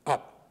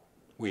 Up.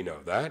 We know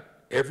that.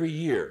 Every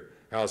year,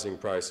 housing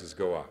prices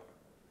go up.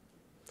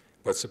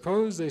 But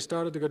suppose they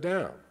started to go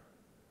down,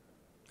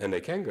 and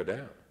they can go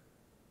down.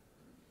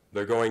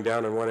 They're going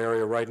down in one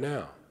area right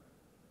now.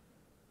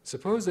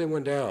 Suppose they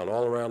went down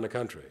all around the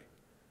country.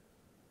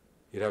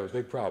 You'd have a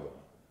big problem.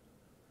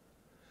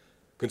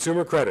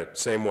 Consumer credit,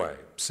 same way,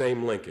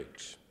 same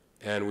linkage.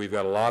 And we've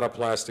got a lot of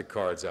plastic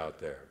cards out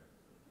there.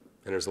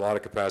 And there's a lot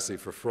of capacity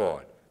for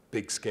fraud,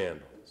 big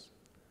scandals.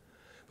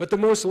 But the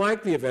most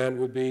likely event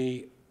would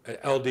be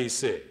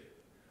LDC,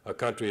 a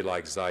country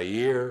like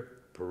Zaire,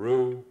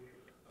 Peru,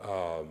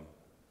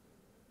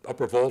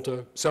 Upper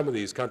Volta, some of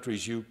these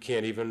countries you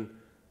can't even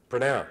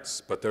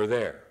pronounce, but they're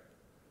there.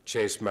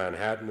 Chase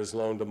Manhattan has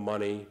loaned them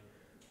money.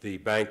 The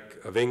Bank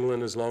of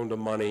England has loaned them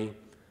money.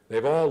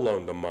 They've all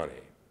loaned them money.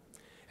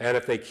 And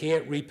if they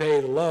can't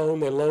repay the loan,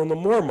 they loan them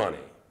more money.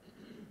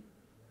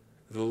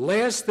 The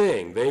last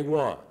thing they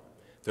want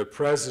the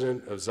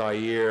president of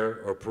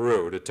Zaire or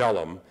Peru to tell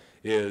them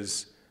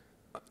is,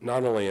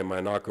 not only am I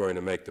not going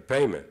to make the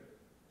payment,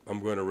 I'm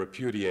going to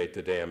repudiate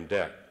the damn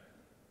debt.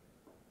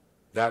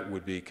 That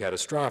would be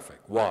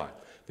catastrophic. Why?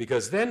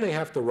 Because then they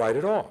have to write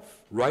it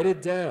off, write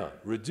it down,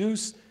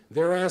 reduce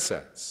their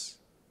assets.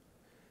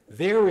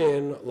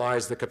 Therein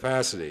lies the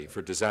capacity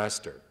for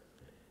disaster.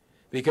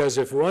 Because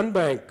if one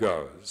bank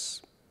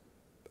goes,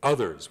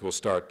 others will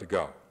start to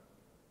go.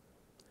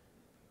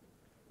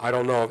 I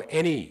don't know of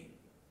any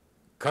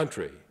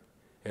country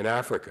in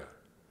Africa,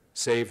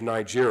 save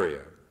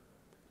Nigeria,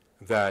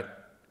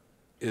 that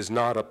is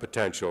not a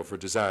potential for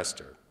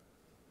disaster,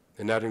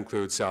 and that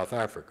includes South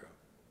Africa.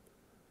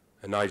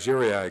 And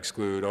Nigeria I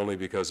exclude only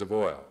because of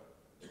oil.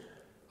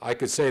 I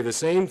could say the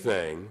same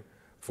thing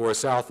for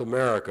South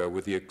America,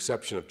 with the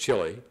exception of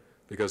Chile,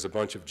 because a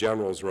bunch of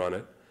generals run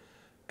it,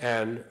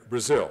 and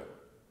Brazil.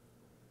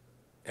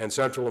 And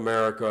Central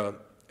America,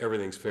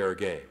 everything's fair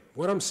game.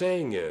 What I'm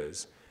saying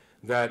is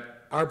that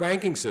our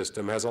banking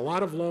system has a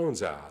lot of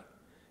loans out,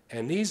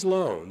 and these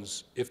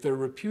loans, if they're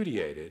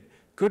repudiated,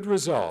 could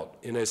result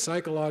in a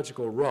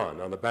psychological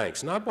run on the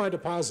banks, not by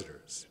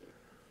depositors,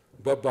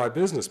 but by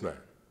businessmen.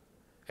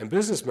 And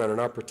businessmen are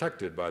not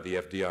protected by the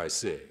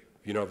FDIC.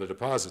 You know, the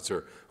deposits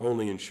are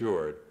only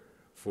insured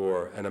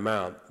for an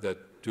amount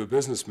that, to a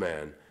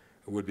businessman,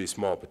 would be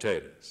small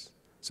potatoes.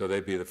 So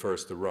they'd be the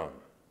first to run.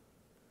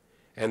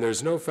 And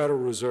there's no Federal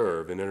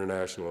Reserve in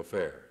international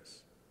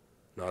affairs,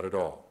 not at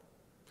all.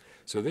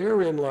 So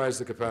therein lies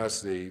the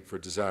capacity for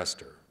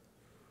disaster.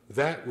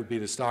 That would be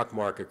the stock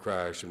market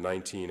crash of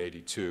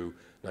 1982,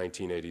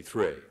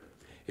 1983.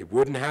 It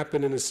wouldn't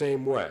happen in the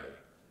same way,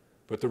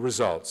 but the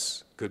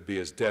results could be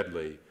as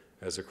deadly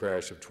as the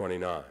crash of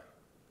 '29.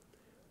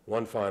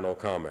 One final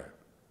comment.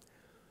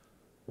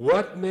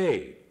 What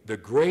made the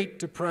Great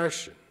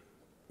Depression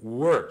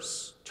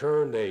worse,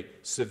 turned a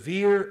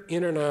severe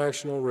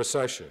international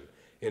recession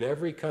in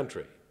every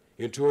country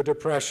into a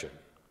depression,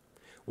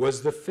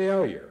 was the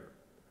failure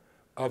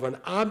of an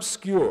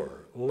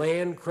obscure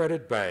land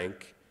credit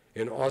bank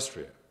in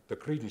Austria, the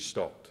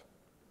Kriegensstalt.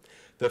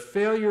 The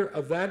failure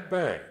of that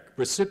bank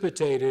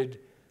precipitated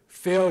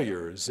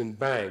failures in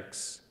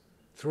banks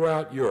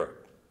throughout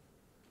Europe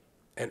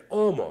and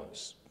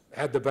almost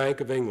had the Bank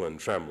of England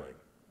trembling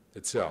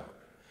itself.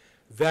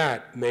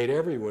 That made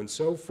everyone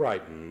so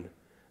frightened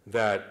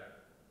that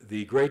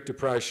the Great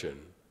Depression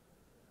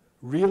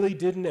really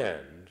didn't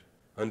end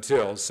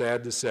until,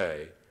 sad to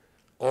say,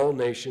 all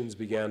nations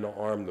began to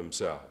arm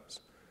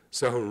themselves.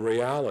 So in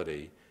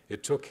reality,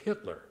 it took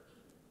Hitler,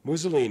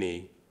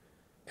 Mussolini,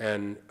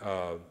 and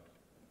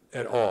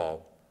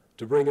all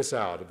to bring us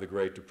out of the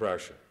Great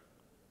Depression.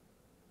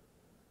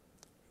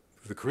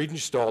 The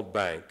Kriegensstalt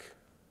Bank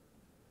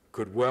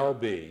could well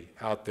be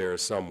out there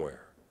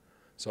somewhere.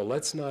 So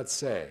let's not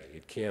say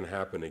it can't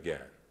happen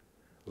again.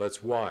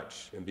 Let's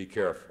watch and be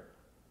careful.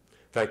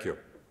 Thank you.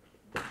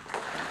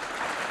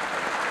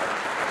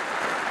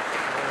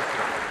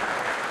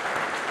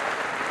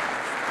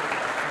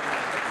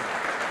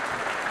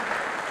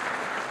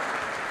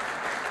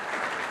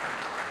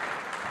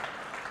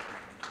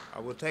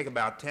 We'll take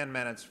about 10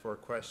 minutes for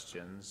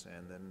questions,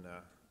 and then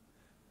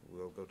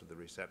we'll go to the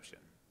reception.